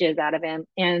the shit out of him,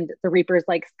 and the Reaper's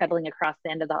like scuttling across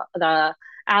the end of the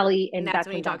alley, and that's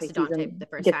when he talks to Dante the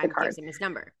first time, gives him his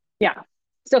number. Yeah.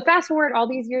 So fast forward all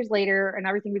these years later, and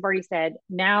everything we've already said.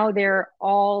 Now they're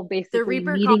all basically the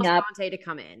Reaper meeting calls up. Dante to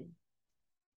come in,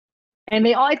 and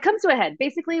it comes to a head.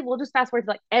 Basically, we'll just fast forward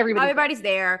to like everybody's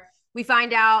there. We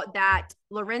find out that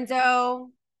Lorenzo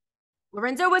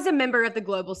was a member of the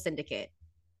Global Syndicate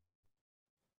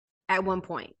at one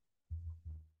point.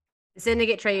 The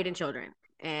Syndicate traded in children,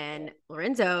 and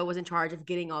Lorenzo was in charge of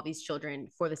getting all these children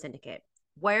for the Syndicate.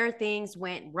 Where things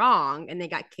went wrong and they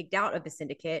got kicked out of the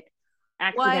Syndicate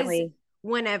accidentally was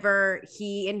whenever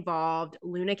he involved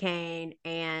Luna Kane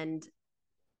and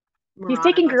He's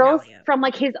taking girls from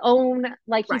like his own,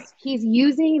 like he's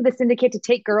using the Syndicate to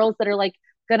take girls that are like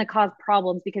going to cause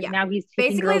problems, because now he's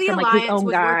taking basically girls the from Alliance like his own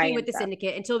was guy working with the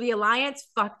Syndicate until the Alliance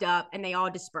fucked up and they all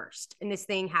dispersed, and this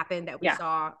thing happened that we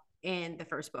saw in the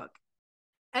first book.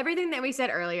 Everything that we said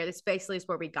earlier, this basically is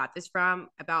where we got this from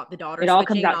about the daughter. It all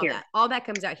comes out here. All that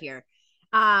comes out here.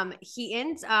 He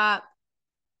ends up,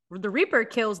 the Reaper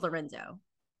kills Lorenzo.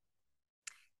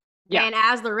 Yeah. And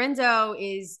as Lorenzo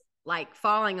is like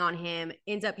falling on him,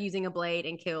 ends up using a blade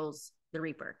and kills the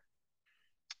Reaper.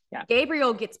 Yeah.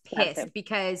 Gabriel gets pissed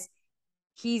because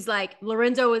he's like,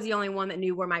 Lorenzo was the only one that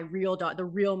knew where my real the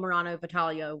real Marana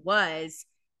Vitalio was.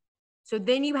 So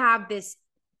then you have this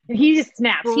he just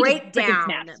snaps.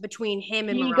 Breakdown between him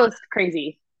and Marana. He goes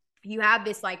crazy. You have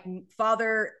this like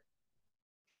father,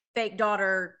 fake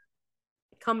daughter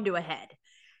come to a head.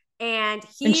 And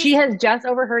she has just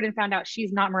overheard and found out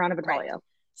she's not Marana Vitalio. Right.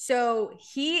 So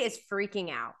he is freaking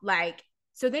out. Like,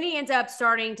 so then he ends up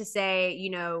starting to say,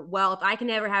 you know, well, if I can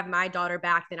never have my daughter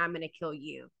back, then I'm going to kill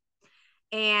you.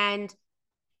 And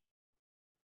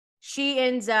she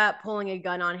ends up pulling a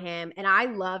gun on him. And I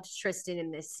loved Tristan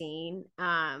in this scene.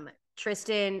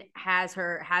 Tristan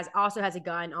also has a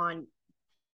gun on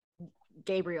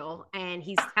Gabriel, and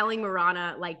he's telling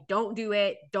Marana, like, don't do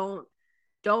it. Don't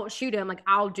shoot him. Like,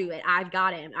 I'll do it. I've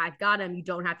got him. You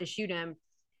don't have to shoot him.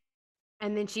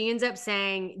 And then she ends up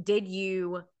saying, did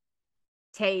you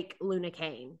take Luna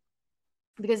Kane?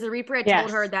 Because the Reaper had told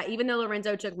her that even though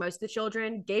Lorenzo took most of the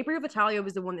children, Gabriel Vitalio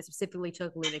was the one that specifically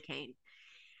took Luna Kane.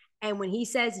 And when he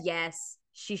says yes,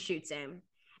 she shoots him.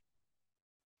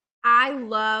 I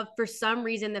love, for some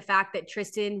reason, the fact that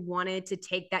Tristan wanted to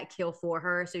take that kill for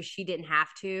her so she didn't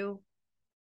have to.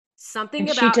 Something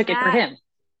about she took it for him.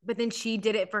 But then she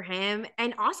did it for him,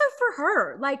 and also for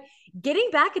her. Like, getting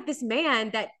back at this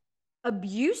man that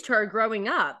abused her growing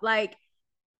up. Like,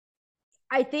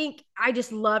 I think I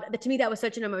just loved that. To me, that was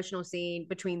such an emotional scene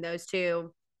between those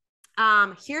two.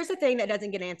 Here's the thing that doesn't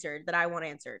get answered that I want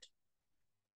answered.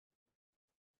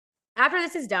 After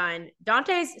this is done,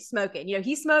 Dante's smoking. You know,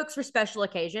 he smokes for special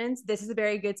occasions. This is a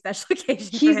very good special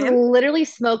occasion. He's for him. Literally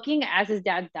smoking as his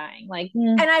dad's dying. Like,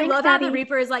 and I love how the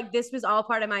Reaper is like, this was all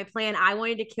part of my plan. I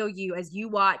wanted to kill you as you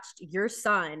watched your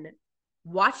son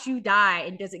watch you die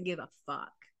and doesn't give a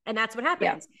fuck. And that's what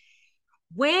happens. Yeah.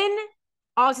 When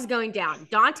all this is going down,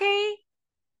 Dante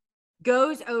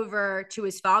goes over to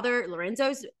his father,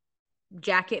 Lorenzo's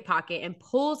jacket pocket, and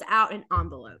pulls out an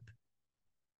envelope.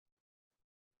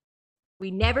 We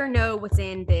never know what's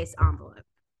in this envelope.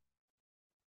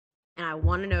 And I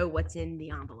want to know what's in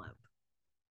the envelope.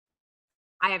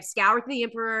 I have scoured the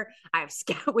Emperor. I have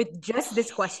scoured with just this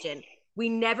question. We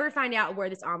never find out where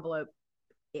this envelope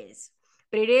is.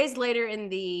 But it is later in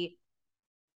the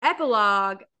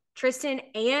epilogue, Tristan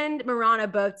and Marana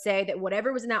both say that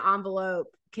whatever was in that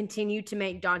envelope continued to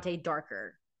make Dante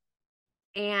darker.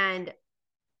 And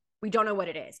we don't know what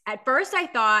it is. At first I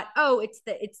thought, oh, it's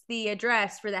the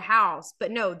address for the house. But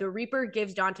no, the Reaper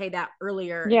gives Dante that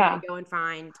earlier. Yeah. And they go and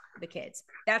find the kids.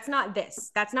 That's not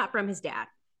this. That's not from his dad.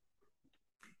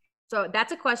 So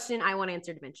that's a question I want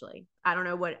answered eventually. I don't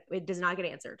know what, it does not get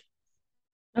answered.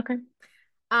 Okay.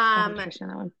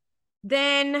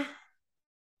 Then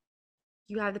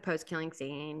you have the post-killing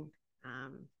scene.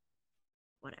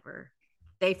 Whatever.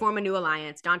 They form a new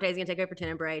alliance. Dante's going to take over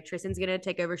Tenebrae. Tristan's going to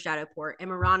take over Shadowport. And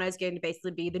Marana is going to basically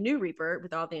be the new Reaper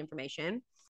with all the information.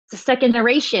 It's a second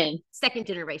generation.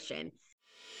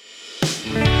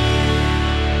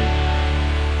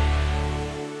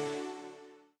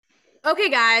 Okay,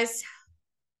 guys.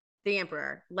 The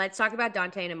Emperor. Let's talk about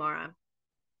Dante and Amara.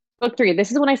 Book three.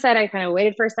 This is when I said I kind of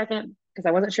waited for a second because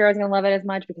I wasn't sure I was going to love it as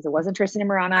much because it wasn't Tristan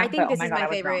and I Marana. But think oh this my is God, my I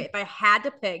was favorite. wrong. If I had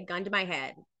to pick, gun to my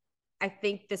head, I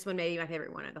think this one may be my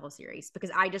favorite one of the whole series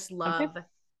because I just Okay. love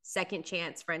second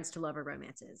chance friends to lover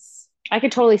romances. I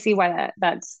could totally see why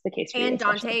that's the case for you, And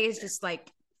especially. Dante is just like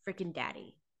freaking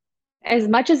daddy. As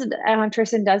much as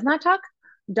Tristan does not talk,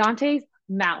 Dante's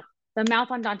mouth, the mouth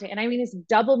on Dante, and I mean it's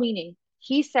double meaning.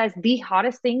 He says the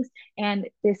hottest things, and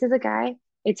this is a guy.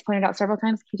 It's pointed out several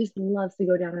times. He just loves to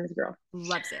go down on his girl.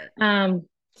 Loves it. Um.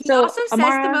 He So also says the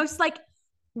Amara, most like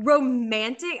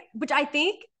romantic, which I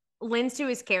think lends to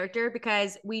his character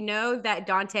because we know that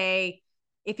Dante,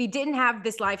 if he didn't have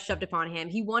this life shoved upon him,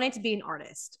 he wanted to be an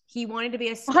artist. He wanted to be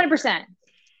a sculptor. 100%.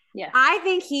 Yeah. I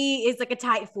think he is like a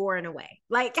type 4 in a way.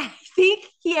 Like, I think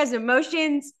he has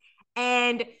emotions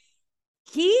and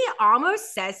he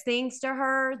almost says things to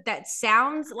her that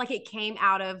sounds like it came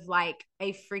out of like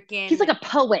a freaking He's like a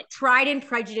poet. Pride and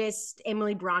Prejudice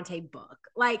Emily Bronte book.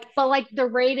 Like, but like the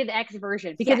rated X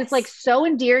version because yes. it's like so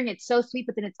endearing, it's so sweet,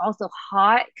 but then it's also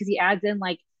hot because he adds in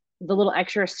like the little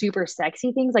extra super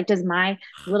sexy things. Like, does my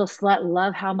little slut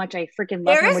love how much I freaking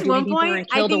love There her and is would do one anything for her point, and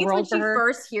I kill the think it's when world for she her?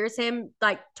 first hears him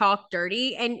like talk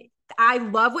dirty. And I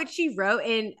love what she wrote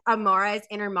in Amara's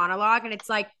inner monologue. And it's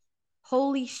like,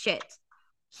 holy shit,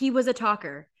 he was a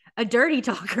talker, a dirty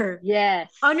talker.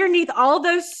 Yes. Underneath all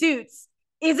those suits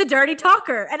is a dirty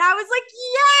talker. And I was like,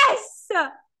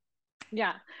 yes.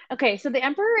 Yeah. Okay. So the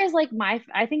Emperor is like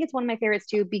I think it's one of my favorites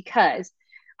too, because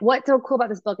what's so cool about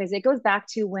this book is it goes back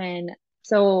to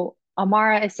so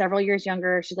Amara is several years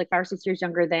younger. She's like 5 or 6 years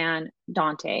younger than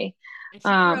Dante. And she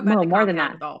grew up at No, the more than compound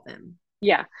that. with all of them.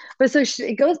 Yeah. But so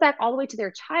it goes back all the way to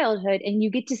their childhood, and you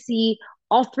get to see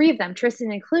all three of them,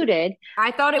 Tristan included,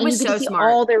 I thought it and you was get to so see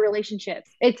smart. all their relationships.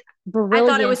 It's I thought it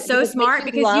brilliant was so because it makes smart you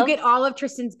because you love. get all of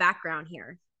Tristan's background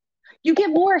here. You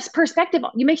get more perspective.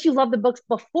 It makes you love the books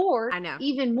before, I know.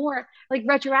 even more like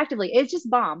retroactively. It's just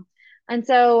bomb. And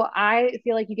so I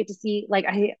feel like you get to see like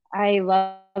I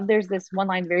love there's this one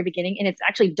line very beginning, and it's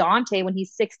actually Dante when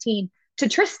he's 16 to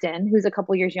Tristan, who's a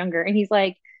couple years younger, and he's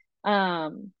like,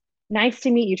 nice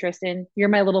to meet you, Tristan. You're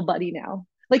my little buddy now.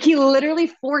 Like he literally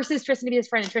forces Tristan to be his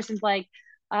friend, and Tristan's like,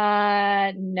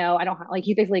 no, I don't have like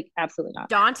he's basically like, absolutely not.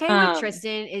 Dante with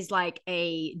Tristan is like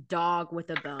a dog with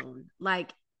a bone.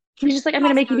 Like he's just like, I'm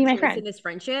gonna make you be my in friend. this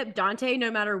friendship, Dante,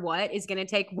 no matter what, is gonna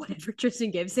take whatever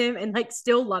Tristan gives him and like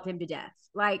still love him to death.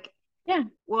 Like, yeah.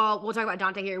 Well, we'll talk about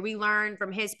Dante here. We learn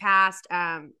from his past.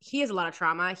 He has a lot of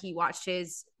trauma. He watched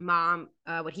his mom,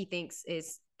 what he thinks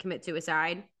is commit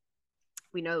suicide.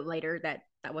 We know later that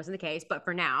that wasn't the case, but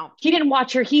for now, he didn't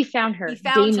watch her. He found her. He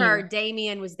found her.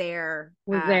 Damien was there,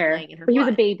 laying in her but he blood.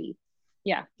 was a baby.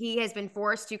 Yeah, he has been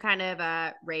forced to kind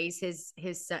of raise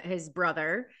his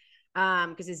brother,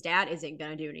 because his dad isn't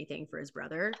going to do anything for his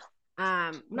brother.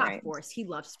 Not right. Forced. He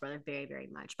loves his brother very, very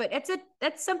much, but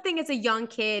that's something as a young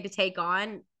kid to take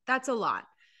on. That's a lot.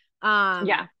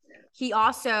 Yeah. He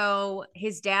also,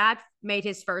 his dad made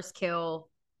his first kill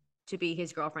to be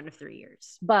his girlfriend of 3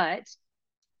 years, but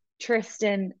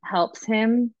Tristan helps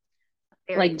him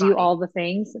like do all the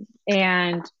things,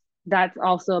 and that's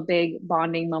also a big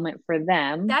bonding moment for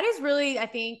them. That is really, I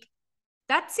think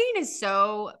that scene is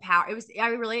so I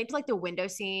relate to like the window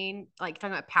scene, like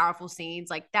talking about powerful scenes.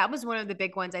 Like that was one of the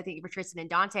big ones I think for Tristan and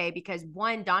Dante, because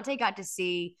one, Dante got to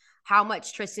see how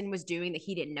much Tristan was doing that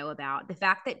he didn't know about. The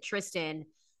fact that Tristan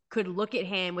could look at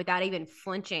him without even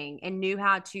flinching and knew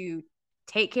how to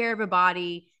take care of a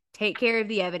body, take care of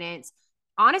the evidence,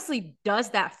 honestly does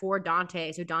that for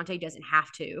Dante, so Dante doesn't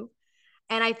have to.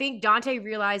 And I think Dante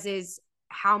realizes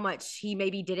how much he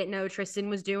maybe didn't know Tristan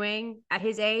was doing at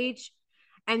his age.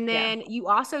 And then you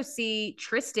also see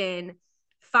Tristan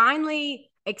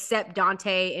finally accept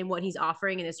Dante and what he's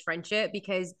offering in this friendship,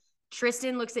 because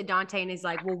Tristan looks at Dante and is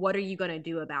like, well, what are you going to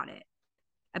do about it?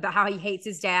 About how he hates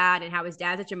his dad and how his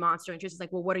dad's such a monster. And Tristan's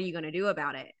like, well, what are you going to do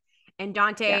about it? And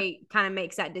Dante kind of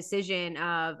makes that decision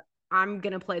of, I'm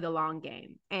going to play the long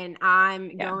game, and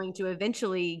I'm going to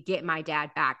eventually get my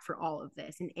dad back for all of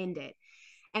this and end it.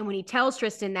 And when he tells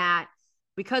Tristan that,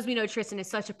 because we know Tristan is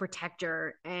such a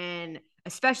protector, and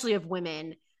especially of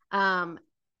women,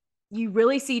 you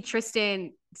really see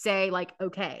Tristan say like,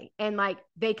 okay. And like,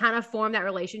 they kind of form that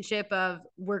relationship of,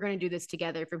 we're going to do this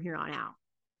together from here on out.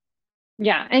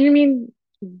 Yeah. And I mean,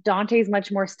 Dante's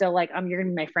much more still like, you're going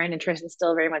to be my friend. And Tristan's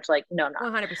still very much like, no,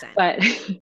 100%. But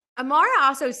Amara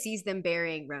also sees them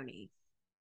burying Roni.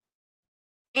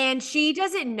 And she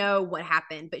doesn't know what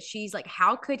happened, but she's like,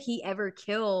 how could he ever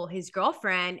kill his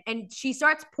girlfriend? And she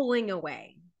starts pulling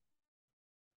away.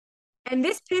 And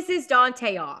this pisses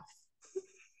Dante off.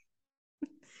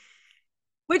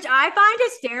 Which I find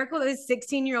hysterical. This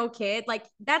 16-year-old kid, like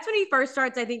that's when he first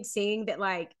starts, I think, seeing that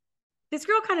like this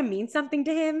girl kind of means something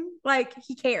to him. Like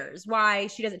he cares why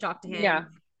she doesn't talk to Yeah, him.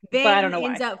 but I Vin don't know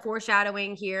ends why. up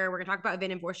foreshadowing here. We're gonna talk about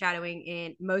Vin and foreshadowing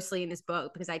in mostly in this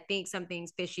book because I think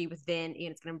something's fishy with Vin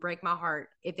and it's gonna break my heart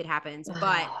if it happens.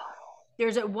 But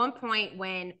there's at one point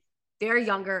when they're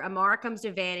younger, Amara comes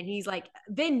to Vin and he's like,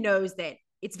 Vin knows that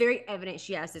it's very evident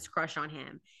she has this crush on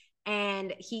him.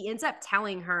 And he ends up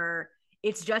telling her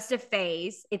it's just a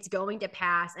phase, it's going to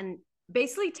pass. And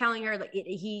basically telling her like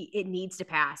it needs to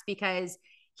pass because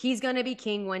he's going to be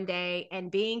king one day, and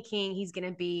being king he's going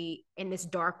to be in this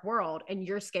dark world and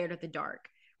you're scared of the dark,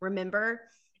 remember?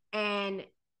 And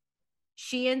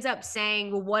she ends up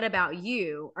saying, well, what about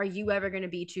you? Are you ever going to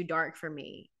be too dark for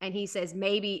me? And he says,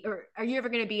 maybe. Or are you ever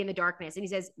going to be in the darkness? And he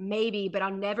says, maybe, but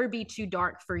I'll never be too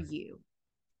dark for you.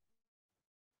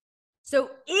 So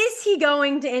is he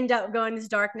going to end up going to this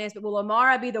darkness? But will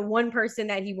Amara be the one person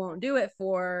that he won't do it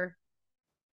for?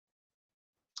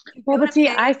 You Well, know what but I'm see,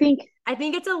 I saying? think, I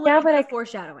think it's a yeah, little but bit of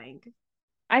foreshadowing.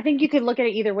 I think you could look at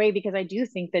it either way because I do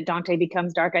think that Dante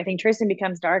becomes dark. I think Tristan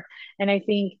becomes dark, and I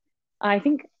think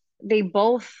they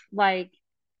both like.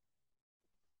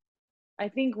 I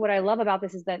think what I love about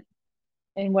this is that,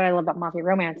 and what I love about mafia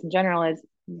romance in general is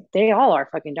they all are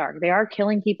fucking dark. They are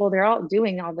killing people. They're all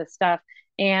doing all this stuff,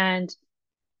 and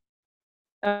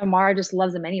Amara just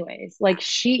loves him anyways. Yeah. Like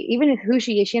even who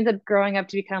she is, she ends up growing up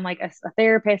to become like a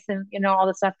therapist and all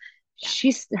this stuff.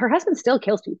 Yeah. Her husband still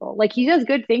kills people. Like he does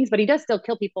good things, but he does still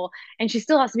kill people, and she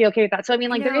still has to be okay with that. So I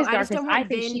mean, I like there know. is I just darkness. don't I want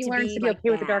think Vin she to learns be to be like okay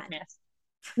with the bad. darkness.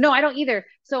 No, I don't either.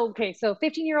 So okay, so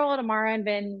 15-year-old Amara and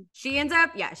Ben. She ends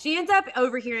up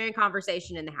overhearing a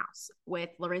conversation in the house with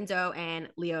Lorenzo and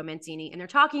Leo Mancini, and they're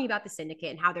talking about the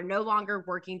syndicate and how they're no longer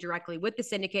working directly with the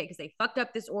syndicate because they fucked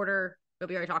up this order that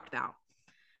we already talked about.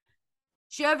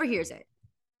 She overhears it.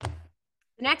 The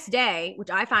next day, which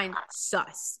I find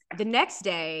sus, the next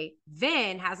day,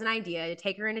 Vin has an idea to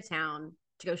take her into town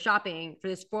to go shopping for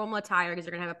this formal attire because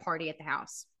they're gonna have a party at the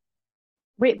house.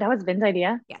 Wait, that was Ben's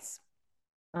idea. Yes,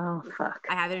 Oh fuck,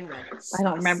 I have it in red. I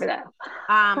don't remember Sus.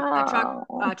 that.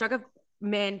 A truck of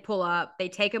men pull up. They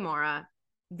take Amara.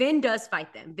 Vin does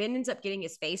fight them. Vin ends up getting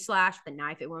his face slashed with a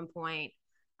knife at one point.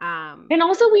 And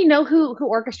also, we know who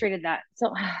orchestrated that.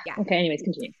 So Yeah. okay. Anyways,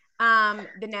 continue.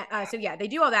 So yeah, they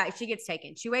do all that. She gets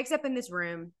taken. She wakes up in this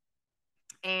room,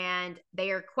 and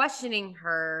they are questioning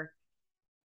her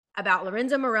about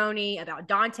Lorenzo Moroni, about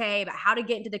Dante, about how to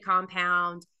get into the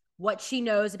compound, what she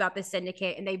knows about the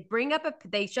syndicate. And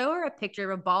they show her a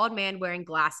picture of a bald man wearing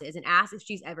glasses and ask if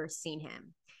she's ever seen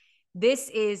him. This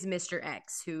is Mr.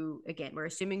 X, who, again, we're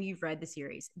assuming you've read the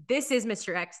series. This is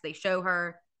Mr. X. They show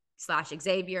her /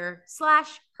 Xavier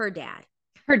 / her dad.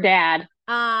 Her dad.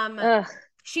 Ugh.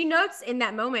 She notes in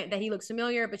that moment that he looks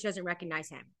familiar, but she doesn't recognize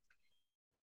him.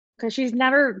 Because she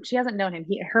hasn't known him.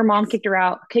 Her mom kicked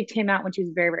him out when she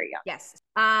was very, very young. Yes.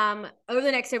 Over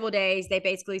the next several days, they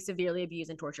basically severely abuse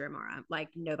and torture Amara like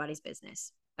nobody's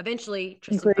business. Eventually,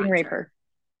 Tristan including rape her.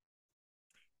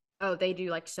 Oh, they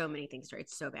do like so many things to her.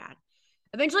 It's so bad.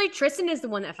 Eventually, Tristan is the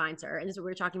one that finds her. And this is what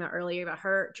we were talking about earlier about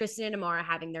Tristan and Amara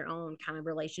having their own kind of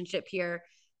relationship here.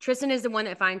 Tristan is the one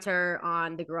that finds her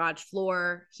on the garage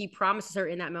floor. He promises her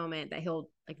in that moment that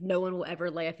no one will ever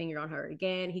lay a finger on her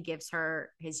again. He gives her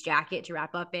his jacket to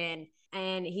wrap up in.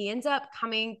 And he ends up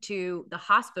coming to the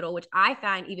hospital, which I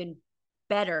find even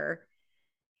better.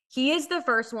 He is the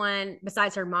first one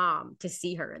besides her mom to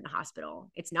see her in the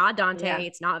hospital. It's not Dante. Yeah.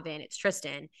 It's not Vin. It's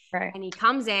Tristan. Right. And he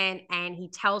comes in and he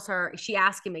tells her, she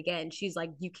asks him again. She's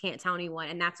like, you can't tell anyone.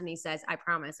 And that's when he says, I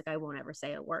promise, I won't ever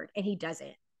say a word. And he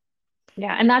doesn't.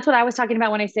 Yeah. And that's what I was talking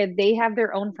about when I said they have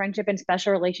their own friendship and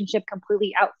special relationship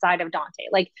completely outside of Dante.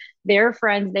 Like they're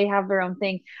friends, they have their own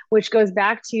thing, which goes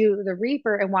back to the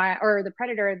Reaper or the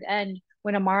Predator at the end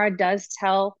when Amara does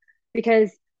tell,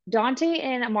 because Dante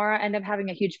and Amara end up having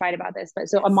a huge fight about this. But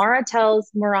so Amara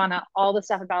tells Marana all the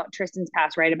stuff about Tristan's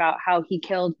past, right? About how he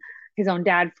killed his own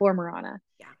dad for Marana.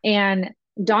 Yeah. And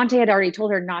Dante had already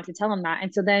told her not to tell him that.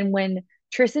 And so then when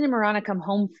Tristan and Marana come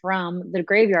home from the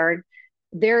graveyard,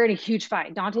 they're in a huge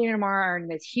fight. Dante and Amara are in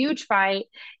this huge fight.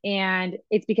 And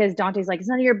it's because Dante's like, it's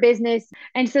none of your business.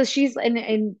 And so she's,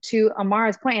 and to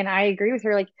Amara's point, and I agree with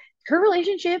her, like, her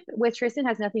relationship with Tristan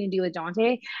has nothing to do with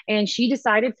Dante. And she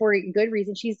decided for a good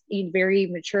reason. She's a very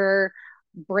mature,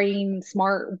 brain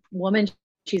smart woman.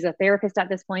 She's a therapist at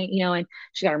this point, and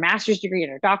she got her master's degree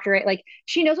and her doctorate. Like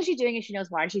she knows what she's doing and she knows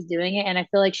why she's doing it. And I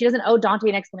feel like she doesn't owe Dante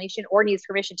an explanation or needs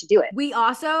permission to do it. We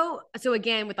also, so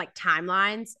again, with like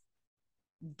timelines,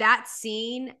 that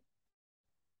scene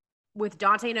with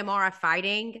Dante and Amara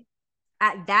fighting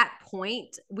at that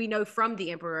point, we know from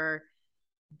the Emperor,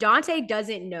 Dante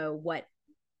doesn't know what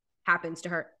happens to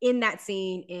her in that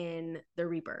scene in the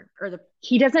Reaper or the.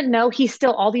 He doesn't know. He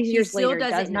still, all these He years still later,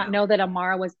 doesn't does not know. know that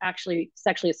Amara was actually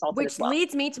sexually assaulted as Which well.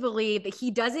 leads me to believe that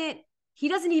he doesn't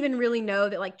even really know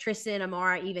that like Tristan and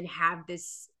Amara even have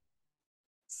this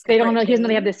They don't separate know. He doesn't know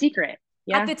they have name the secret. at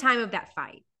Yeah, the time of that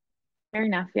fight. fair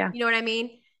enough. Yeah. You know what I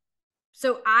mean?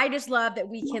 So I just love that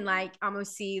we can like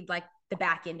almost see like the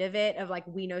back end of it of like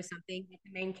we know something that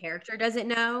the main character doesn't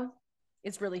know.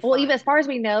 It's really Well, fun. even as far as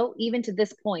we know, even to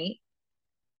this point,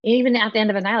 even at the end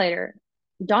of Annihilator,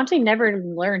 Dante never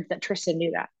learned that Tristan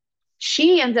knew that.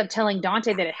 She ends up telling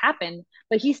Dante that it happened,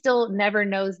 but he still never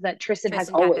knows that Tristan has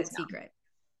Tristan had that always known. secret.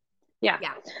 Yeah.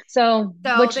 Yeah. So,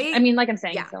 So which I they, mean, like I'm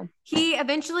saying, yeah. so He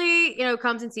eventually,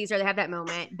 comes and sees her. They have that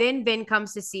moment. Then Vin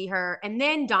comes to see her, and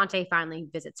then Dante finally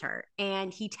visits her,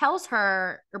 and he tells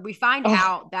her, or we find oh,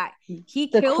 out that he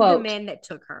the killed the quote. men that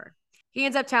took her. He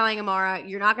ends up telling Amara,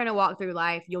 "You're not going to walk through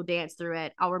life. You'll dance through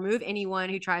it. I'll remove anyone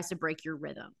who tries to break your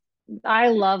rhythm." I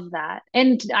love that.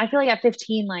 And I feel like at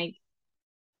 15, like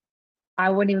I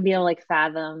wouldn't even be able to like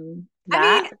fathom I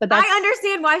mean, that. But I that's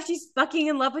understand why she's fucking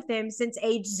in love with him since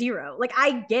age 0. Like,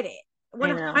 I get it,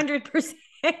 I know.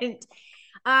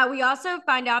 100%. We also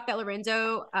find out that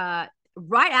Lorenzo,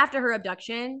 right after her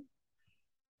abduction,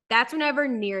 that's whenever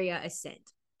Neria is sent.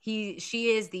 She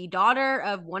is the daughter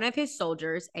of one of his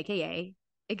soldiers, aka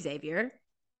Xavier.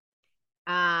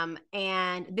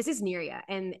 And this is Neria,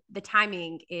 and the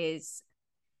timing is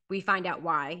we find out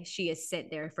why she is sent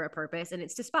there for a purpose, and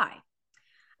it's to spy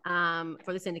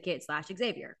for the Syndicate /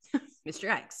 Xavier, Mr.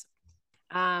 X.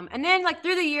 And then like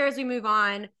through the years, we move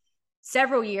on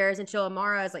several years until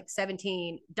Amara is like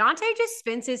 17. Dante just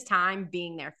spends his time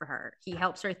being there for her. He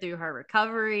helps her through her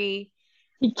recovery.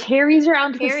 He carries her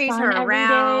out to the Carries her sun every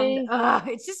around.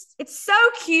 day. It's so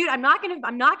cute. I'm not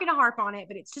gonna harp on it,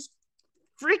 but it's just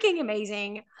freaking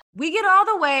amazing. We get all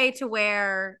the way to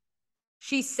where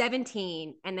she's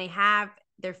 17 and they have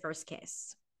their first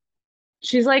kiss.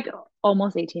 She's like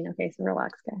almost 18. Okay, so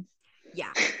relax, guys.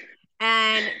 Yeah.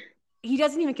 And he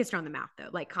doesn't even kiss her on the mouth though.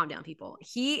 Like, calm down, people.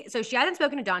 So she hasn't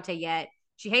spoken to Dante yet.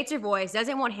 She hates her voice,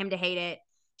 doesn't want him to hate it.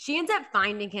 She ends up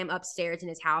finding him upstairs in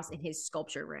his house in his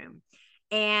sculpture room.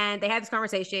 And they have this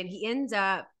conversation. He ends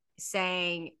up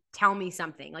saying, "Tell me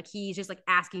something." Like, he's just like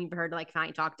asking for her to like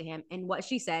finally talk to him. And what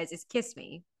she says is, "Kiss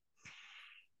me."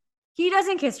 He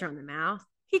doesn't kiss her on the mouth.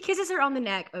 He kisses her on the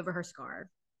neck over her scar.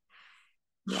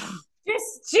 Yeah.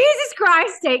 Just Jesus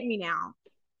Christ, take me now.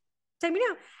 Take me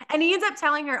now. And he ends up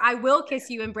telling her, "I will kiss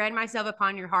you and brand myself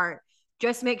upon your heart.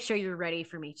 Just make sure you're ready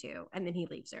for me too." And then he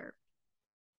leaves her.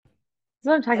 That's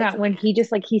what I'm talking That's about when he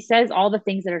just like he says all the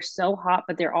things that are so hot,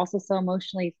 but they're also so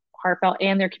emotionally heartfelt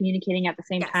and they're communicating at the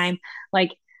same yes. time.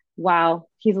 Like, wow,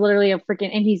 he's literally a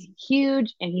freaking and he's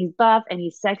huge and he's buff and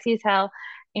he's sexy as hell.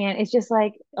 And it's just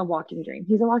like a walking dream.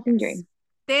 He's a walking Yes. dream.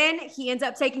 Then he ends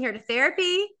up taking her to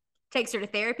therapy, takes her to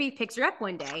therapy, picks her up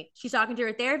one day. She's talking to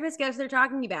her therapist. Guess what they're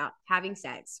talking about? Having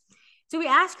sex. So we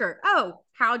ask her, "Oh,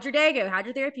 how'd your day go? How'd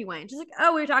your therapy went?" She's like,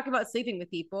 "Oh, we were talking about sleeping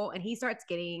with people." And he starts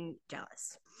getting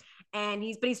jealous. And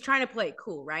he's trying to play it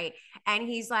cool, right? And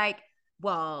he's like,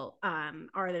 "Well,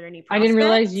 are there any I didn't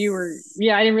realize you were prospects?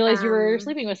 yeah, I didn't realize you were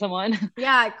sleeping with someone.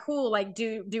 Yeah, cool. Like,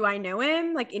 do I know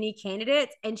him? Like, any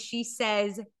candidates?" And she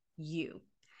says, "You."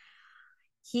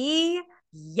 He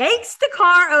yanks the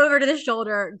car over to the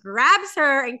shoulder, grabs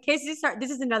her, and kisses her. This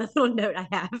is another little note I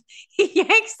have. He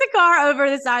yanks the car over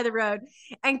the side of the road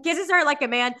and kisses her like a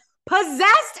man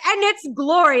possessed, and it's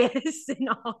glorious in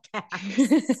all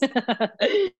caps.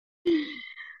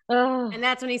 Oh, And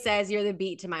that's when he says, "You're the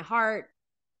beat to my heart."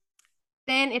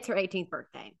 Then it's her 18th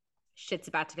birthday. Shit's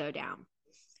about to go down.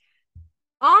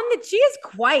 She is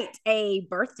quite a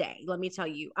birthday, let me tell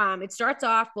you. It starts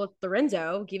off with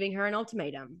Lorenzo giving her an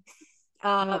ultimatum.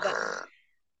 But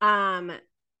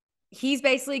he's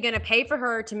basically going to pay for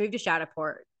her to move to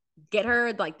Shadowport, get her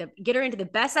into the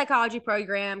best psychology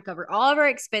program, cover all of her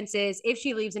expenses if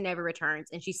she leaves and never returns,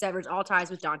 and she severs all ties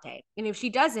with Dante. And if she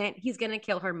doesn't, he's going to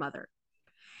kill her mother.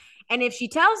 And if she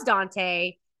tells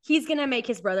Dante, he's going to make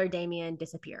his brother Damien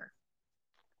disappear.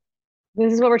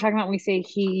 this is what we're talking about when we say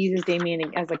he uses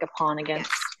Damien as like a pawn against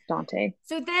Yes. Dante.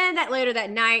 So then later that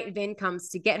night, Vin comes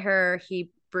to get her. He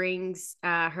brings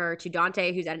her to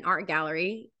Dante, who's at an art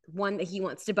gallery, one that he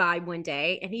wants to buy one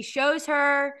day. And he shows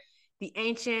her the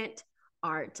ancient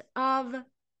art of,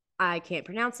 I can't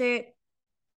pronounce it,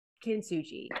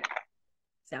 kintsugi.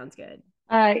 Sounds good.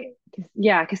 Uh,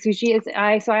 yeah, Kasushi is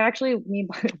I actually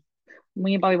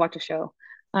me and Bobby watched a show,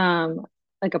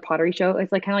 like a pottery show.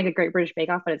 It's like kind of like a Great British Bake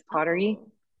Off, but it's pottery.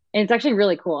 Oh. And it's actually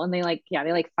really cool. And they like, yeah,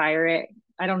 they like fire it.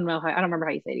 I don't remember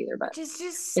how you say it either, but Just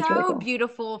it's really so cool.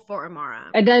 beautiful for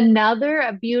Amara. And another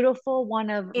a beautiful one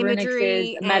of Renix's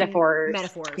Imagery and metaphors.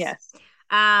 metaphors. Yes.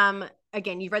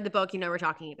 Again, you've read the book, you know what we're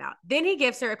talking about. Then he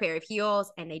gives her a pair of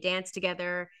heels and they dance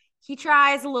together. He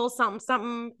tries a little something,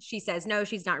 something. She says no,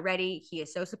 she's not ready. He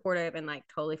is so supportive and like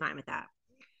totally fine with that.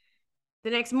 The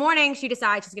next morning, she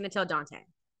decides she's going to tell Dante,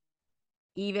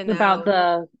 even About though the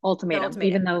the ultimatum,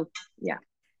 even ultimatum. though, yeah.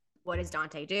 What does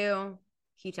Dante do?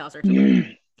 He tells her to leave.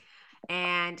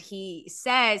 And he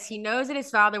says he knows that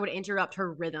his father would interrupt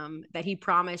her rhythm that he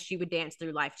promised she would dance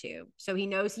through life to. So he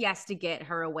knows he has to get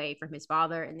her away from his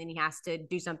father, and then he has to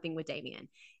do something with Damien.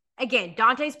 Again,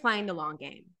 Dante's playing the long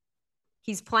game.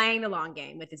 He's playing the long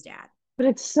game with his dad. But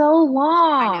it's so I know.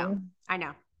 long. I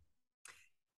know.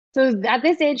 So at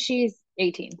this age, she's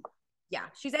 18 Yeah.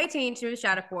 She's 18. She moves to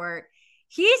Shadowport.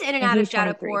 He's in and and out of he's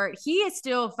 23. Shadowport. He is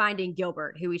still finding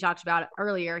Gilbert, who we talked about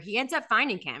earlier. He ends up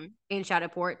finding him in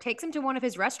Shadowport, takes him to one of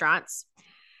his restaurants.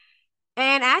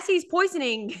 And as he's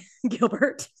poisoning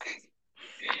Gilbert,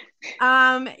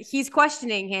 he's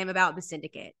questioning him about the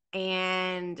syndicate.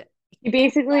 And He he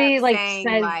ends up basically like saying,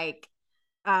 says, like,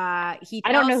 he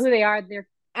I don't know tells, who they are. They're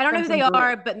I don't know from who some they group.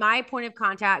 are, but my point of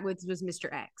contact was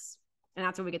Mr. X. And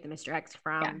that's where we get the Mr. X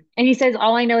Yeah. from. And he says,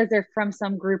 all I know is they're from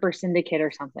some group or syndicate or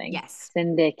something. Yes.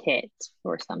 Syndicate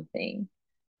or something.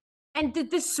 And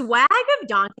the swag of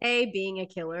Dante being a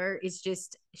killer is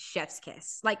just chef's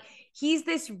kiss. Like, he's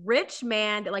this rich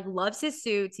man that like loves his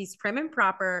suits. He's prim and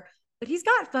proper, but he's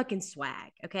got fucking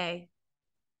swag. Okay.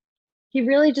 He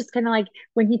really just kind of like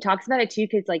when he talks about it too,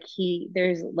 because like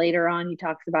there's later on he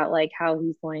talks about like how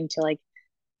he's going to like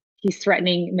he's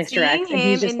threatening Mr. Seeing X and he's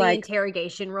him in just the like,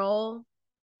 interrogation role.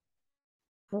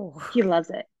 he loves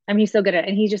it. I mean, he's so good at it.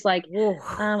 And he's just like, Oh,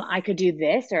 I could do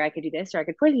this, or I could do this, or I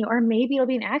could poison you, or maybe it'll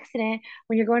be an accident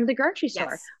when you're going to the grocery store.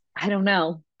 yes. I don't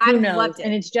know. I Who knows? loved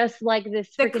And it. it's just like this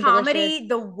The freaking delicious. comedy,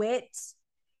 the wit,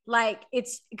 like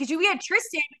it's because we had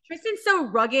Tristan. Tristan's so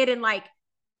rugged and like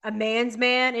a man's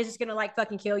man is just gonna like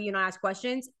fucking kill you and not ask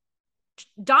questions.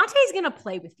 Dante's gonna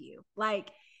play with you. Like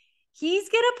he's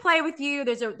gonna play with you.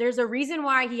 There's a reason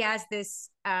why he has this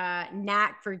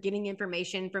knack for getting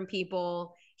information from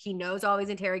people. He knows all these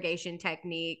interrogation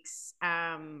techniques.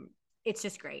 It's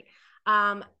just great.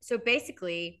 So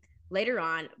basically, later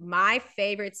on, my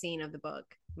favorite scene of the book,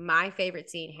 my favorite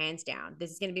scene, hands down. This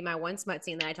is gonna be my one smut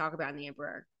scene that I talk about in the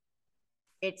Emperor.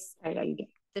 It's I know you get.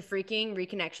 the freaking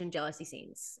reconnection jealousy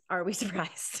scenes. Are we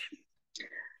surprised?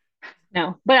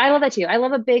 No, but I love that too. I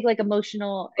love a big like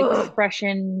emotional Ugh.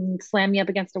 expression, slam me up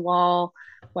against a wall,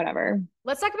 whatever.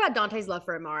 Let's talk about Dante's love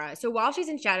for Amara. So while she's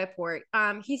in Shadowport,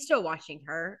 he's still watching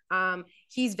her.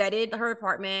 He's vetted her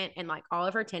apartment and like all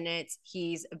of her tenants.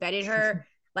 He's vetted her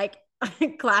like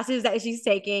classes that she's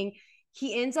taking.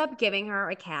 He ends up giving her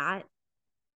a cat.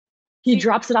 He She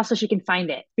drops it off so she can find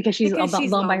it because she's because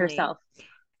she's alone by lonely. herself.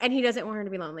 And he doesn't want her to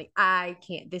be lonely. I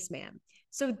can't, this man.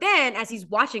 So then as he's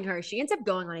watching her, she ends up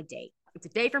going on a date. It's a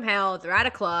date from hell. They're at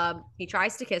a club. He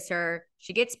tries to kiss her.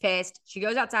 She gets pissed. She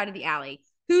goes outside of the alley.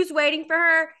 Who's waiting for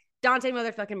her? Dante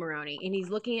motherfucking Maroney. And he's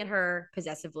looking at her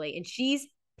possessively. And she's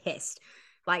pissed.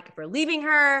 Like for leaving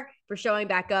her, for showing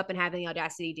back up and having the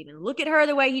audacity to even look at her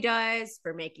the way he does,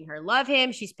 for making her love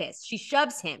him. She's pissed. She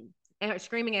shoves him and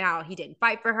screaming at how he didn't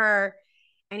fight for her.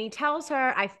 And he tells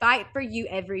her, I fight for you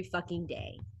every fucking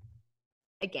day.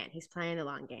 Again, he's playing the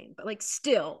long game, but like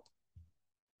still.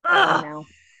 I Ugh. know.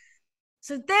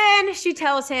 So then she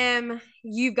tells him,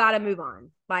 you've got to move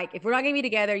on. Like, if we're not going to be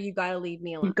together, you've got to leave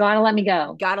me You alone. gotta let me You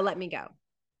go. got to let me go.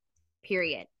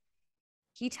 Period.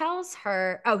 He tells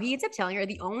her, oh, he ends up telling her,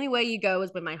 the only way you go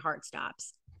is when my heart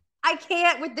stops. I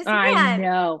can't with this I man.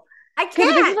 know. I Okay,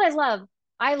 but this is can't. what I love.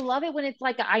 I love it when it's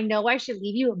like I know I should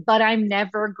leave you, but I'm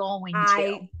never going to.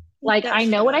 I Like that I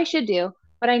know shit what I up. should do,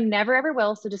 but I never ever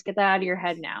will. So just get that out of your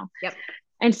head now. Yep.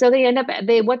 And so they end up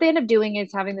doing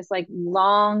is having this like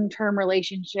long-term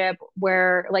relationship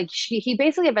where like he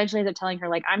basically eventually ends up telling her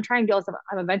like I'm trying to do all this stuff.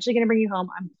 I'm eventually gonna bring you home.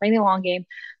 I'm playing the long game.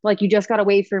 Like you just gotta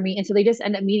wait for me. And so they just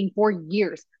end up meeting for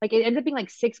years. Like it ends up being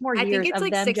like 6 more I think years it's of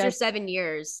like them 6 or 7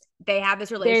 years. They have this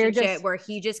they're relationship just where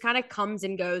he just kind of comes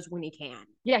and goes when he can.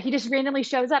 yeah, he just randomly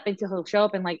shows up until he'll show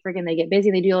up and like freaking they get busy,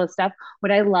 they do all this stuff.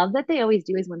 What I love that they always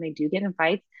do is when they do get in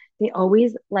fights, they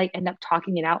always like end up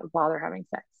talking it out while they're having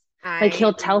sex. Like I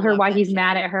he'll tell her love why that he's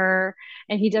mad shit. at her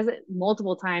and he does it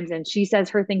multiple times and she says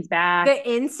her things back. The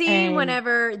end scene, And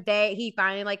whenever he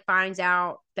finally like finds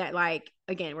out that like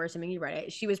again, we're assuming you read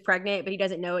it, she was pregnant, but he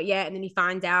doesn't know it yet, and then he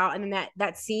finds out, and then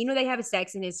that scene where they have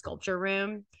sex in his sculpture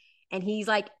room, and he's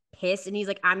like pissed, and he's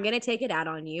like, "I'm gonna take it out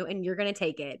on you, and you're gonna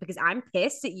take it because I'm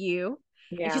pissed at you."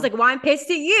 And she's Yeah. like, well, I'm pissed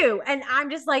at you. And I'm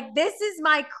just like, this is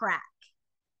my crack.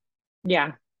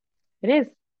 Yeah. It is.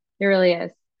 It really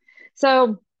is.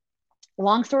 So,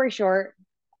 long story short,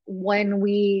 when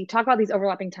we talk about these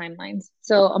overlapping timelines,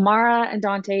 so Amara and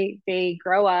Dante, they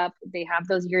grow up, they have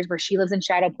those years where she lives in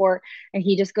Shadowport and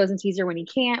he just goes and sees her when he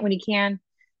can.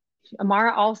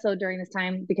 Amara also during this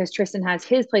time, because Tristan has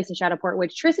his place in Shadowport,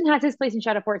 which Tristan has his place in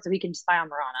Shadowport, so he can spy on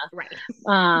Right.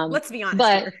 Marana. Let's be honest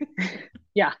But here.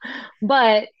 yeah,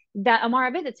 but that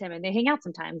Amara visits him and they hang out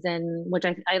sometimes, and which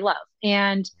I love.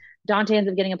 And Dante ends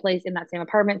up getting a place in that same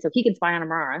apartment so he can spy on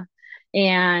Amara.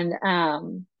 And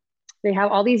they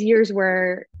have all these years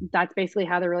where that's basically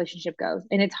how the relationship goes.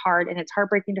 And it's hard and it's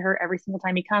heartbreaking to her every single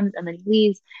time he comes and then he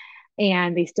leaves.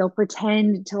 And they still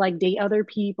pretend to like date other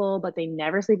people, but they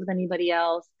never sleep with anybody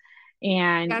else.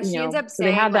 And, Yeah, she ends up so they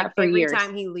saying have like that for every years.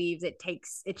 time he leaves, it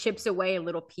chips away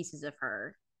little pieces of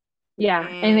her. Yeah.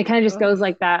 And it And kind of just ugh, goes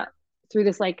like that through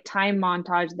this like time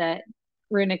montage that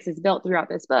Runix has built throughout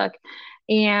this book.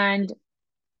 And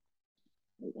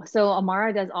so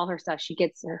Amara does all her stuff. She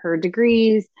gets her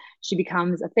degrees, she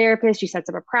becomes a therapist, she sets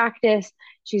up a practice,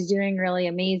 she's doing really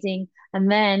amazing. And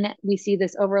then we see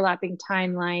this overlapping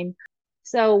timeline.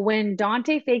 So when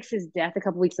Dante fakes his death a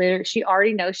couple weeks later, she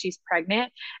already knows she's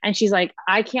pregnant and she's like,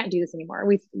 I can't do this anymore.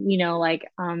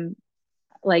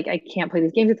 Like I can't play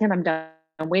these games with him. I'm done.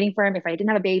 I'm waiting for him. If I didn't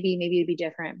have a baby, maybe it'd be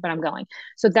different, but I'm going.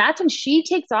 So that's when she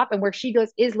takes off, and where she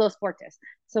goes is Los Fortes.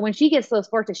 So when she gets Los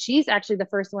Fortes, she's actually the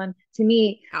first one to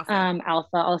meet Alpha.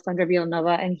 Alpha, Alessandro Villanova,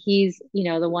 and he's,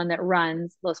 the one that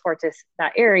runs Los Fortes,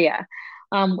 that area.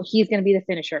 He's going to be the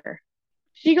finisher.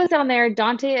 She goes down there.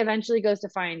 Dante eventually goes to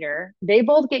find her. They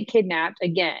both get kidnapped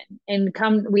again, and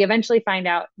we eventually find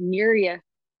out Neria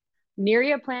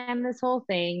planned this whole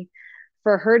thing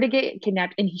for her to get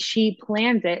kidnapped, and she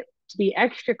plans it to be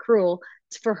extra cruel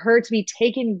for her to be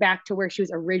taken back to where she was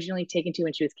originally taken to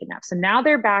when she was kidnapped. So now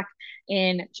they're back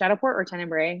in Shadowport or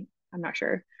Tenebrae. I'm not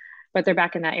sure, but they're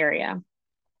back in that area,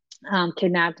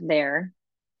 kidnapped there.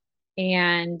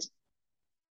 And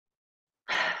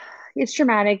it's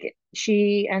traumatic.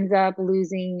 She ends up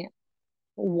losing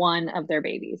one of their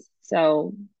babies.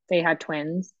 So they had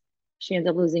twins. She ends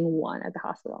up losing one at the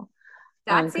hospital.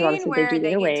 That Because scene obviously they where do they get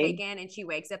get away. taken and she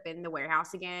wakes up in the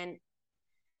warehouse again,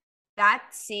 that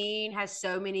scene has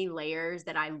so many layers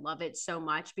that I love it so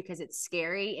much because it's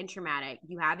scary and traumatic.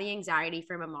 You have the anxiety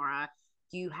from Amara.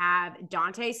 You have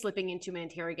Dante slipping into an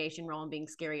interrogation role and being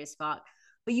scary as fuck.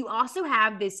 But you also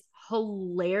have this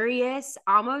hilarious,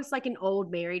 almost like an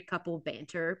old married couple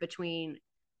banter between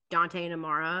Dante and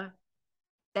Amara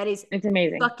that is It's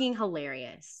amazing. fucking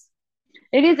hilarious.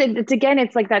 It is. It's again.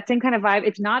 It's like that same kind of vibe.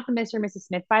 It's not the Mr. and Mrs.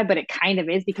 Smith vibe, but it kind of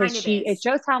is because Kind of it is.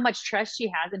 shows how much trust she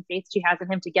has and faith she has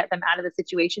in him to get them out of the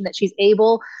situation that she's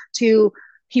able to.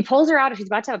 He pulls her out and she's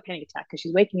about to have a panic attack because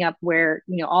she's waking up where,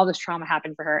 all this trauma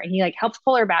happened for her. And he like helps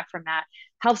pull her back from that,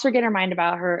 helps her get her mind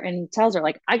about her and tells her,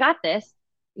 like, I got this.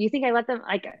 You think I let them,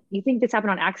 like, you think this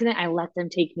happened on accident? I let them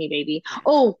take me, baby. Yeah.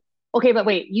 Oh, okay. But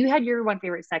wait, you had your one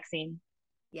favorite sex scene.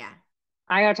 Yeah.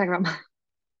 I gotta talk about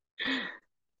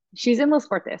she's in Los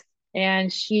Fortes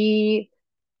and she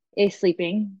is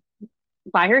sleeping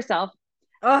by herself.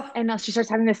 Oh, And now she starts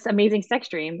having this amazing sex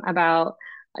dream about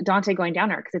Dante going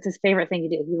down on her because it's his favorite thing to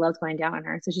do. He loves going down on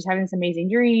her. So she's having this amazing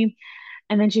dream.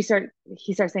 And then he starts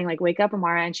saying, like, wake up,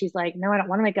 Amara. And she's like, no, I don't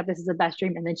want to wake up. This is the best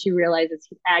dream. And then she realizes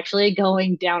he's actually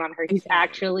going down on her. I He's can't.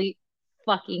 actually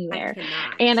fucking I there.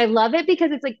 cannot. And I love it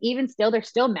because it's like, even still, they're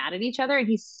still mad at each other. And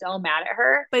he's so mad at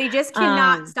her. But he just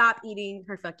cannot Um, stop eating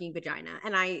her fucking vagina.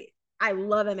 And I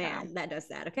love a so man that does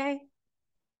that, okay?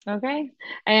 Okay.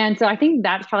 And so I think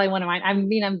that's probably one of mine. I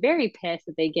mean, I'm very pissed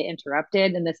that they get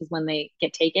interrupted and this is when they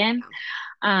get taken.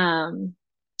 Yeah. Um,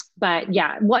 but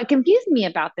yeah, what confused me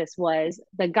about this was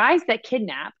the guys that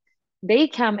kidnap, they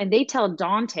come and they tell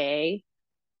Dante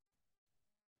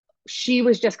she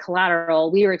was just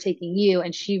collateral. We were taking you,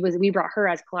 and we brought her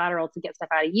as collateral to get stuff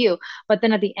out of you. But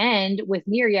then at the end with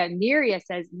Neria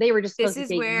says they were just This supposed to is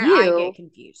take where I get you.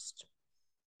 confused.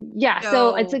 Yeah,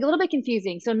 so it's like So a little bit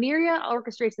confusing. So Neria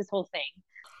orchestrates this whole thing.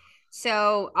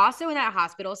 so also in that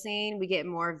hospital scene, we get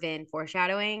more Vin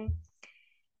foreshadowing.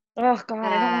 Oh God, I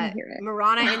don't want to hear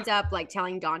Marana it. ends up like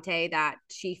telling Dante that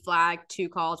she flagged two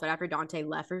calls right after Dante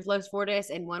left for Los Fortis,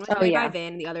 and one was Oh made by yeah.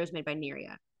 Vin, and the other was made by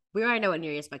Neria. We already know what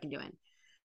Neria's fucking doing.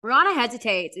 Marana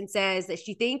hesitates and says that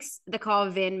she thinks the call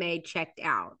Vin made checked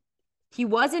out. He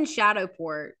was in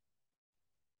Shadowport,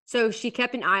 so she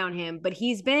kept an eye on him, but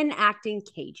he's been acting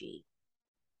cagey.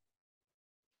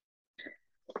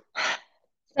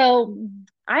 So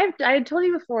I told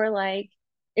you before, like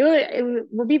it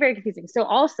will be very confusing. So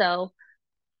also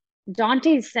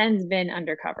Dante sends Vin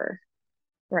undercover,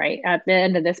 right? At the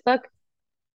end of this book,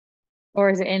 or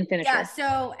is it in Yeah, Finisher?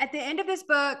 so at the end of this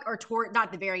book, or toward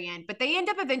not the very end, but they end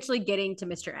up eventually getting to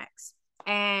Mr. X.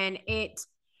 And it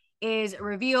is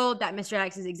revealed that Mr.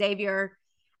 X is Xavier.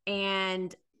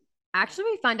 And actually,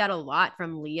 we find out a lot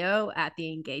from Leo at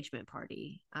the engagement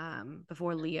party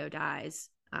before Leo dies.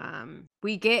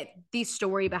 We get the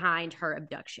story behind her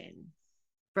abduction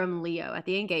from Leo at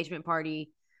the engagement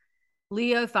party.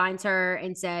 Leo finds her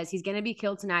and says he's going to be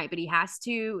killed tonight, but he has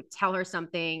to tell her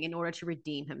something in order to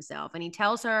redeem himself. And he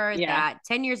tells her Yeah. that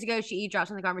 10 years ago, she eavesdropped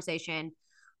on the conversation,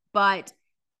 but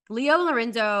Leo and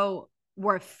Lorenzo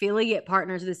were affiliate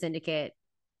partners of the syndicate.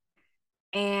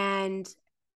 And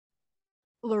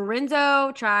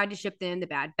Lorenzo tried to ship them the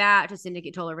bad batch. The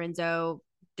syndicate told Lorenzo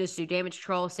just do damage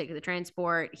control, stick to the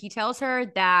transport. He tells her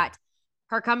that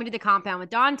her coming to the compound with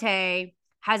Dante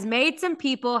has made some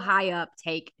people high up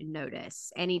take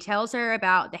notice. And he tells her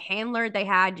about the handler they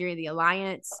had during the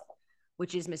alliance,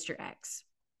 which is Mr. X.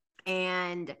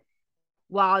 And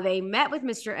while they met with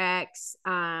Mr. X,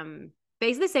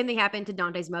 basically the same thing happened to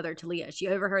Dante's mother, Talia. She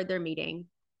overheard their meeting.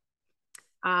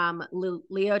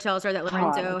 Leo tells her that God, I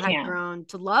Lorenzo had can't. grown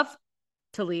to love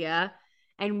Talia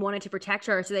and wanted to protect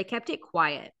her, so they kept it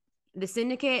quiet. The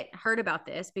syndicate heard about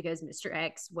this because Mr.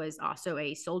 X was also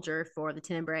a soldier for the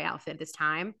Tenebrae outfit at this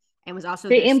time and was also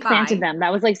They their implanted spy. them.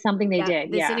 That was like something they Yeah,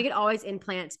 did. the Yeah. syndicate always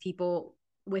implants people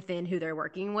within who they're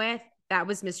working with. That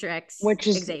was Mr. X Which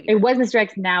is, it Xavier. was Mr.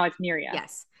 X, now it's Miria.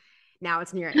 Yes. Now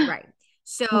it's near it, right.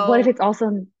 But what if So it's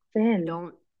also Finn?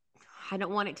 don't I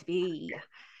don't want it to be.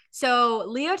 So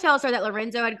Leo tells her that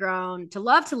Lorenzo had grown to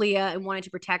love Talia and wanted to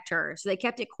protect her. So they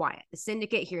kept it quiet. The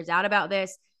syndicate hears out about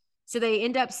this. So they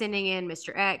end up sending in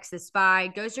Mr. X, the spy,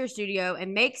 goes to her studio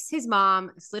and makes his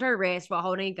mom slit her wrist while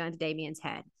holding a gun to Damien's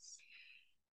head.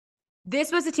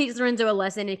 This was to teach Lorenzo a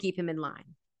lesson and keep him in line.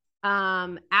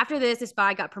 After this, the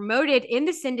spy got promoted in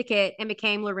the syndicate and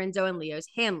became Lorenzo and Leo's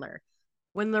handler.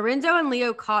 When Lorenzo and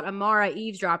Leo caught Amara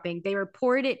eavesdropping, they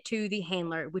reported it to the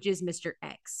handler, which is Mr.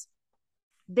 X.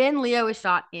 Then Leo is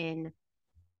shot in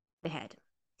the head.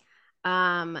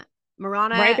 Right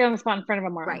Marana, there on the spot in front of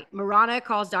Amara. right. Marana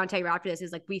calls Dante right after this,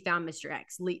 is like, we found Mr.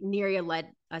 X. Neria led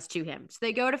us to him. So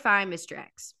they go to find Mr.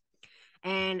 X.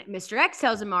 And Mr. X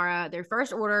tells Amara their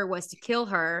first order was to kill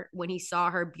her when he saw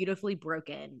her beautifully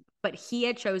broken, but he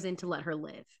had chosen to let her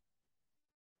live.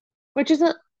 Which is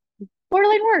a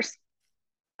borderline worse.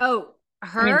 Oh,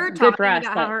 I mean, her good for talking us,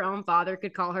 about how but her own father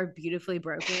could call her beautifully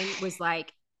broken was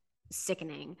like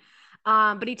sickening.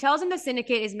 But he tells him the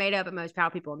syndicate is made up of most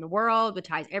powerful people in the world with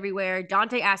ties everywhere.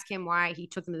 Dante asks him why he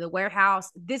took them to the warehouse.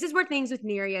 This is where things with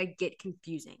Neria get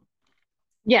confusing.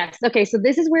 yes. Okay, so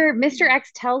this is where Mr.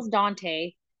 X tells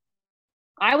Dante,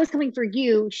 I was coming for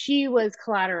you. She was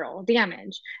collateral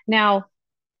damage. Now,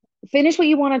 finish what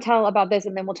you want to tell about this,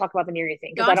 and then we'll talk about the Neria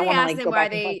thing because I don't Dante want to asks like them go why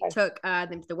back and forth. they took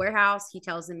them to the warehouse. He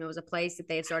tells them it was a place that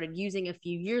they had started using a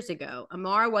few years ago.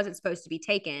 Amara wasn't supposed to be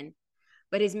taken,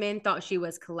 but his men thought she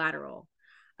was collateral.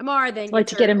 Amara then Like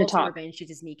gets to get her him to ultimate talk. revenge, shoots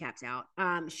his kneecaps out.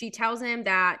 She tells him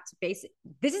that this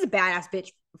is a badass bitch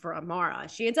for Amara.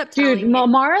 She ends up Dude, telling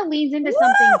him, Mara leans into woo!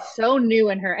 something so new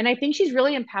in her. And I think she's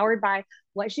really empowered by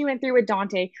what she went through with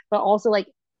Dante, but also like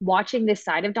watching this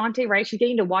side of Dante, right? She's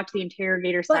getting to watch the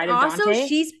interrogator But side of also Dante.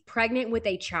 she's pregnant with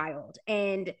a child,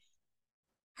 and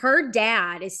her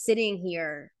dad is sitting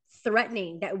here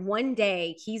threatening that one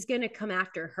day he's going to come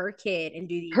after her kid and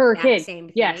do the Her exact kid. same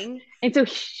Yes. thing. And so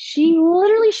she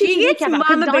literally shoots She his gets kneecap out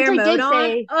because Mama Bear Dante mode did on.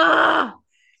 say, Ugh.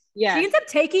 She yes, ends up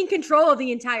taking control of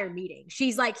the entire meeting.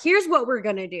 She's like, here's what we're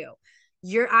going to do.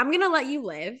 I'm going to let you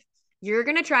live. You're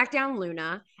going to track down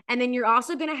Luna. And then you're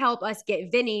also going to help us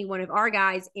get Vinny, one of our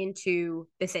guys, into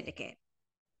the syndicate.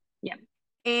 yeah.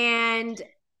 And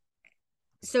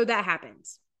so that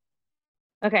happens.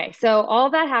 Okay, so all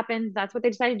that happens. That's what they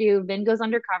decide to do. Vin goes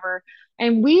undercover,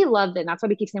 and we love Vin. That's why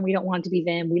we keep saying we don't want it to be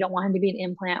Vin. We don't want him to be an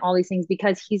implant. All these things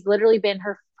because he's literally been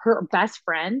her best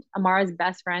friend, Amara's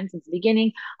best friend since the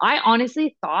beginning. I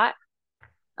honestly thought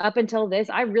up until this,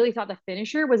 I really thought the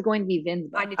finisher was going to be Vin's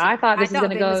I book. did I too. thought I this was thought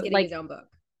going to Vin was go getting like his own book.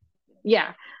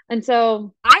 yeah, and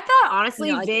so I thought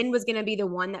honestly like Vin was gonna be the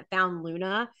one that found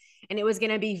Luna, and it was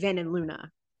gonna be Vin and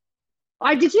Luna.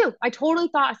 I did too. I totally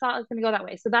thought I thought it was going to go that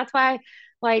way. So that's why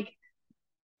like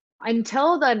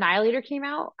until the Annihilator came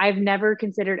out, I've never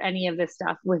considered any of this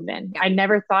stuff with Vin. Yeah. I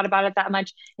never thought about it that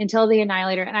much until the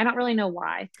Annihilator, and I don't really know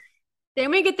why.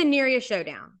 Then we get the Neria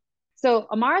showdown. So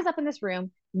Amara's up in this room.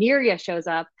 Neria shows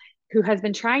up, who has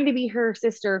been trying to be her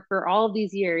sister for all of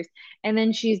these years, and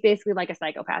then she's basically like a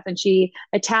psychopath, and she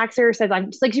attacks her. Says I'm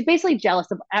just like she's basically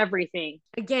jealous of everything.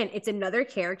 Again, it's another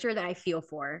character that I feel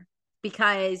for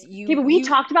because Okay, but we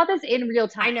talked about this in real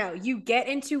time. I know. You get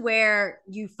into where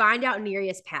you find out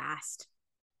Neria's past,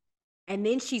 and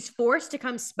then she's forced to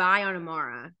come spy on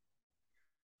Amara.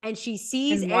 And she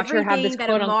sees everything that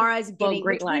Amara is getting,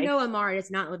 which we know Amara does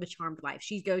not live a charmed life.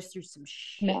 She goes through some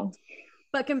shit. No.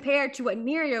 But compared to what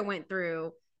Neria went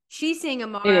through, she's seeing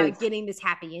Amara getting this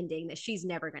happy ending that she's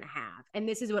never going to have. And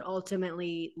this is what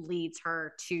ultimately leads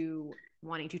her to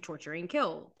wanting to torture and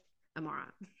kill Amara.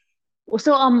 Well,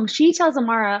 so she tells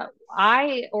Amara,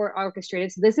 I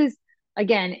orchestrated. So this is,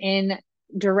 again, in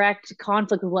direct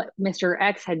conflict with what Mr.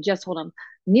 X had just told him.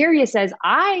 Neria says,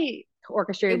 I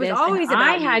orchestrated this. It was always about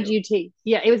I had you take,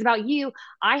 yeah, it was about you.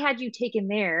 I had you taken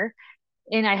there,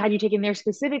 and I had you taken there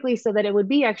specifically so that it would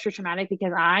be extra traumatic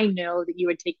because I know that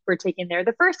you were taken there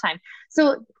the first time.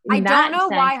 So I don't know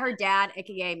why her dad,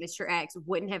 aka Mr. X,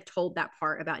 wouldn't have told that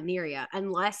part about Neria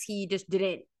unless he just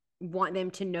didn't want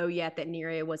them to know yet that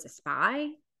Neria was a spy.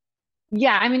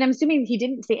 Yeah, I mean, I'm assuming he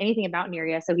didn't say anything about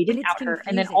Neria, so he didn't out her.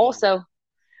 And then also,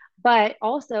 but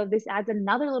also this adds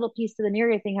another little piece to the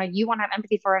Neria thing, how you want to have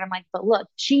empathy for it. I'm like, but look,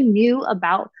 she knew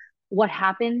about what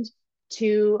happened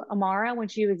to Amara when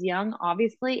she was young,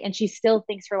 obviously, and she still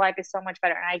thinks her life is so much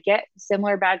better. And I get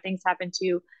similar bad things happen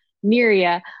to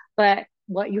Neria, but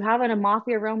what you have in a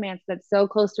mafia romance that's so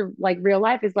close to like real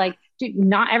life is like, dude,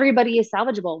 not everybody is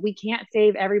salvageable. We can't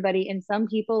save everybody. And some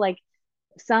people, like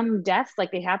some deaths,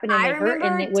 like they happen and they hurt,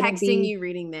 and it wouldn't texting you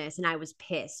reading this, and I was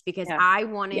pissed because I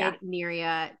wanted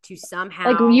Neria to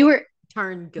somehow like you were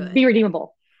turn good, be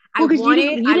redeemable. Well, because you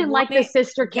didn't like the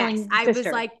sister killing. Yes, I was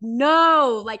like,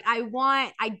 no, like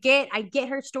I get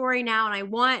her story now, and I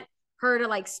want her to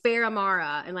like spare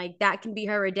Amara, and like that can be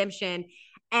her redemption.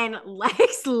 And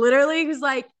Lex literally was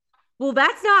like, well,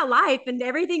 that's not life, and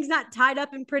everything's not tied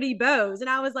up in pretty bows. And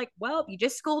I was like, well, you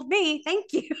just schooled me.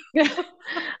 Thank you.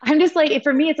 I'm just like,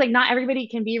 for me, it's like not everybody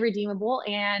can be redeemable.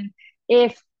 And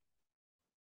if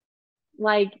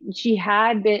like she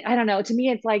had been, I don't know, to me,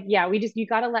 it's like, yeah, you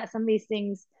got to let some of these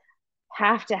things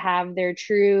have to have their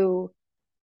true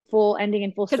full ending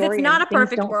and full story. Because it's not a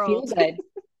perfect world. Feel good.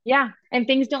 Yeah, and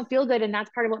things don't feel good, and that's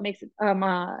part of what makes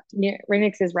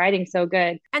Remix's writing so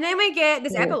good. And then we get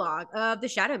this epilogue of the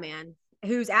Shadow Man,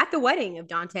 who's at the wedding of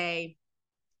Dante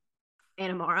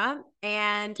and Amara,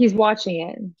 and he's watching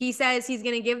it. He says he's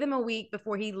going to give them a week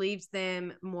before he leaves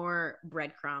them more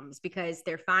breadcrumbs because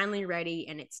they're finally ready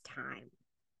and it's time.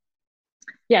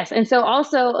 Yes, and so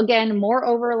also again more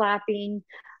overlapping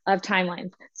of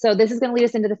timelines. So this is going to lead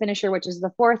us into the finisher, which is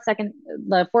the fourth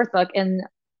book, and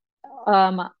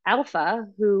Alpha,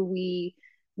 who we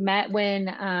met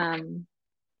when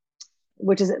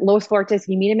which is Los Fortes.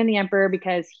 You meet him in the Emperor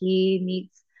because he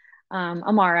meets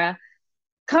Amara.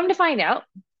 Come to find out,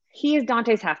 he is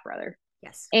Dante's half brother.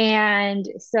 Yes. And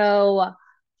so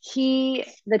the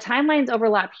timelines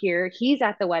overlap here. He's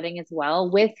at the wedding as well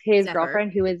with his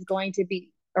girlfriend, who is going to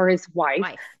be, or his wife.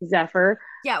 Zephyr.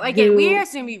 Yeah, again, we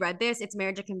assume we read this. It's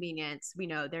marriage of convenience. We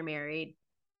know they're married.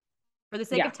 For the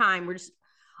sake of time, we're just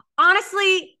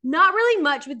honestly not really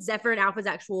much with Zephyr and Alpha's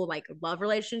actual like love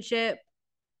relationship.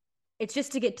 It's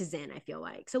just to get to Zen, I feel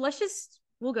like. So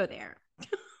we'll go there.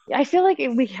 I feel like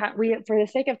if we for the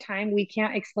sake of time, we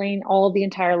can't explain all of the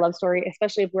entire love story,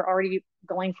 especially if we're already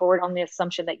going forward on the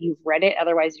assumption that you've read it.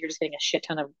 Otherwise, you're just getting a shit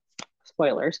ton of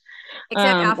spoilers. Except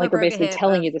Alpha like we're basically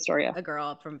telling you the story of a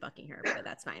girl from fucking her, but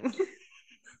that's fine.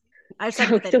 I've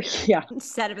said it yeah.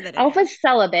 Said it Alpha's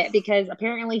celibate because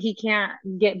apparently he can't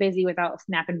get busy without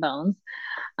snapping bones.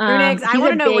 Runix, I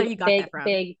want to know where you got that from.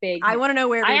 Big. I want to know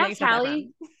where Runix got that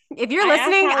from. If you're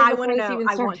listening, I want to know.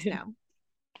 I want to know.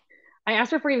 I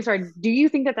asked her before you started, do you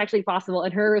think that's actually possible?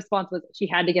 And her response was she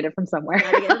had to get it from somewhere.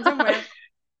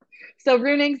 So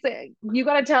Runix, you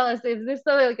got to tell us, is this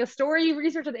like a story you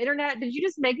researched on the internet? Did you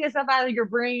just make this up out of your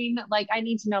brain? Like, I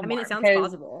need to know more. It sounds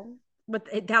plausible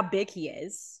with how big he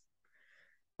is.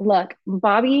 Look,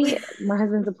 Bobby, my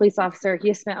husband's a police officer. He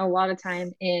has spent a lot of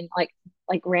time in like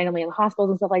randomly in the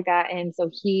hospitals and stuff like that. And so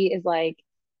he is like,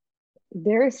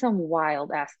 there is some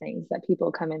wild ass things that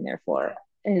people come in there for.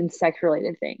 And sex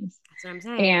related things. That's what I'm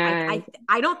saying. And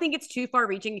I don't think it's too far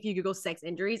reaching if you Google sex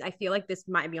injuries. I feel like this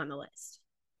might be on the list.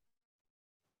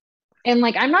 And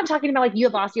like, I'm not talking about like you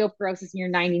have osteoporosis and you're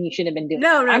 90 and you shouldn't have been doing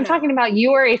No, I'm talking about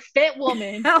you are a fit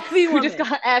woman healthy woman who just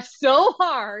got F so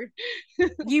hard.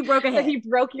 You broke a hip. You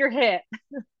broke your hip.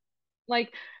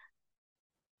 Like,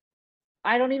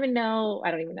 I don't even know.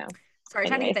 Sorry,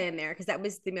 trying to get that in there because that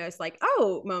was the most like,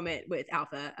 moment with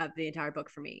Alpha of the entire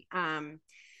book for me.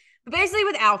 But basically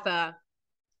with Alpha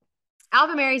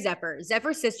marries Zephyr.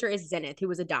 Zephyr's sister is Zenith, who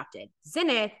was adopted.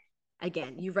 Zenith,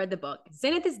 again, you've read the book.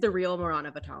 Zenith is the real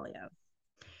Morana Vitalio.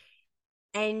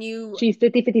 And she's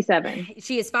 5057.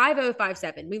 she is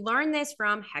 5057. We learned this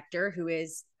from Hector, who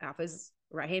is Alpha's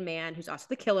right hand man, who's also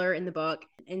the killer in the book,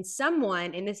 and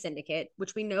someone in the syndicate,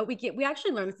 which we know we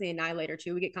actually learned this in the Annihilator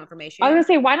too. We get confirmation. I was gonna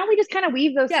say, why don't we just kind of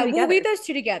weave those two together? We'll weave those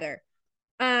two together.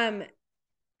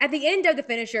 At the end of the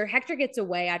finisher, Hector gets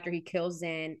away after he kills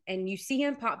Zen, and you see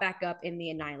him pop back up in the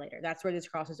Annihilator. That's where this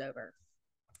crosses over.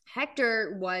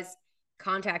 Hector was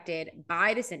contacted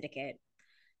by the syndicate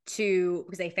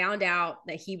because they found out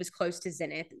that he was close to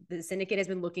Zenith. The syndicate has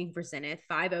been looking for Zenith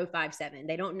 5057.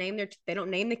 They don't name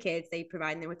the kids. They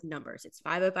provide them with numbers. It's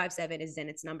 5057 is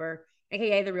Zenith's number,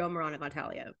 aka the real Marana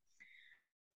Montalio.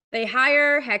 They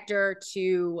hire Hector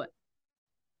to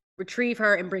retrieve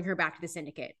her and bring her back to the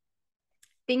syndicate.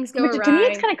 Things go awry. To me,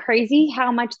 it's kind of crazy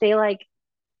how much they like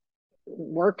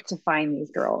work to find these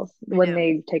girls when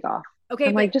they take off. Okay,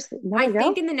 I'm like, just I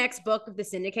think in the next book of the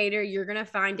Syndicator, you're gonna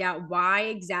find out why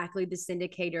exactly the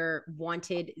Syndicator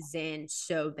wanted Zen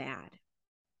so bad.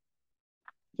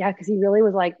 Yeah, because he really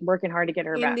was like working hard to get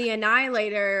her back. In the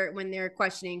Annihilator, when they're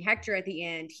questioning Hector at the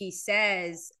end, he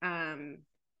says,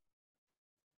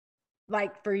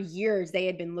 like for years they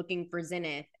had been looking for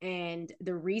Zenith, and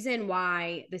the reason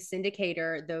why the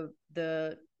Syndicator,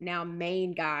 the now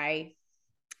main guy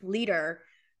leader,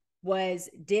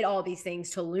 did all these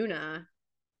things to Luna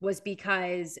was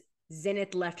because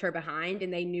Zenith left her behind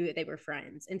and they knew that they were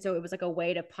friends. And so it was like a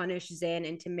way to punish Zen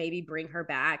and to maybe bring her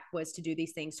back was to do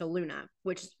these things to Luna,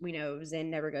 which we know Zen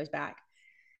never goes back.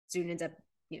 Zen ends up,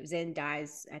 Zen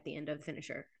dies at the end of the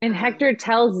finisher. And Hector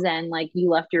tells Zen, like, you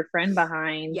left your friend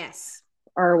behind. Yes.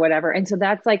 Or whatever. And so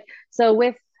that's like, so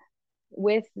with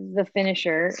the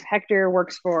finisher, Hector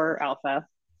works for Alpha.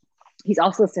 He's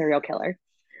also a serial killer.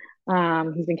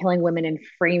 He's been killing women and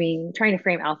trying to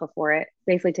frame Alpha for it,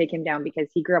 basically take him down because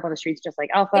he grew up on the streets just like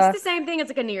Alpha. It's the same thing as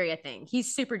like a Neria thing.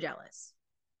 He's super jealous.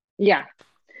 Yeah.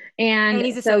 And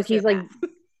he's so he's like,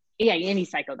 yeah, and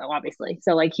he's psycho though, obviously.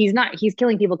 So like he's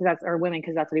killing people or women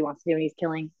because that's what he wants to do. And he's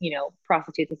killing,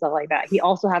 prostitutes and stuff like that. He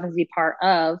also happens to be part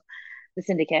of the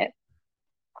syndicate.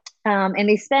 And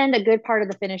they spend a good part of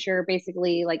the finisher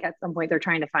basically like at some point they're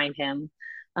trying to find him.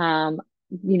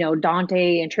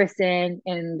 Dante and Tristan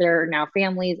and their now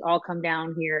families all come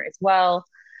down here as well.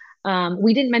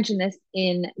 We didn't mention this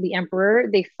in the Emperor.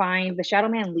 They find the Shadow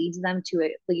Man leads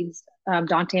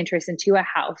Dante and Tristan to a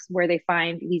house where they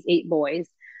find these 8 boys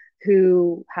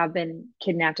who have been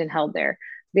kidnapped and held there.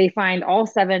 They find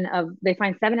 7 out of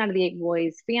the 8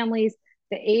 boys' families.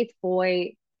 The 8th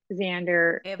boy,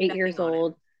 Xander, 8 years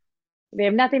old. They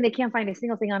have nothing. They can't find a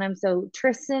single thing on him. So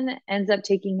Tristan ends up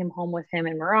taking him home with him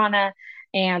and Marana,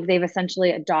 and they've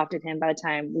essentially adopted him by the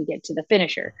time we get to the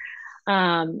finisher. So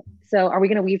are we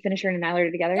going to weave finisher and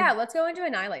Annihilator together? Yeah, let's go into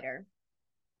Annihilator.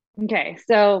 Okay.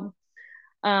 So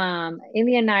in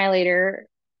the Annihilator,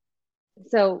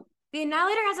 the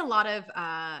Annihilator has a lot of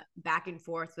back and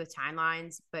forth with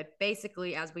timelines, but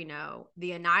basically, as we know,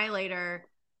 the Annihilator,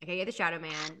 aka the Shadow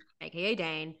Man, aka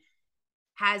Dane,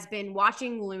 has been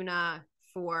watching Luna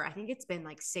for, I think it's been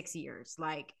like 6 years.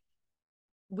 Like,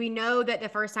 we know that the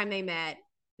first time they met,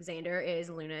 Xander is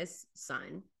Luna's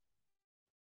son.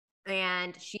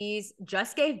 And she's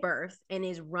just gave birth and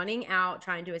is running out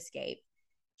trying to escape.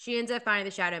 She ends up finding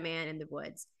the Shadow Man in the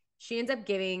woods. She ends up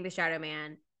giving the Shadow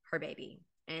Man her baby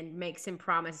and makes him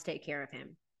promise to take care of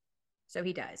him. So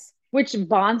he does. Which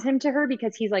bonds him to her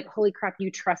because he's like, holy crap,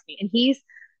 you trust me. And he's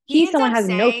someone has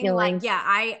no feelings. Like, yeah,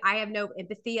 I have no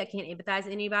empathy. I can't empathize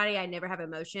with anybody. I never have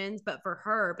emotions. But for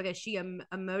her, because she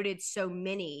emoted so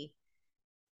many.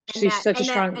 She's such a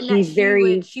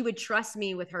strong, she would trust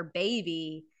me with her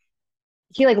baby.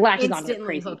 He like latches on to her,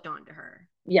 crazy. Hooked onto her.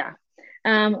 Yeah.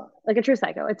 Like a true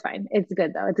psycho. It's fine. It's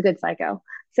good though. It's a good psycho.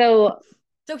 So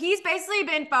he's basically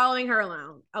been following her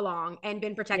along and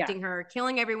been protecting her,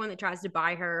 killing everyone that tries to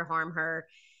buy her, harm her,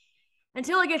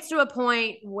 until it gets to a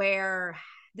point where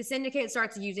the syndicate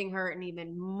starts using her in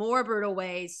even more brutal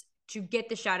ways to get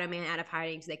the Shadow Man out of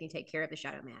hiding so they can take care of the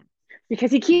Shadow Man.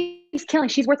 Because he keeps killing.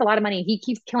 She's worth a lot of money. He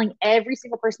keeps killing every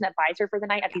single person that buys her for the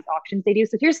night at these auctions they do.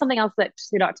 So here's something else that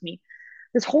stood out to me.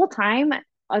 This whole time,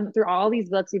 through all these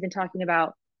books, we've been talking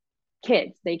about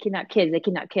kids. They kidnap kids. They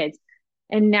kidnap kids.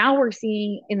 And now we're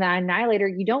seeing in the Annihilator,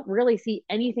 you don't really see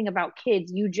anything about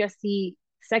kids. You just see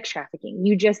sex trafficking.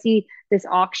 You just see this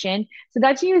auction. So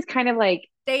that to you is kind of like,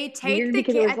 they take the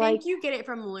kid. I think you get it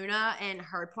from Luna and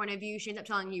her point of view. She ends up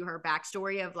telling you her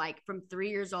backstory of like from 3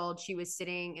 years old, she was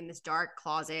sitting in this dark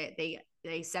closet.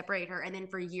 They separate her. And then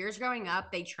for years growing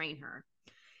up, they train her.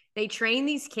 They train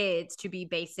these kids to be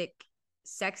basic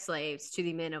sex slaves to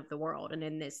the men of the world. And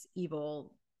in this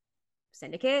evil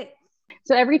syndicate.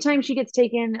 So every time she gets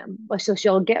taken, so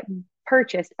she'll get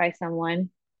purchased by someone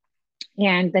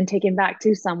and then taken back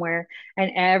to somewhere. And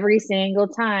every single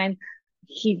time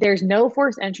there's no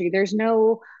force entry, there's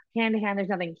no hand to hand, there's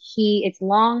nothing. It's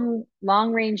long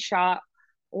range shot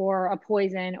or a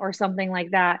poison or something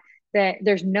like that. That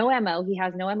there's no MO. He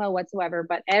has no MO whatsoever.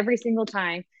 But every single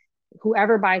time,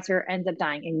 whoever buys her ends up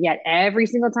dying. And yet every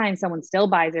single time someone still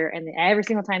buys her, and every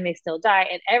single time they still die.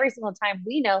 And every single time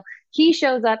we know he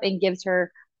shows up and gives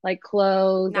her like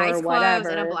clothes nice or clothes whatever.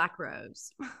 and a black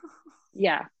rose.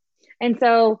 Yeah. And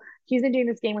so he's been doing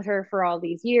this game with her for all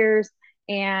these years.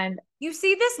 And you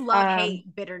see this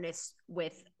love-hate bitterness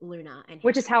with Luna and him.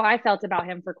 Which is how I felt about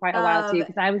him for quite a while too,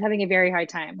 because I was having a very hard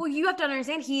time. Well, you have to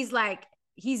understand,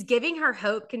 he's giving her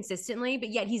hope consistently, but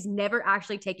yet he's never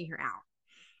actually taking her out.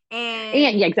 And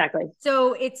yeah, exactly.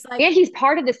 So it's like, and he's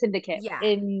part of the syndicate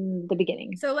in the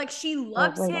beginning. So like she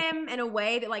loves him in a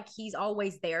way that like he's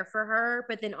always there for her,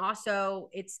 but then also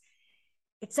it's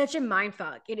such a mind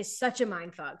fuck. It is such a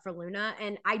mind fuck for Luna.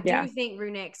 And I do think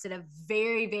Runix did a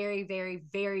very, very, very,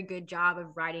 very good job of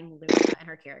writing Luna and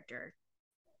her character.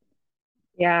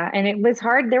 Yeah, and it was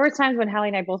hard. There were times when Hallie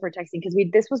and I both were texting because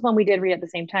this was one we did read at the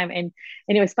same time, and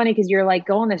it was funny because you're like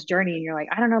go on this journey and you're like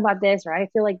I don't know about this or I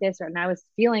feel like this and I was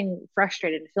feeling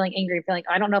frustrated, feeling angry, feeling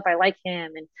I don't know if I like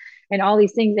him and all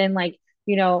these things and like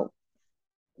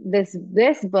this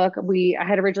book I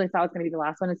had originally thought was going to be the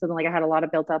last one, and so then like I had a lot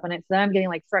of built up on it, so then I'm getting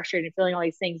like frustrated and feeling all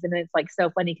these things, and then it's like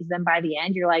so funny because then by the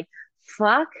end you're like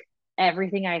fuck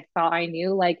everything I thought I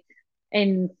knew, like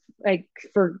and like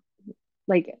for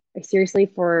like seriously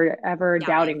forever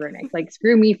doubting Runix. Like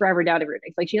screw me forever doubting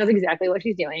Runix. Like she knows exactly what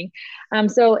she's doing.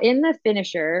 So in the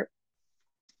finisher,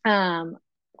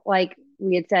 like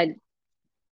we had said,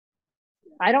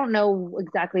 I don't know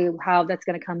exactly how that's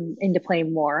going to come into play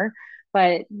more,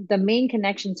 but the main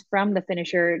connections from the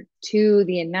finisher to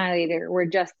the Annihilator were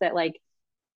just that like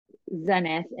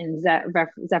Zenith and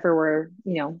Zephyr were,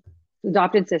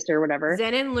 adopted sister or whatever.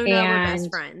 Zen and Luna were best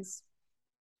friends.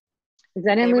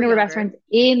 Zen and Luna were best friends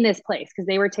in this place because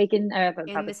they were taken at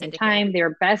the same time. They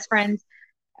were best friends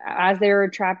as they were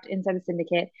trapped inside the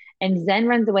syndicate. And Zen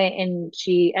runs away and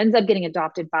she ends up getting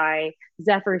adopted by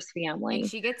Zephyr's family. And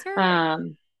she gets her.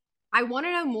 I want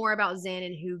to know more about Zen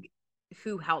and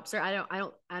who helps her.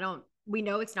 I don't. We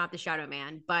know it's not the Shadow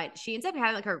Man, but she ends up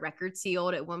having like her record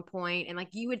sealed at one point. And like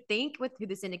you would think with who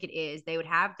the syndicate is, they would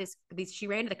have these. She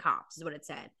ran to the cops, is what it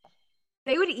said.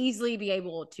 They would easily be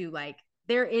able to like.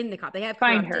 They're in the cop. They have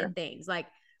corrupted things. Like,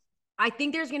 I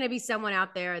think there's going to be someone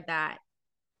out there that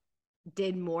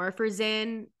did more for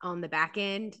Zen on the back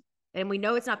end. And we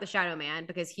know it's not the Shadow Man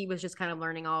because he was just kind of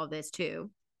learning all of this too.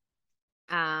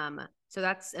 So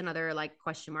that's another like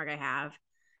question mark I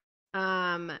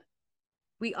have.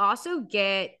 We also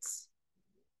get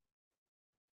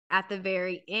at the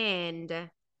very end,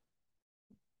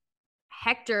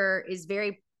 Hector is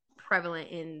very prevalent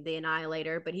in the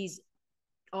Annihilator, but he's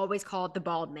always called the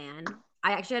bald man.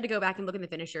 I actually had to go back and look in the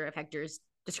finisher of Hector's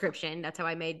description. That's how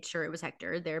I made sure it was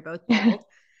Hector. They're both bald.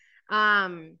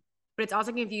 But it's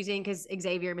also confusing because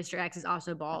Xavier, Mr. X, is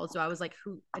also bald. So I was like,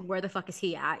 who and where the fuck is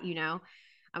he at?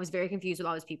 I was very confused with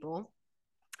all those people.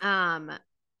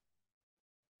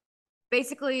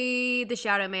 Basically, the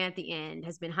Shadow Man at the end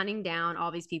has been hunting down all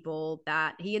these people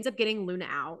that he ends up getting Luna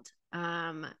out.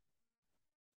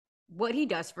 What he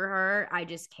does for her, I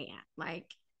just can't. Like,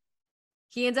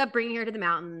 he ends up bringing her to the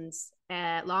mountains.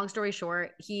 Long story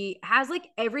short, he has like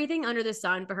everything under the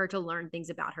sun for her to learn things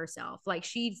about herself. Like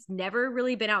she's never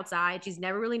really been outside. She's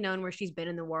never really known where she's been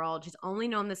in the world. She's only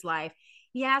known this life.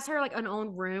 He has her like an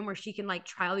own room where she can like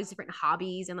try all these different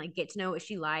hobbies and like get to know what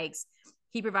she likes.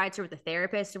 He provides her with a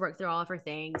therapist to work through all of her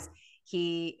things.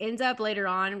 He ends up later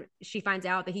on, she finds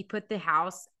out that he had the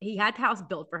house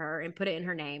built for her and put it in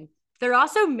her name. They're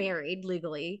also married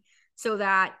legally so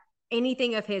that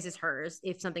anything of his is hers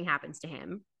if something happens to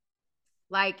him.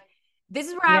 Like, this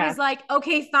is where I was like,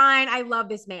 okay, fine. I love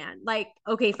this man. Like,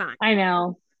 okay, fine. I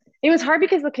know. It was hard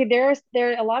because, okay, there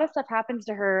a lot of stuff happens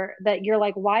to her that you're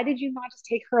like, why did you not just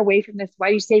take her away from this? Why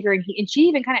did you save her? And she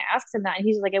even kind of asks him that. And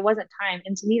he's like, it wasn't time.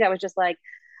 And to me, that was just like,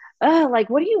 like,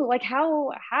 what do you, like,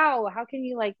 how can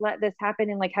you, like, let this happen?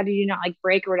 And, like, how did you not, like,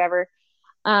 break or whatever?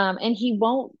 And he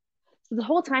won't. So the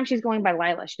whole time she's going by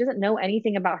Lila. She doesn't know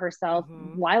anything about herself.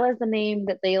 Lila's the name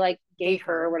that they, like, gave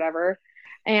her or whatever.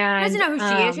 And she doesn't know who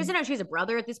she is. She doesn't know she has a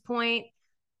brother at this point.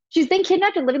 She's been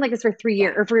kidnapped and living like this for 3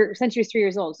 years or since she was 3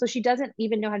 years old. So she doesn't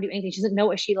even know how to do anything. She doesn't know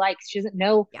what she likes. She doesn't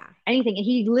know anything. And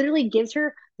he literally gives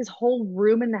her this whole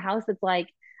room in the house that's like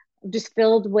just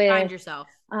filled with find yourself.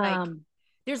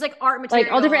 There's like art materials,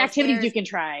 like all different activities you can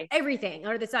try. Everything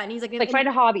under the sun. He's like find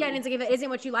a hobby. Yeah, and it's like if it isn't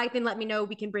what you like, then let me know.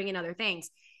 We can bring in other things.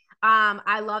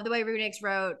 I love the way Runix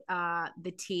wrote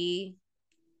the T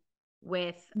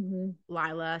with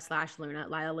Lila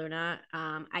Luna.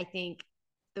 I think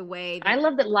the way that I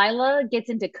love that Lila gets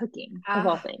into cooking of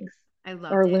all things. I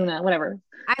loved or it. Luna, whatever.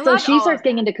 I So loved she all starts of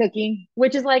getting that. into cooking,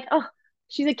 which is like, oh,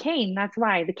 she's a Kane. That's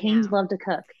why the Kanes love to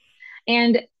cook.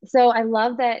 And so I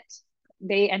love that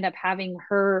they end up having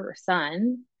her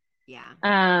son. Yeah.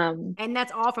 And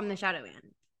that's all from the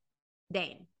Shadowland.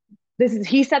 Dane.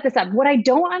 He set this up. What I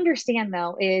don't understand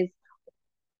though is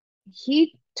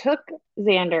he took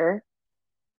Xander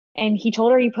and he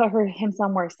told her he put him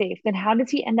somewhere safe. Then how does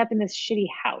he end up in this shitty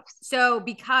house? So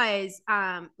because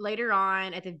later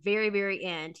on at the very, very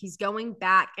end, he's going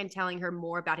back and telling her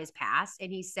more about his past. And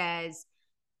he says,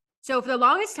 so for the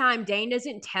longest time, Dane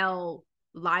doesn't tell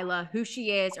Lila who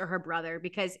she is or her brother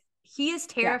because he is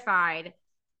terrified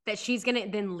that she's going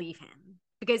to then leave him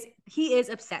because he is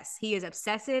obsessed. He is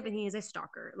obsessive and he is a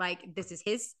stalker. Like this is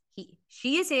his,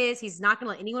 she is his. He's not going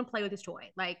to let anyone play with his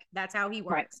toy. Like that's how he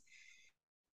works. Right.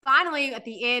 Finally, at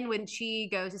the end, when she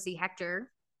goes to see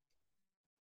Hector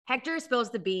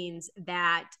spills the beans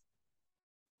that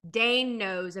Dane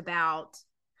knows about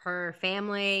her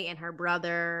family and her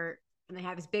brother, and they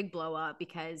have this big blow up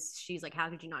because she's like, how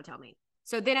could you not tell me?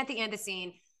 So then at the end of the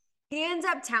scene, he ends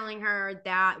up telling her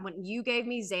that when you gave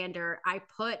me Xander, I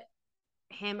put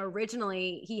him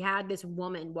originally, he had this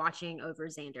woman watching over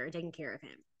Xander, taking care of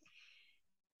him.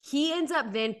 He ends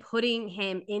up then putting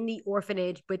him in the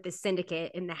orphanage with the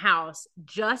syndicate in the house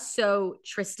just so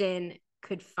Tristan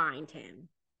could find him.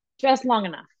 Just long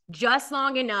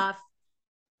enough.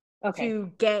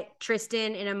 To get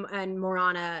Tristan and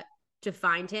Morana to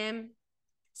find him.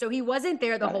 So he wasn't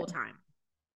there the whole time.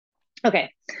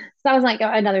 Okay. So that was like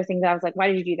another thing that I was like, why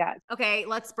did you do that? Okay,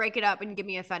 let's break it up and give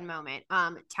me a fun moment.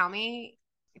 Tell me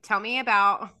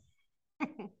about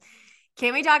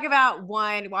can we talk about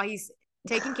one while he's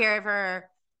taking care of her?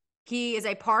 He is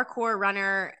a parkour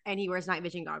runner and he wears night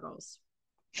vision goggles.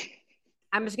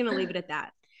 I'm just gonna leave it at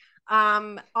that.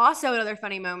 Also another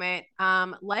funny moment.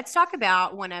 Let's talk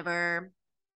about whenever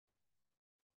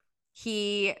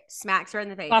he smacks her in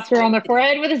the face. Slaps her on the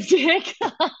forehead with his dick.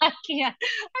 I can't.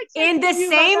 In the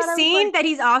same scene that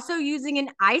he's also using an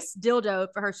ice dildo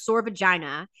for her sore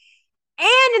vagina.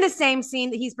 And in the same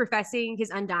scene that he's professing his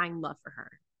undying love for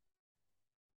her.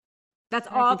 That's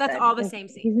all the same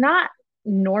scene. He's not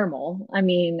normal. I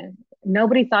mean,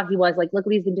 nobody thought he was. Like, look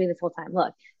what he's been doing this whole time.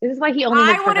 Look, this is why he only.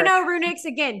 I want to know, Runix,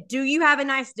 again. Do you have a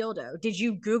nice dildo? Did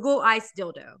you Google ice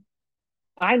dildo?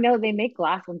 I know they make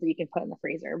glass ones that you can put in the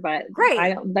freezer, but great.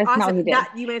 That's awesome. Not what he did.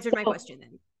 You answered my question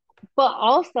then. But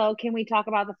also, can we talk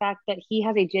about the fact that he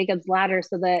has a Jacob's ladder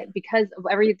so that because of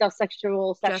every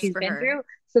sexual stuff she's been through,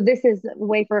 so this is a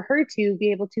way for her to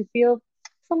be able to feel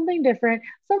something different,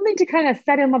 something to kind of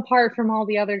set him apart from all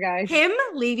the other guys. Him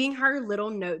leaving her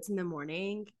little notes in the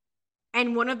morning.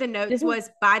 And one of the notes was,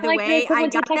 by the way, I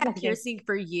got that piercing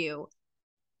for you.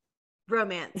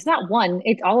 Romance. It's not one,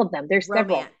 it's all of them. There's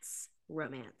several.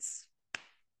 Romance.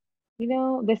 You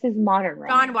know, this is modern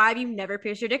romance. John, why have you never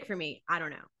pierced your dick for me? I don't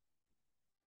know.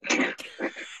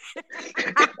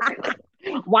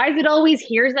 Why is it always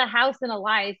here's a house and a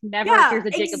life, never here's a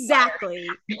Jacob's exactly.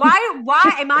 Why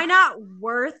am I not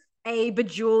worth a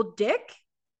bejeweled dick?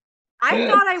 I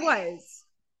thought I was.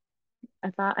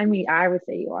 I would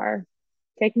say you are.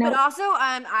 Take note. But also,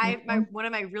 one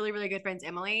of my really, really good friends,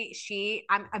 Emily,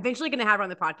 I'm eventually going to have her on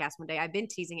the podcast one day. I've been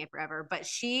teasing it forever, but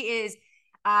she is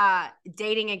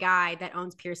dating a guy that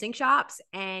owns piercing shops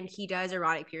and he does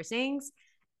erotic piercings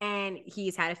and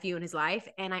he's had a few in his life.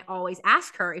 And I always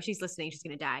ask her, if she's listening, she's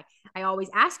going to die. I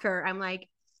always ask her, I'm like,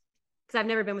 because I've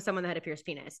never been with someone that had a pierced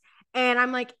penis. And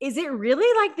I'm like, is it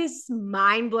really like this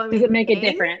mind-blowing Does it make a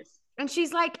difference? And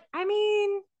she's like, I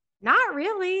mean, not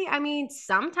really. I mean,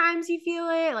 sometimes you feel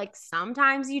it, like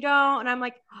sometimes you don't. And I'm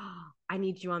like, oh, I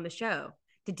need you on the show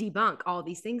to debunk all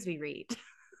these things we read.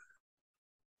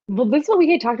 Well, this is what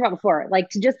we had talked about before. Like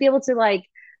to just be able to like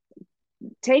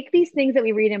take these things that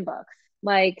we read in books,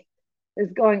 like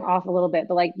is going off a little bit,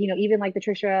 but like, you know, even like the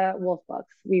Trisha Wolf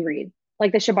books we read,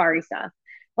 like the Shibari stuff.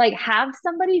 Like have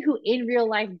somebody who in real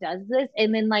life does this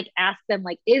and then like ask them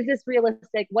like, is this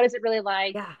realistic? What is it really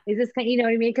like? Yeah. Is this, you know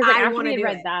what I mean? Because like, after we had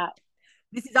read that.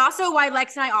 This is also why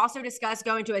Lex and I also discussed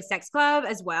going to a sex club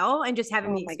as well and just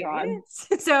having the experience.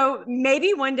 So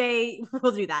maybe one day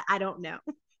we'll do that. I don't know.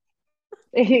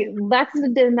 That's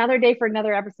another day for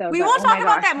another episode. We will talk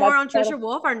about that more on Trisha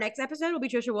Wolf. Our next episode will be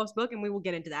Trisha Wolf's book and we will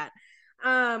get into that.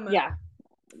 Yeah.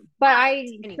 But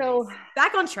anyways, so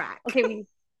back on track. Okay.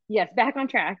 Yes, back on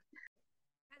track.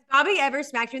 Has Bobby ever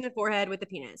smacked you in the forehead with a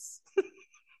penis?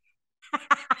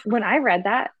 When I read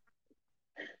that,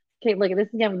 Okay, look at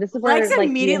this again. This is Lex where like the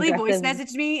immediately voice aggressive.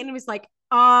 messaged me and it was like,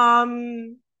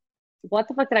 What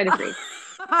the fuck did I just read?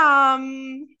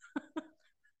 um,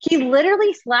 He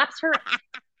literally slaps her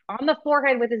on the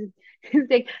forehead with his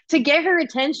dick to get her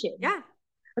attention. yeah.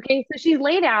 Okay, so she's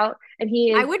laid out and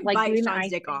he I is would like bite doing the Sean's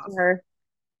ice dick thing off. to her.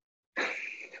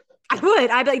 I would.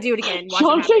 I'd like do it again. Watch it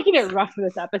Sean's happen. taking it rough for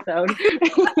this episode.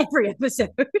 Every episode.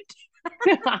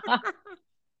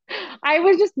 I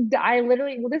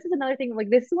literally, well, this is another thing. Like,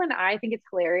 this is when I think it's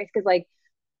hilarious because, like,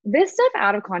 this stuff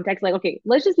out of context, like, okay,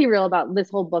 let's just be real about this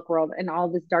whole book world and all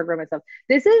this dark romance stuff.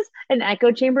 This is an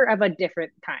echo chamber of a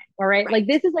different kind. All right. Right. Like,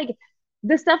 this is like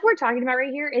the stuff we're talking about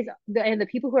right here is and the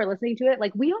people who are listening to it,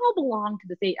 like, we all belong to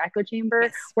the same echo chamber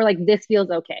Yes. where like this feels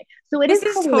okay. So This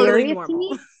is is hilarious totally to me.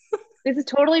 normal. This is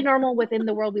totally normal within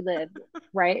the world we live,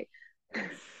 right?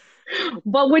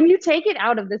 But when you take it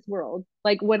out of this world,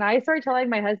 like when I start telling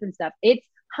my husband stuff, it's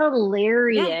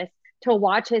hilarious Yeah. to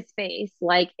watch his face,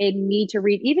 like in me to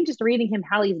read, even just reading him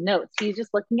Hallie's notes. He's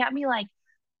just looking at me like,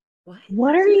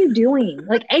 what are you doing?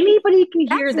 Like anybody can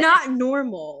hear That's this. not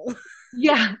normal.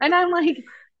 Yeah. And I'm like,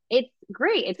 it's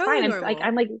great. It's Totally fine. normal.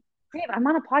 I'm like, babe, I'm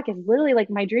on a podcast. Literally like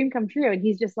my dream come true. And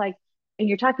he's just like, and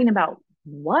you're talking about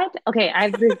what? Okay, I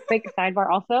have this quick sidebar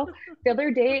also. The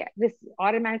other day, this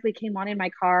automatically came on in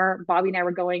my car. Bobby and I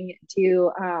were going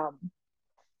to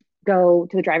go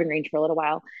to the driving range for a little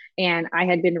while. And I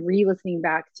had been re-listening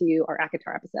back to our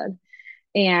Akatar episode.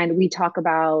 And we talk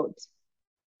about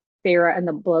Farrah and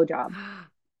the blowjob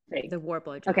thing. The war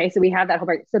blowjob. Okay, so we have that whole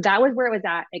part. So that was where it was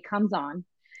at. It comes on.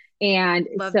 And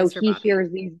Love so this for he Bobby.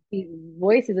 hears these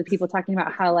voices of people talking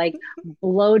about how like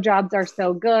blowjobs are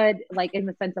so good, like in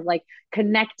the sense of like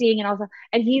connecting and also,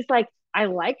 and he's like, I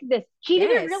like this. He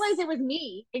didn't Yes. realize it was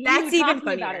me. And That's you even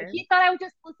talking about it. funnier. He thought I was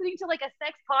just listening to like a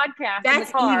sex podcast in the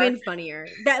That's car. even funnier.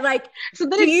 That like, So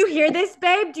then do you hear this,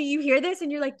 babe? Do you hear this?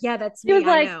 And you're like, yeah, that's me. was I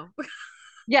like, know.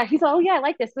 yeah, he's like, oh yeah, I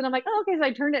like this. And I'm like, oh, okay. So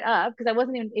I turned it up because I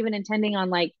wasn't even intending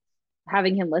on like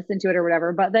having him listen to it or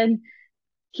whatever. But then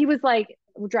he was like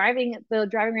driving, the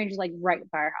driving range is like right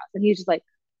by our house. And he was just like,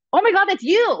 oh my God, that's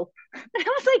you. And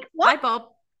I was like, what? Light bulb.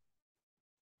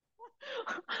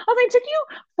 I was like, it took you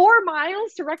 4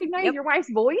 miles to recognize Yep. your wife's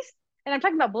voice. And I'm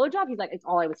talking about blowjob. He's like, it's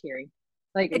all I was hearing.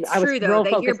 Like It's I was true though. real They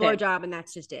hear focused in. blowjob and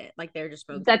that's just it. Like they're just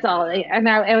focused. That's on all. blowjob. And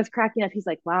I was cracking up. He's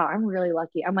like, wow, I'm really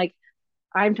lucky. I'm like,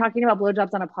 I'm talking about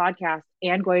blowjobs on a podcast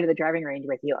and going to the driving range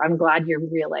with you. I'm glad you're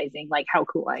realizing like how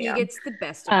cool I He am. gets the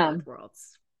best of both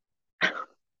worlds.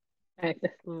 Yeah.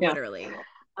 Literally.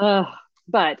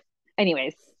 But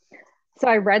anyways, so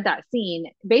I read that scene.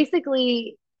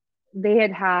 Basically, they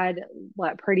had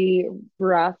what pretty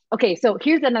rough. Okay, so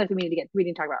here's another thing we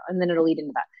didn't talk about, and then it'll lead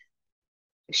into that.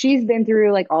 She's been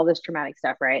through like all this traumatic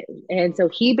stuff, right? And so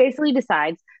he basically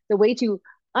decides the way to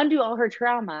undo all her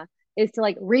trauma is to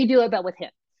like redo it, but with him.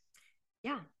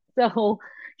 Yeah. So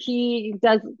he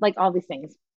does like all these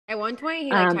things. At one point,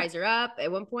 he like ties her up.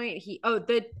 At one point,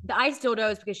 the ice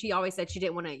dildo is because she always said she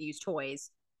didn't want to use toys,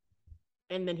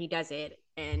 and then he does it,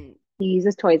 and he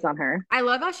uses toys on her. I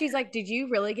love how she's like, "Did you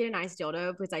really get an ice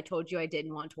dildo? Because I told you I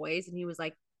didn't want toys." And he was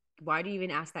like, "Why do you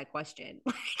even ask that question?"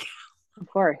 Of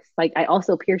course, like I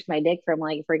also pierced my dick from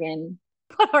like friggin'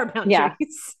 what are boundaries? Yeah.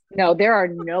 No, there are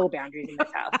no boundaries in this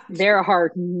house. There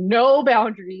are no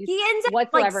boundaries. He ends up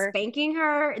whatsoever. like spanking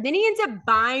her. Then he ends up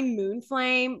buying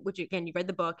Moonflame, which again, you read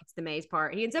the book, it's the maze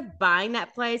part. He ends up buying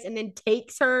that place and then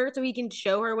takes her so he can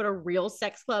show her what a real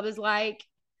sex club is like.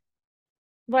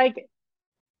 Like,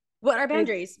 what are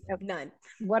boundaries? None.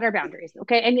 What are boundaries?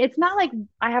 Okay. And it's not like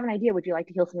I have an idea. Would you like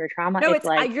to heal some of your trauma? No, it's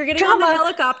like you're getting on the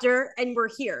helicopter and we're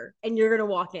here and you're gonna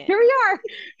walk in. Here we are.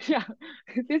 Yeah.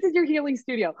 This is your healing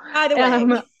studio. By the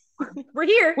way, we're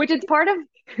here. Which is part of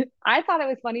I thought it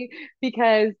was funny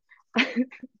because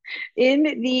in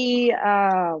the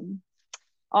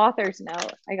author's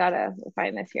note, I gotta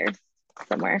find this here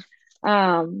somewhere.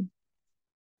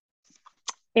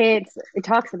 It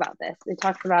talks about this. It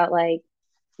talks about like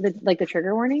the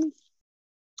trigger warnings.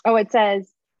 Oh, it says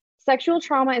sexual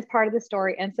trauma is part of the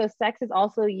story, and so sex is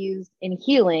also used in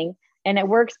healing, and it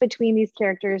works between these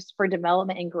characters for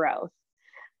development and growth.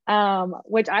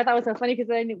 Which I thought was so funny because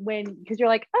then because you're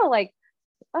like, oh, like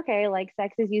okay, like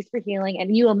sex is used for healing,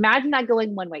 and you imagine that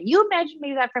going one way. You imagine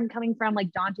maybe that from coming from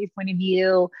like Dante's point of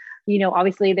view. You know,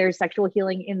 obviously there's sexual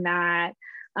healing in that.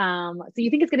 So you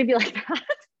think it's going to be like that?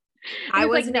 I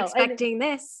wasn't expecting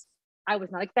this. I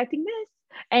was not expecting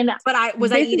this. But I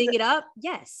eating it up?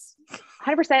 Yes.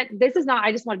 100%. This is not,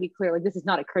 I just want to be clear, like this is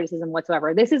not a criticism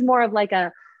whatsoever. This is more of like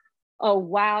a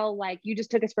wow, like you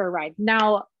just took us for a ride.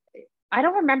 Now, I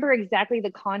don't remember exactly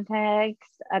the context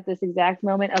at this exact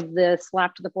moment of the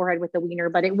slap to the forehead with the wiener,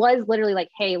 but it was literally like,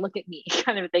 "Hey, look at me,"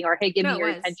 kind of a thing, or "Hey, give me No, your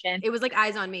attention." it was like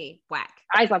eyes on me, whack.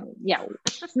 Eyes on me, yeah,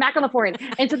 smack on the forehead.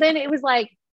 And so then it was like,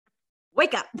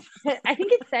 wake up. I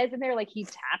think it says in there like he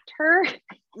tapped her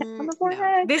on the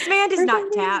forehead. No. This man does not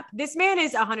something. tap. This man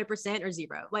is 100% or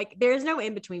 0. Like there's no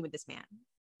in between with this man.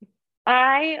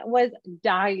 I was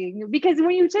dying because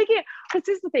when you take it, this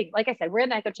is the thing. Like I said, we're in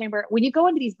the echo chamber. When you go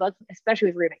into these books, especially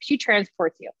with Runic, she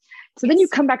transports you. So then you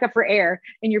come back up for air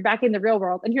and you're back in the real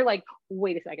world and you're like,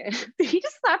 wait a second. Did he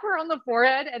just slap her on the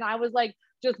forehead? And I was like,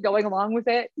 just going along with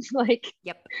it. Like,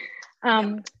 yep.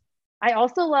 I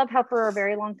also love how for a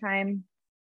very long time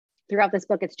throughout this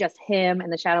book, it's just him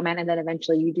and the Shadow Man. And then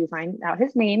eventually you do find out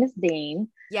his name is Dane.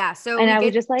 Yeah. So and I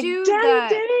was just like, Daddy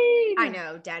Dane. I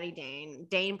know, Daddy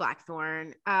Dane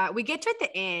Blackthorn. We get to at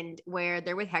the end where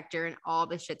they're with Hector and all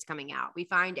the shit's coming out. We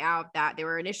find out that there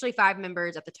were initially 5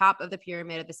 members at the top of the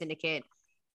pyramid of the syndicate.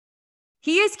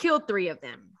 He has killed 3 of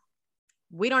them.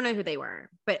 We don't know who they were,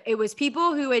 but it was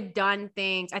people who had done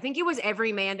things. I think it was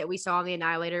every man that we saw in the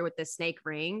Annihilator with the snake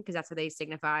ring, because that's what they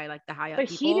signify, like the high up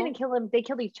people. But he didn't kill him. They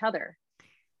killed each other.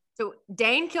 So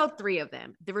Dane killed 3 of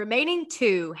them. The remaining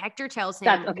 2, Hector tells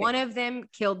him one of them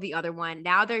killed the other one.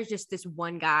 Now there's just this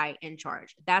one guy in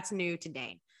charge. That's new to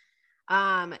Dane.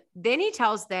 Then he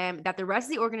tells them that the rest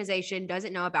of the organization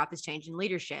doesn't know about this change in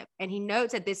leadership. And he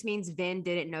notes that this means Vin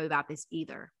didn't know about this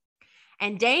either.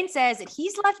 And Dane says that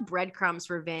he's left breadcrumbs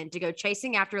for Vin to go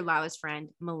chasing after Lila's friend,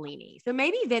 Malini. So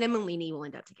maybe Vin and Malini will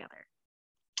end up together.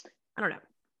 I don't know.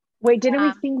 Wait, didn't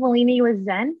we think Malini was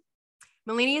Zen?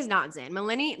 Malini is not Zen.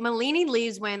 Malini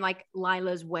leaves when like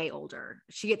Lila's way older.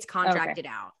 She gets contracted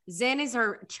out. Zen is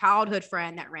her childhood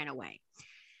friend that ran away.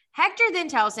 Hector then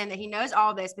tells him that he knows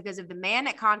all this because of the man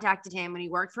that contacted him when he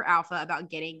worked for Alpha about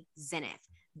getting Zenith.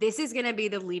 This is going to be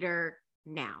the leader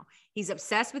now. He's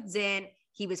obsessed with Zen.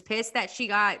 He was pissed that she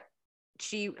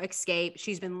escaped.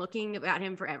 She's been looking at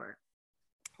him forever.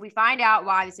 We find out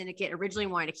why the syndicate originally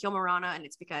wanted to kill Marana, and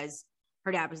it's because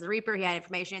her dad was the Reaper. He had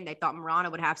information. They thought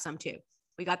Marana would have some too.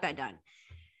 We got that done.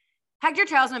 Hector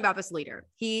tells him about this leader.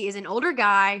 He is an older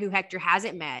guy who Hector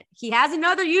hasn't met. He has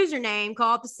another username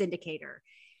called the Syndicator.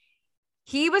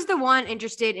 He was the one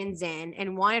interested in Zen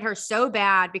and wanted her so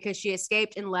bad because she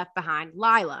escaped and left behind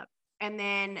Lila. And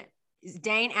then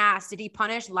Dane asked, did he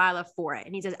punish Lila for it?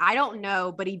 And he says, I don't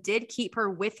know, but he did keep her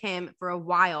with him for a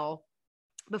while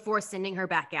before sending her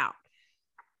back out.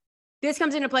 This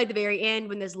comes into play at the very end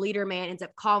when this leader man ends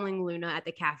up calling Luna at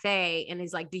the cafe and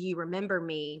is like, do you remember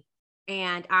me?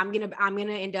 And I'm going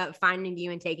to end up finding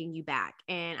you and taking you back.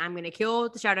 And I'm going to kill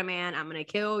the Shadow Man. I'm going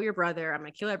to kill your brother. I'm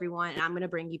going to kill everyone. And I'm going to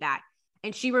bring you back.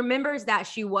 And she remembers that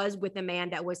she was with a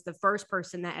man that was the first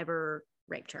person that ever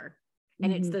raped her.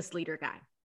 And it's this leader guy.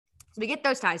 So we get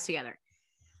those ties together.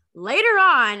 Later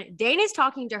on, Dane is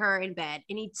talking to her in bed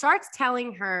and he starts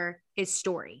telling her his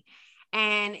story.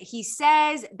 And he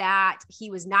says that he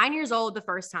was 9 years old the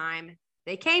first time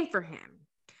they came for him.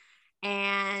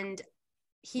 And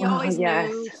he always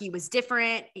knew he was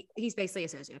different. He's basically a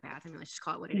sociopath. I mean, let's just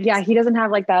call it what it is. Yeah, he doesn't have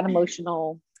like that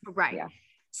emotional. Right. Yeah.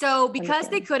 So because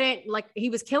they couldn't, like, he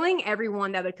was killing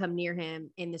everyone that would come near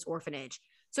him in this orphanage.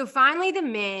 So finally the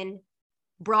men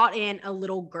brought in a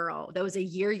little girl that was a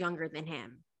year younger than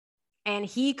him. And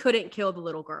he couldn't kill the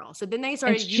little girl. So then they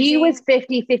started she was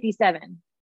 50, 57.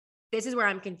 This is where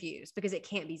I'm confused because it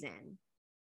can't be Zen.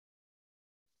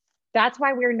 That's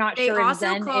why we're not sure if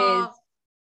Zen is.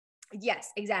 Yes,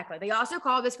 exactly. They also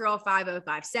call this girl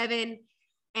 5057.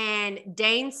 And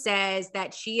Dane says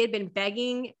that she had been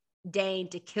begging Dane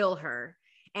to kill her.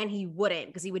 And he wouldn't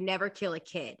because he would never kill a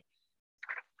kid.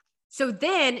 So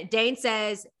then Dane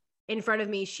says, in front of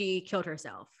me, she killed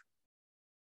herself.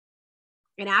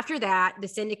 And after that, the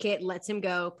syndicate lets him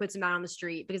go, puts him out on the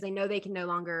street because they know they can no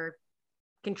longer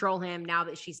control him now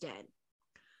that she's dead.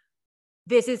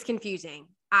 This is confusing.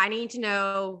 I need to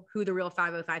know who the real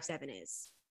 5057 is.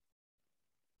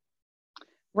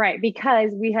 Right,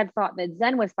 because we had thought that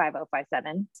Zen was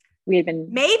 5057. We had been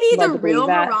maybe the real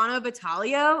Marana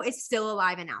Batalio is still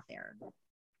alive and out there.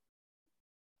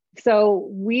 So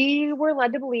we were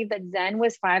led to believe that Zen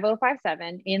was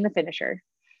 5057 in the finisher.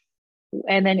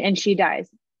 And she dies.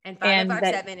 And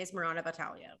 5057 is Marana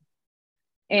Batalio.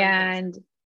 And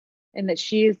that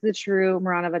she is the true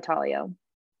Marana Batalio.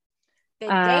 Then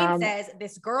Dane says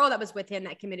this girl that was with him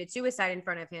that committed suicide in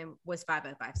front of him was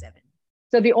 5057.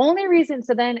 So the only reason,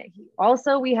 so then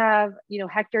also we have,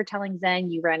 Hector telling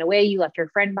Zen, you ran away, you left your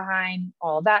friend behind,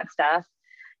 all that stuff,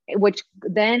 which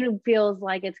then feels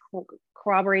like it's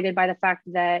corroborated by the fact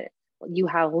that you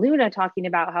have Luna talking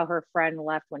about how her friend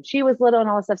left when she was little and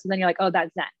all this stuff. So then you're like, oh,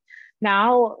 that's Zen.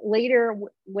 Now, later,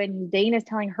 when Dane is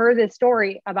telling her this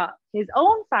story about his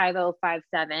own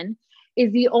 5057,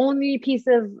 is the only piece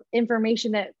of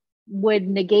information that would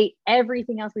negate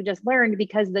everything else we just learned,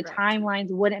 because the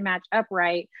timelines wouldn't match up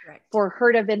right for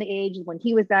her to have been the age when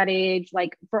he was that age,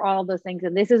 like for all those things.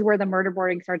 And this is where the murder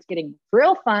boarding starts getting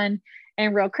real fun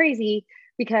and real crazy,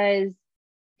 because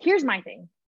here's my thing.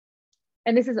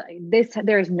 And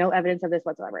there is no evidence of this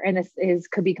whatsoever. And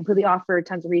could be completely off for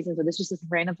tons of reasons, but this is just this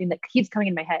random thing that keeps coming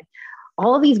in my head.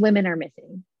 All of these women are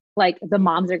missing. Like the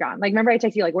moms are gone. Like, remember I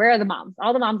texted you, like, where are the moms?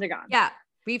 All the moms are gone. Yeah.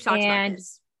 We've talked about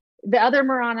this. The other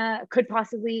Marana could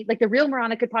possibly, like the real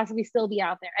Marana could possibly still be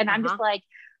out there. And I'm just like,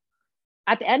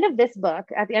 at the end of this book,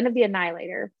 at the end of The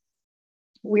Annihilator,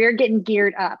 we're getting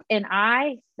geared up. And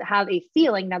I have a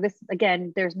feeling, now this,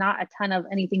 again, there's not a ton of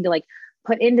anything to like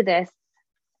put into this,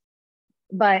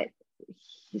 but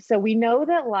so we know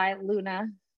that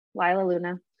Lila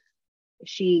Luna,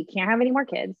 she can't have any more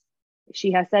kids.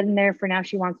 She has said in there for now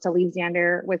she wants to leave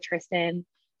Xander with Tristan,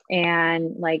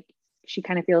 and like she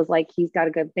kind of feels like he's got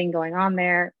a good thing going on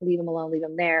there. Leave him alone, leave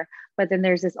him there. But then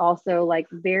there's this also like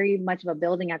very much of a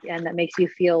building at the end that makes you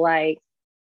feel like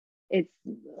it's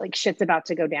like shit's about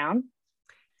to go down.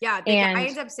 Yeah, I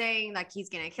ends up saying like he's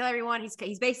gonna kill everyone.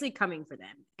 He's basically coming for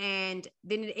them, and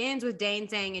then it ends with Dane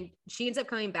saying, and she ends up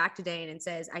coming back to Dane and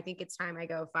says, "I think it's time I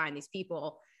go find these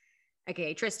people,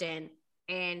 okay, Tristan."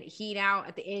 And he now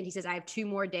at the end he says, "I have 2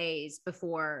 more days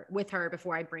before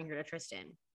I bring her to Tristan."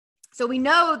 So we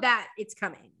know that it's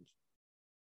coming,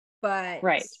 but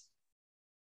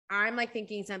I'm like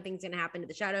thinking something's gonna happen to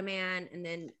the Shadow Man, and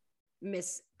then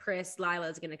Miss Pris Lila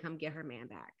is gonna come get her man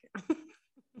back.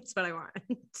 That's what I want.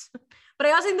 But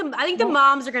I also think the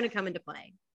moms are going to come into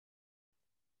play.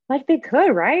 Like they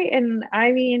could, right? And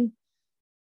I mean,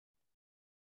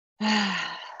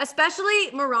 especially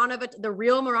the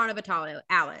real Marana Vitalio,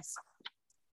 Alice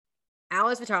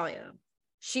Vitalio.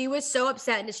 She was so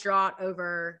upset and distraught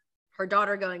over her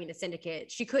daughter going into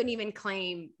Syndicate. She couldn't even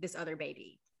claim this other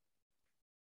baby.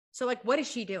 So like, what is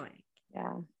she doing?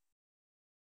 Yeah.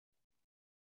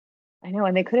 I know.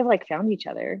 And they could have like found each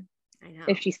other. I know.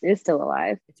 If she is still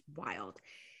alive. It's wild.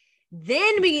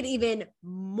 Then we get even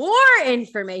more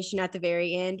information at the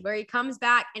very end where he comes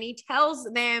back and he tells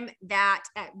them that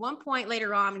at one point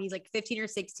later on, when he's like 15 or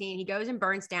 16, he goes and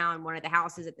burns down one of the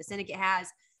houses that the Syndicate has.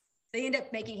 They end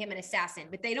up making him an assassin,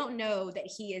 but they don't know that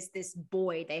he is this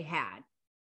boy they had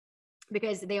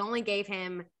because they only gave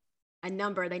him a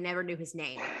number. They never knew his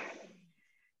name.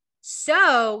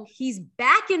 So he's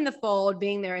back in the fold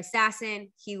being their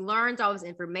assassin. He learns all his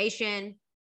information.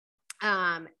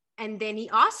 And then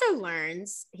he also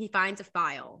he finds a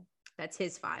file. That's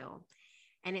his file.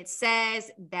 And it says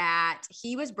that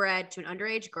he was bred to an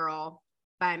underage girl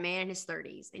by a man in his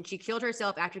 30s. And she killed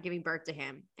herself after giving birth to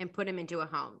him and put him into a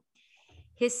home.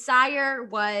 His sire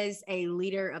was a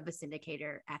leader of the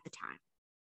Syndicator at the time.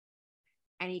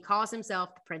 And he calls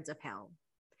himself the Prince of Hell.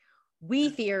 We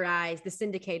theorize the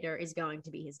Syndicator is going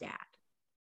to be his dad.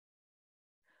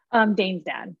 Dane's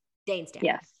dad.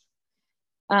 Yes.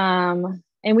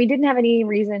 And we didn't have any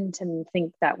reason to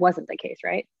think that wasn't the case,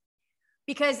 right?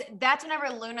 Because that's whenever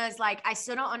Luna's like, I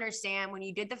still don't understand. When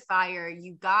you did the fire,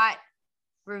 you got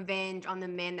revenge on the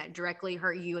men that directly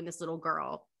hurt you and this little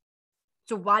girl.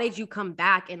 So why did you come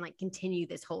back and like continue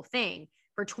this whole thing?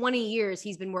 For 20 years,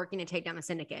 he's been working to take down the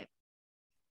Syndicate.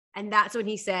 And that's when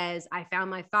he says, I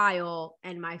found my file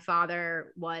and my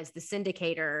father was the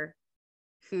Syndicator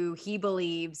who he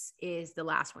believes is the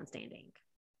last one standing.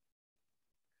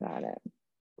 Got it.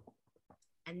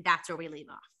 And that's where we leave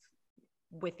off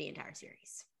with the entire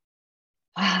series.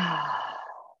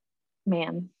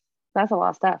 Man, that's a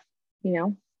lot of stuff, you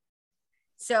know?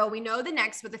 So we know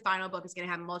the final book is going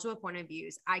to have multiple point of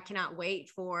views. I cannot wait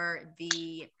for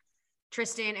the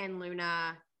Tristan and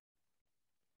Luna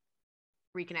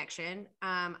reconnection.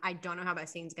 I don't know how that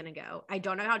scene's gonna go. I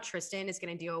don't know how Tristan is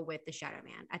gonna deal with the Shadow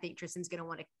Man. I think Tristan's gonna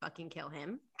want to fucking kill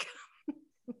him.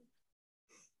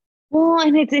 Well,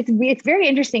 and it's very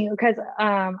interesting because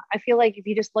I feel like if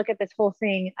you just look at this whole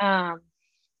thing,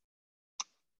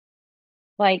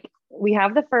 like we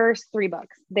have the first 3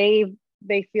 books. They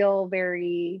feel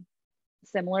very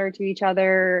similar to each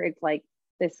other. It's like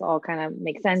this all kind of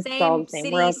makes sense. It's all the same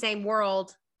city, world. Same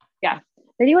world. Yeah.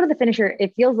 Then you go to the finisher,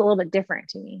 it feels a little bit different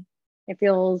to me.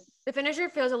 The finisher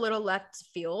feels a little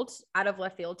out of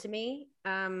left field to me.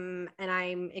 And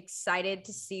I'm excited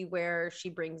to see where she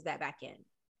brings that back in.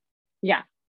 Yeah.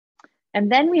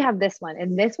 And then we have this one,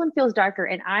 and this one feels darker.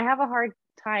 And I have a hard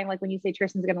time, like when you say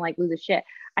Tristan's going to like lose his shit,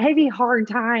 I have a hard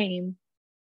time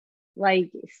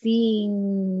like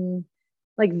seeing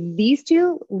like these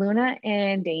two, Luna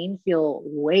and Dane, feel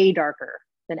way darker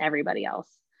than everybody else.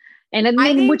 And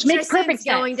I then, which think makes perfect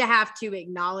Tristan's going sense. to have to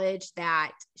acknowledge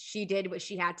that she did what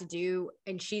she had to do,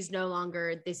 and she's no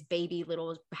longer this baby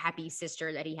little happy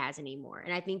sister that he has anymore.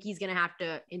 And I think he's going to have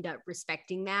to end up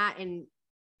respecting that. And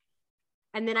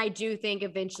then I do think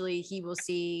eventually he will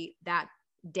see that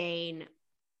Dane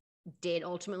did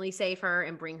ultimately save her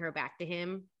and bring her back to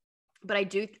him. But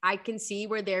I can see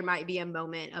where there might be a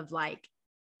moment of like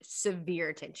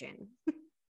severe tension.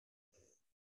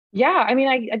 Yeah, I mean,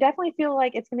 I definitely feel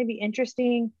like it's going to be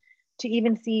interesting to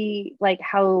even see like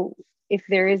how, if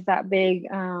there is that big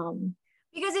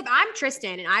Because if I'm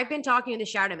Tristan and I've been talking to the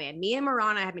Shadow Man, me and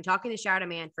Marana have been talking to the Shadow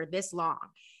Man for this long.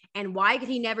 And why could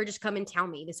he never just come and tell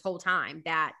me this whole time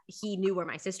that he knew where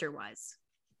my sister was?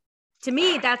 To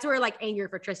me, that's where like anger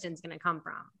for Tristan's going to come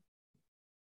from.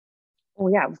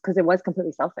 well, yeah, because it was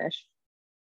completely selfish.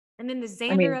 And then the I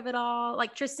Xander mean, of it all,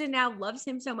 like Tristan now loves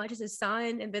him so much as his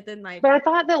son. And but then like but I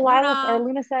thought that Lila or Luna,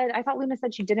 Luna said, I thought Luna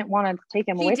said she didn't want to take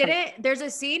him she away did from him. it. There's a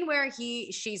scene where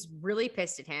she's really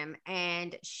pissed at him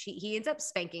and he ends up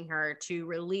spanking her to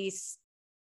release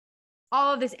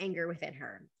all of this anger within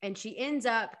her. And she ends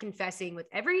up confessing with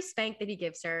every spank that he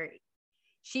gives her.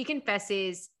 She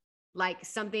confesses like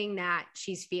something that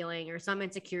she's feeling or some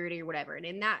insecurity or whatever. And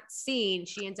in that scene,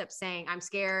 she ends up saying, I'm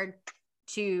scared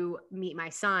to meet my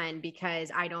son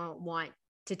because I don't want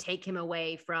to take him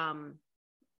away from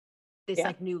this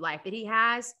like new life that he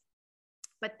has.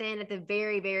 But then at the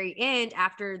very, very end,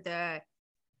 after the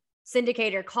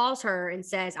syndicator calls her and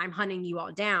says, I'm hunting you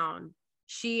all down,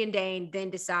 she and Dane then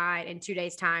decide in 2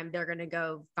 days' time they're going to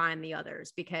go find the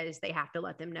others because they have to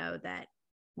let them know that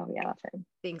Oh yeah, that's right.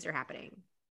 things are happening.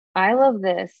 I love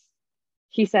this.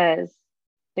 He says,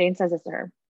 Dane says this to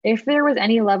her. If there was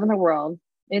any love in the world,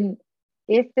 and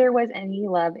if there was any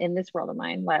love in this world of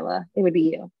mine, Lila, it would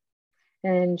be you.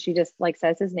 And she just like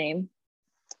says his name.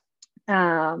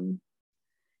 Um,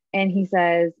 and he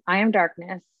says, I am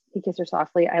darkness. He kissed her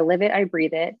softly. I live it, I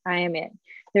breathe it, I am it.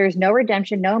 There is no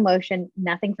redemption, no emotion,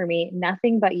 nothing for me,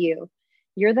 nothing but you.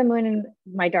 You're the moon in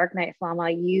my dark night,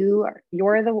 Flama.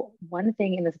 You're the one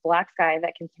thing in this black sky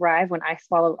that can thrive when I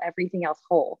swallow everything else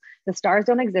whole. The stars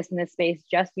don't exist in this space,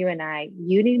 just you and I.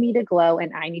 You need me to glow,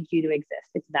 and I need you to exist.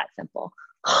 It's that simple.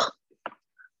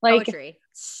 Like Poetry,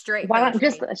 straight why not poetry.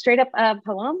 just straight up a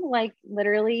poem? Like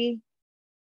literally.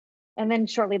 And then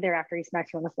shortly thereafter, he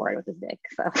smacks her on the forehead with his dick.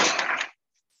 So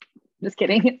just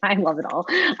kidding. I love it all.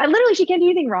 She can't do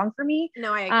anything wrong for me.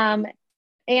 No, I agree.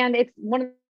 And it's one of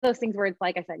those things where it's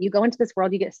like I said, you go into this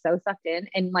world, you get so sucked in,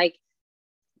 and like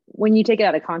when you take it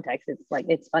out of context, it's like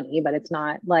it's funny, but it's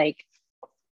not like,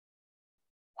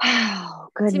 wow,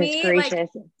 goodness to me, gracious.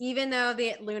 like even though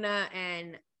the Luna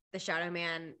and the Shadow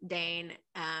Man Dane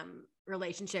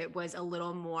relationship was a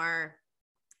little more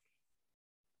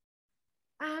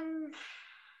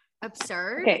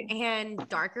absurd and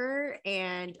darker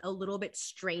and a little bit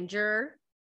stranger.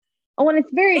 Oh, and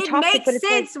it's very it toxic, makes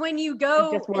sense when you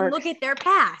go and look at their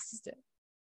past.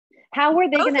 How are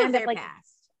they going to end up like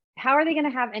past? How are they going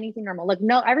to have anything normal? Like,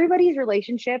 no, everybody's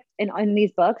relationship in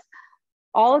these books,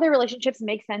 all of their relationships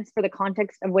make sense for the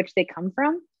context of which they come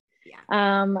from.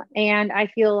 Yeah. And I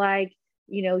feel like,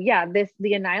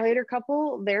 the Annihilator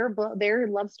couple, their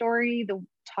love story, the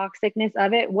toxicness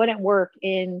of it wouldn't work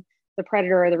in the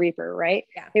Predator or the Reaper, right?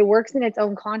 Yeah. It works in its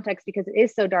own context because it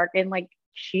is so dark. And like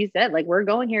she said, like, we're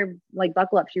going here, like,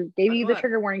 buckle up. She gave you the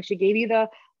trigger warning. She gave you the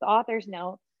author's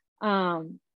note.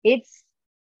 It's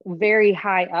very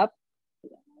high up.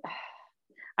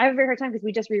 I have a very hard time because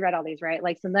we just reread all these, right?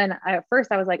 Like, so then at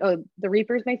first I was like, oh, the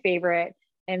Reaper is my favorite.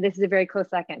 And this is a very close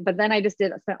second. But then I just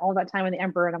spent all that time with the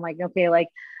Emperor, and I'm like, okay, like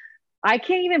I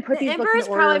can't even put these books in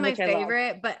order. Probably my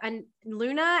favorite, but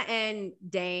Luna and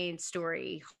Dane's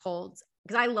story holds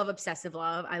because I love obsessive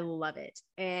love. I love it,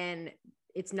 and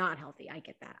it's not healthy. I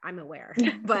get that. I'm aware,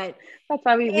 but that's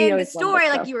why we in the story,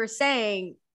 like you were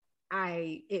saying,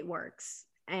 it works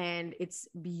and it's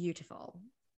beautiful.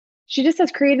 She just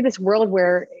has created this world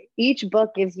where each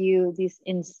book gives you these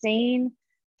insanely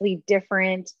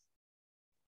different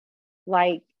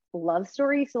like love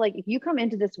stories. So like if you come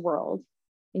into this world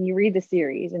and you read the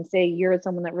series and say you're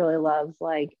someone that really loves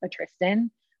like a Tristan,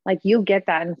 like you get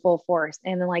that in full force.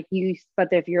 And then like but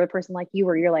if you're a person like you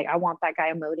where you're like, I want that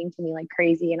guy emoting to me like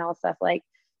crazy and all stuff, like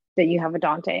then you have a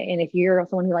Dante. And if you're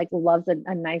someone who like loves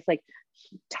a nice like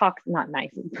not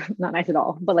nice at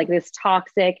all, but like this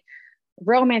toxic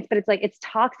romance, but it's like it's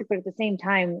toxic, but at the same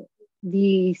time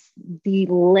the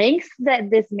lengths that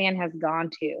this man has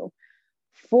gone to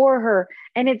for her.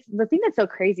 And it's the thing that's so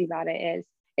crazy about it is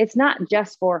it's not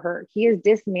just for her. He is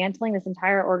dismantling this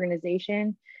entire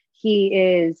organization. He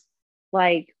is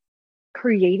like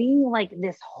creating like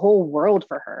this whole world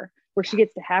for her where she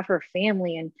gets to have her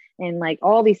family and like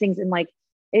all these things. And like,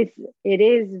 it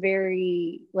is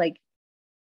very like,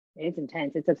 it's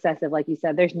intense. It's obsessive. Like you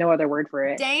said, there's no other word for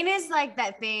it. Dane is like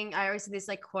that thing. I always see this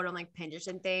like quote on like Pinterest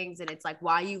and things. And it's like,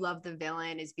 why you love the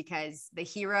villain is because the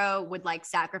hero would like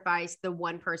sacrifice the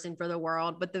one person for the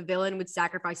world, but the villain would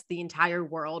sacrifice the entire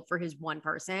world for his one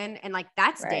person. And like,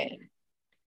 that's right. Dane.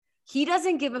 He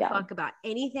doesn't give a fuck about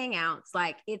anything else.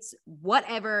 Like it's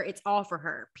whatever. It's all for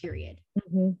her, period.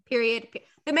 Mm-hmm. Period.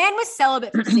 The man was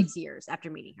celibate for 6 years after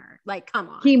meeting her. Like, come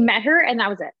on. He met her and that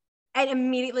was it. And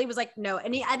immediately was like, no.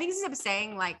 And I think he kept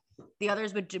saying like the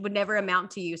others would never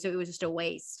amount to you. So it was just a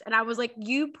waste. And I was like,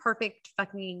 you perfect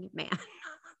fucking man.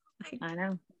 Like, I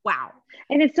know. Wow.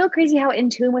 And it's so crazy how in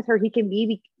tune with her he can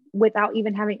be without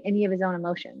even having any of his own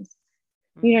emotions.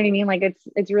 You know what I mean? Like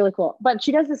it's really cool. But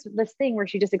she does this thing where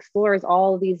she just explores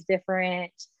all of these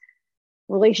different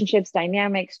relationships,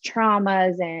 dynamics,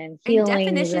 traumas, and feelings.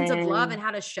 And definitions of love and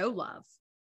how to show love.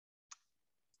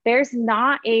 There's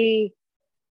not a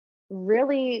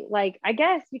really, like, I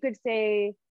guess you could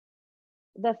say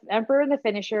the Emperor and the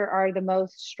Finisher are the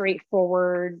most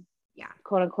straightforward,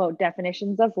 quote unquote,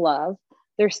 definitions of love.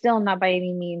 They're still not by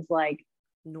any means like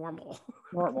normal.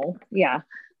 Yeah.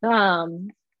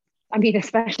 I mean,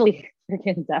 especially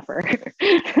freaking Zephyr.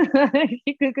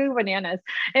 Cuckoo bananas.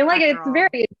 And like, it's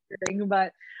very interesting,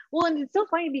 but well, and it's so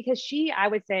funny because I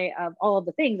would say of all of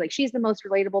the things, like she's the most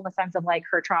relatable in the sense of like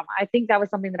her trauma. I think that was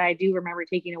something that I do remember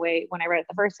taking away when I read it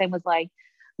the first time was like,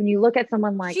 when you look at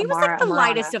someone like she was like the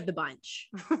lightest of the bunch.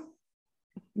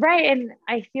 Right. And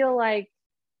I feel like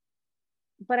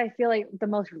the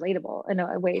most relatable in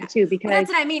a way too, because that's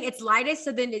what I mean. It's lightest.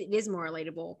 So then it is more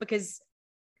relatable because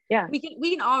we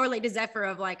can all relate to Zephyr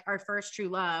of like our first true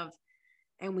love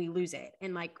and we lose it.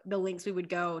 And like the links we would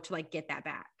go to like get that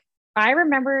back. I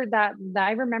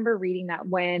remember reading that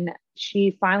when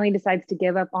she finally decides to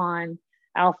give up on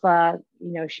Alpha,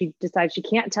 she decides she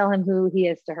can't tell him who he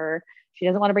is to her. She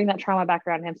doesn't want to bring that trauma back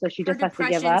around him. So she just has to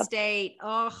give up. State.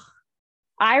 Oh,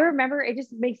 I remember it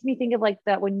just makes me think of like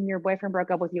that when your boyfriend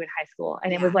broke up with you in high school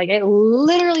and it was like, it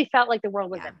literally felt like the world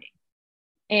was ending.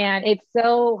 And it's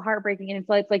so heartbreaking. And it's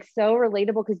like so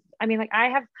relatable because I mean, like I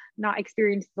have not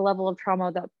experienced the level of trauma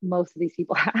that most of these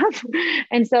people have.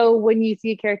 And so when you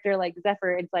see a character like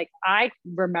Zephyr, it's like, I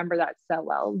remember that so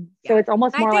well. So it's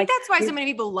almost more like. I think that's why so many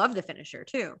people love The Finisher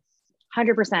too.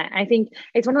 100%. I think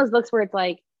it's one of those books where it's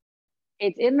like,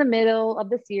 it's in the middle of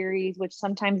the series, which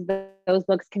sometimes those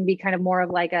books can be kind of more of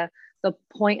like the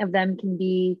point of them can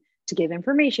be to give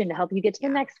information to help you get to the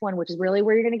next one, which is really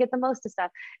where you're going to get the most of stuff.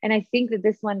 And I think that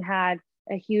this one had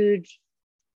a huge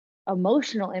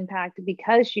emotional impact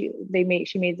because she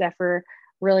made Zephyr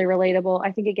really relatable.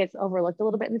 I think it gets overlooked a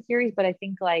little bit in the series, but I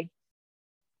think like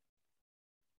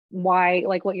why,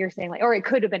 like what you're saying, like, or it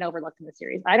could have been overlooked in the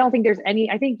series. I don't think there's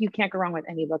I think you can't go wrong with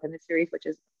any book in the series, which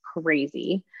is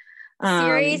crazy. The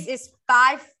series is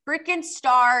 5 freaking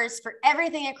stars for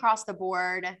everything across the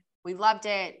board. We loved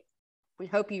it. We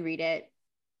hope you read it.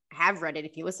 I have read it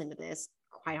if you listen to this,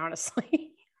 quite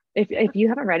honestly. If you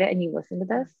haven't read it and you listen to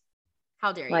this,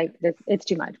 how dare you? Like this, it's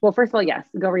too much. Well, first of all, yes,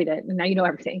 go read it. And now you know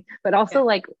everything. But also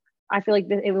like, I feel like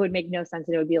it would make no sense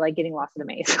and it would be like getting lost in a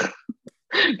maze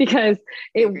because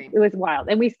it was wild.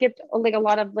 And we skipped like a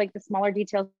lot of like the smaller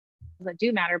details that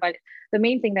do matter. But the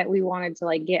main thing that we wanted to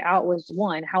like get out was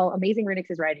 1, how amazing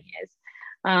Renix's writing is.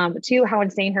 2, how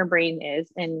insane her brain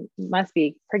is and must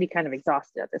be pretty kind of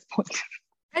exhausted at this point.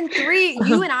 And 3,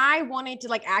 you and I wanted to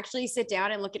like actually sit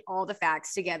down and look at all the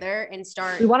facts together and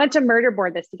start. We wanted to murder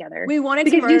board this together.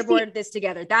 This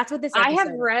together. That's what this episode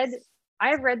I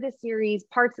have read this series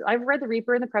parts. I've read The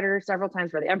Reaper and the Predator several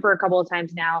times, read The Emperor a couple of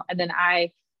times now. And then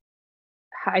I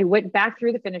went back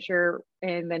through The Finisher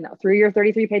and then through your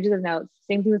 33 pages of notes,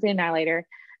 same thing with The Annihilator.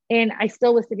 And I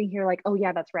still was sitting here like, oh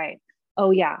yeah, that's right.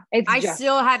 Oh yeah. I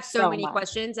still have so many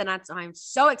questions and I'm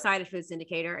so excited for this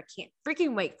indicator. I can't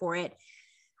freaking wait for it.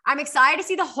 I'm excited to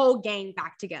see the whole gang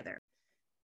back together.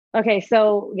 Okay.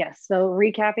 So yes. So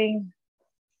recapping,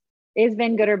 is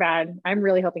Vin good or bad? I'm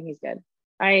really hoping he's good.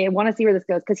 I want to see where this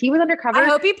goes because he was undercover. I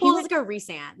hope he pulls like a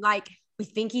Rhysand. Like we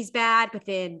think he's bad, but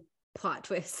then plot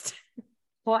twist.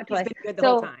 Plot twist. He's been good the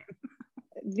whole time.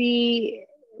 The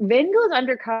Vin goes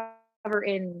undercover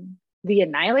in The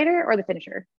Annihilator or The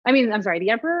Finisher? I mean, I'm sorry,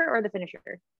 The Emperor or The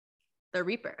Finisher? The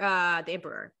Reaper, the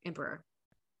Emperor.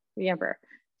 The Emperor.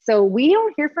 So we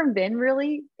don't hear from Vin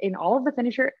really in all of The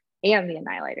Finisher and The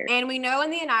Annihilator. And we know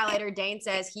in The Annihilator, Dane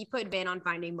says he put Vin on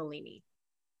finding Malini.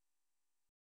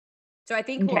 So I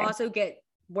think we'll also get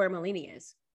where Malini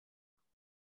is.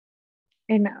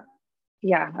 And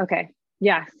yeah, okay.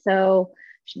 Yeah. So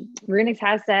Runix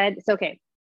has said, so okay.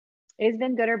 It's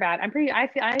been good or bad.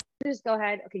 I just go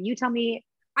ahead. Okay, you tell me.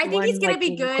 I think he's gonna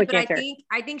be good, but answer.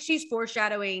 I think she's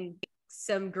foreshadowing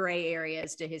some gray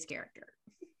areas to his character.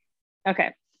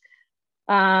 Okay.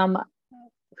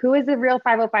 Who is the real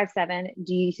 5057?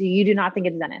 You do not think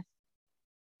it's Zenith?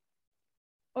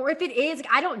 Or if it is,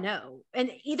 I don't know. And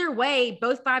either way,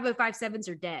 both 5057s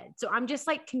are dead. So I'm just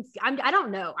like, I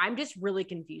don't know. I'm just really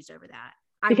confused over that.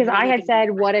 Because I had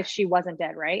said, what if she wasn't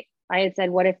dead, right? I had said,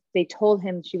 what if they told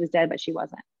him she was dead, but she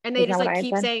wasn't? And they just like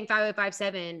keep saying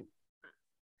 5057,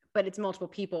 but it's multiple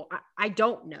people. I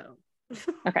don't know.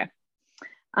 Okay.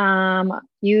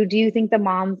 Do you think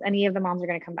any of the moms are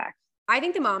going to come back? I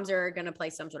think the moms are going to play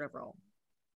some sort of role.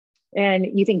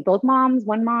 And you think both moms,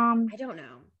 one mom? I don't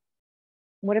know.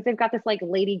 What if they've got this like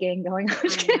lady gang going on?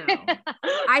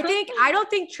 I don't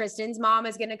think Tristan's mom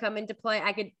is going to come into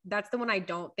play. That's the one I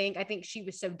don't think. I think she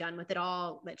was so done with it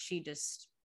all that she just,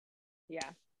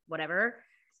 whatever,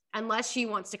 unless she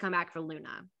wants to come back for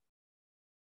Luna.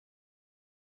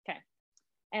 Okay.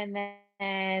 And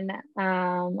then,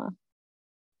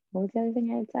 what was the other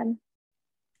thing I had said?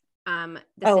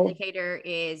 The syndicator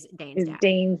is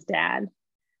Dane's dad.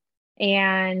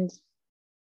 And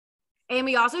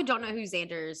we also don't know who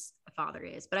Xander's father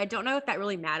is, but I don't know if that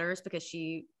really matters because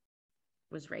she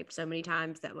was raped so many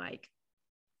times that like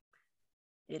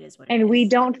it is what it is. And we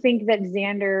don't think that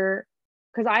Xander,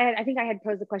 because I think I had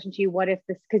posed the question to you, what if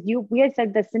this, because we had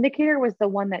said the syndicator was the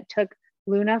one that took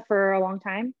Luna for a long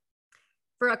time?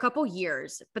 For a couple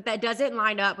years, but that doesn't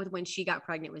line up with when she got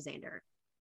pregnant with Xander.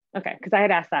 Okay, because I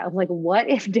had asked that. I was like, what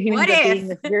if Dane ends up being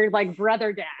this weird like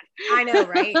brother dad? I know,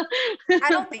 right? I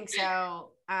don't think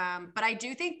so. But I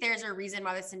do think there's a reason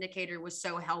why the syndicator was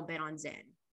so hell-bent on Zen.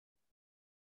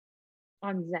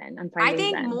 On Zen. I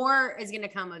think Zen. More is going to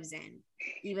come of Zen,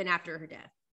 even after her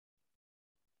death.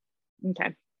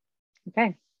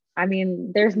 Okay. I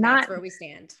mean, that's where we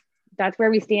stand. That's where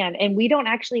we stand. And we don't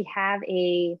actually have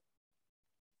a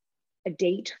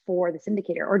date for the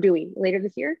syndicator, or do we? Later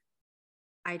this year?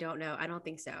 I don't know. I don't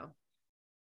think so.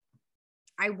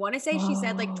 I want to say she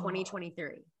said like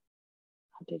 2023.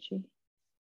 Did she?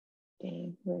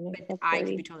 Dang, but I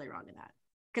could be totally wrong in that.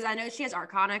 Because I know she has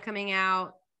Arcana coming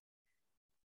out.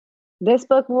 This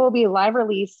book will be live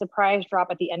release, surprise drop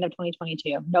at the end of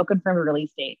 2022. No confirmed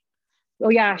release date. Oh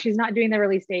yeah, she's not doing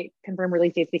the confirmed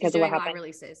release dates because of what happened. Live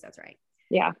releases, that's right.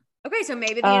 Yeah. Okay, so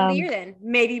maybe at the end of the year then.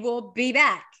 Maybe we'll be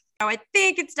back. So I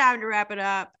think it's time to wrap it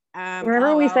up.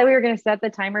 Remember we said we were going to set the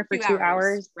timer for 2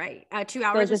 hours? Right. 2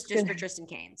 hours is just for Tristan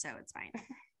Kane, so it's fine.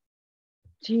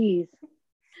 Jeez.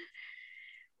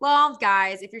 Well,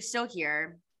 guys, if you're still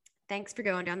here, thanks for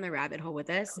going down the rabbit hole with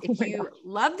us. If you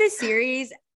love this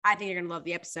series, I think you're going to love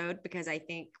the episode because I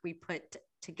think we put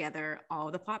together all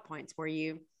the plot points for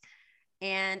you.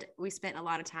 And we spent a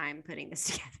lot of time putting this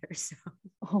together. So,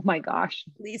 oh my gosh,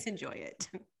 please enjoy it.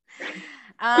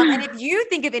 And if you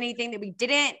think of anything that we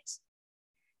didn't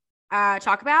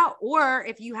talk about, or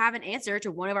if you have an answer to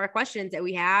one of our questions that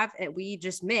we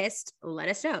just missed, let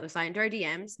us know. Slide into our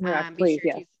DMs. Please,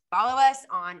 yes. Follow us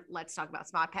on Let's Talk About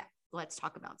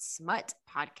Smut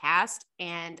podcast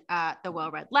and the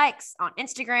Well Read Lex on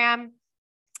Instagram.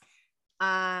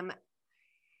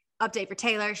 Update for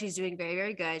Taylor. She's doing very,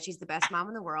 very good. She's the best mom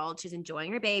in the world. She's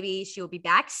enjoying her baby. She will be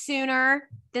back sooner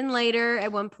than later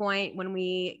at one point when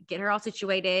we get her all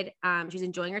situated. She's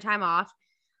enjoying her time off.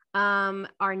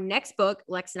 Our next book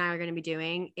Lex and I are going to be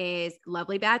doing is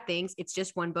Lovely Bad Things. It's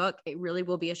just one book. It really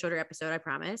will be a shorter episode, I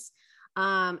promise.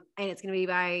 And it's going to be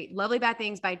by Lovely Bad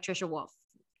Things by Trisha Wolfe.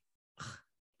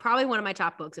 Probably one of my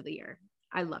top books of the year.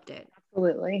 I loved it.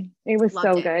 Absolutely. It was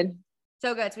so good.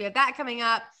 So good. So we have that coming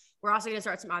up. We're also going to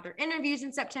start some author interviews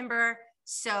in September.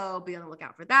 So be on the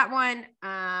lookout for that one.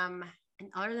 And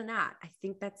other than that, I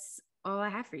think that's all I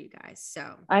have for you guys.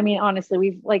 So, I mean,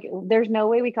 honestly, there's no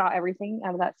way we caught everything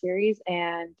out of that series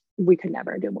and we could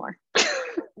never do more.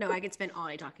 No, I could spend all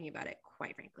day talking about it,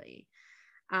 quite frankly.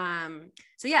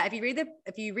 So yeah, if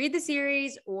you read the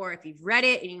series or if you've read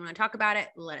it and you want to talk about it,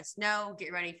 let us know.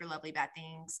 Get ready for Lovely Bad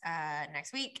Things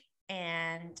next week,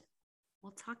 and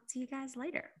we'll talk to you guys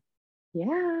later.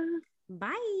 Yeah.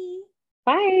 Bye.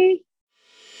 Bye.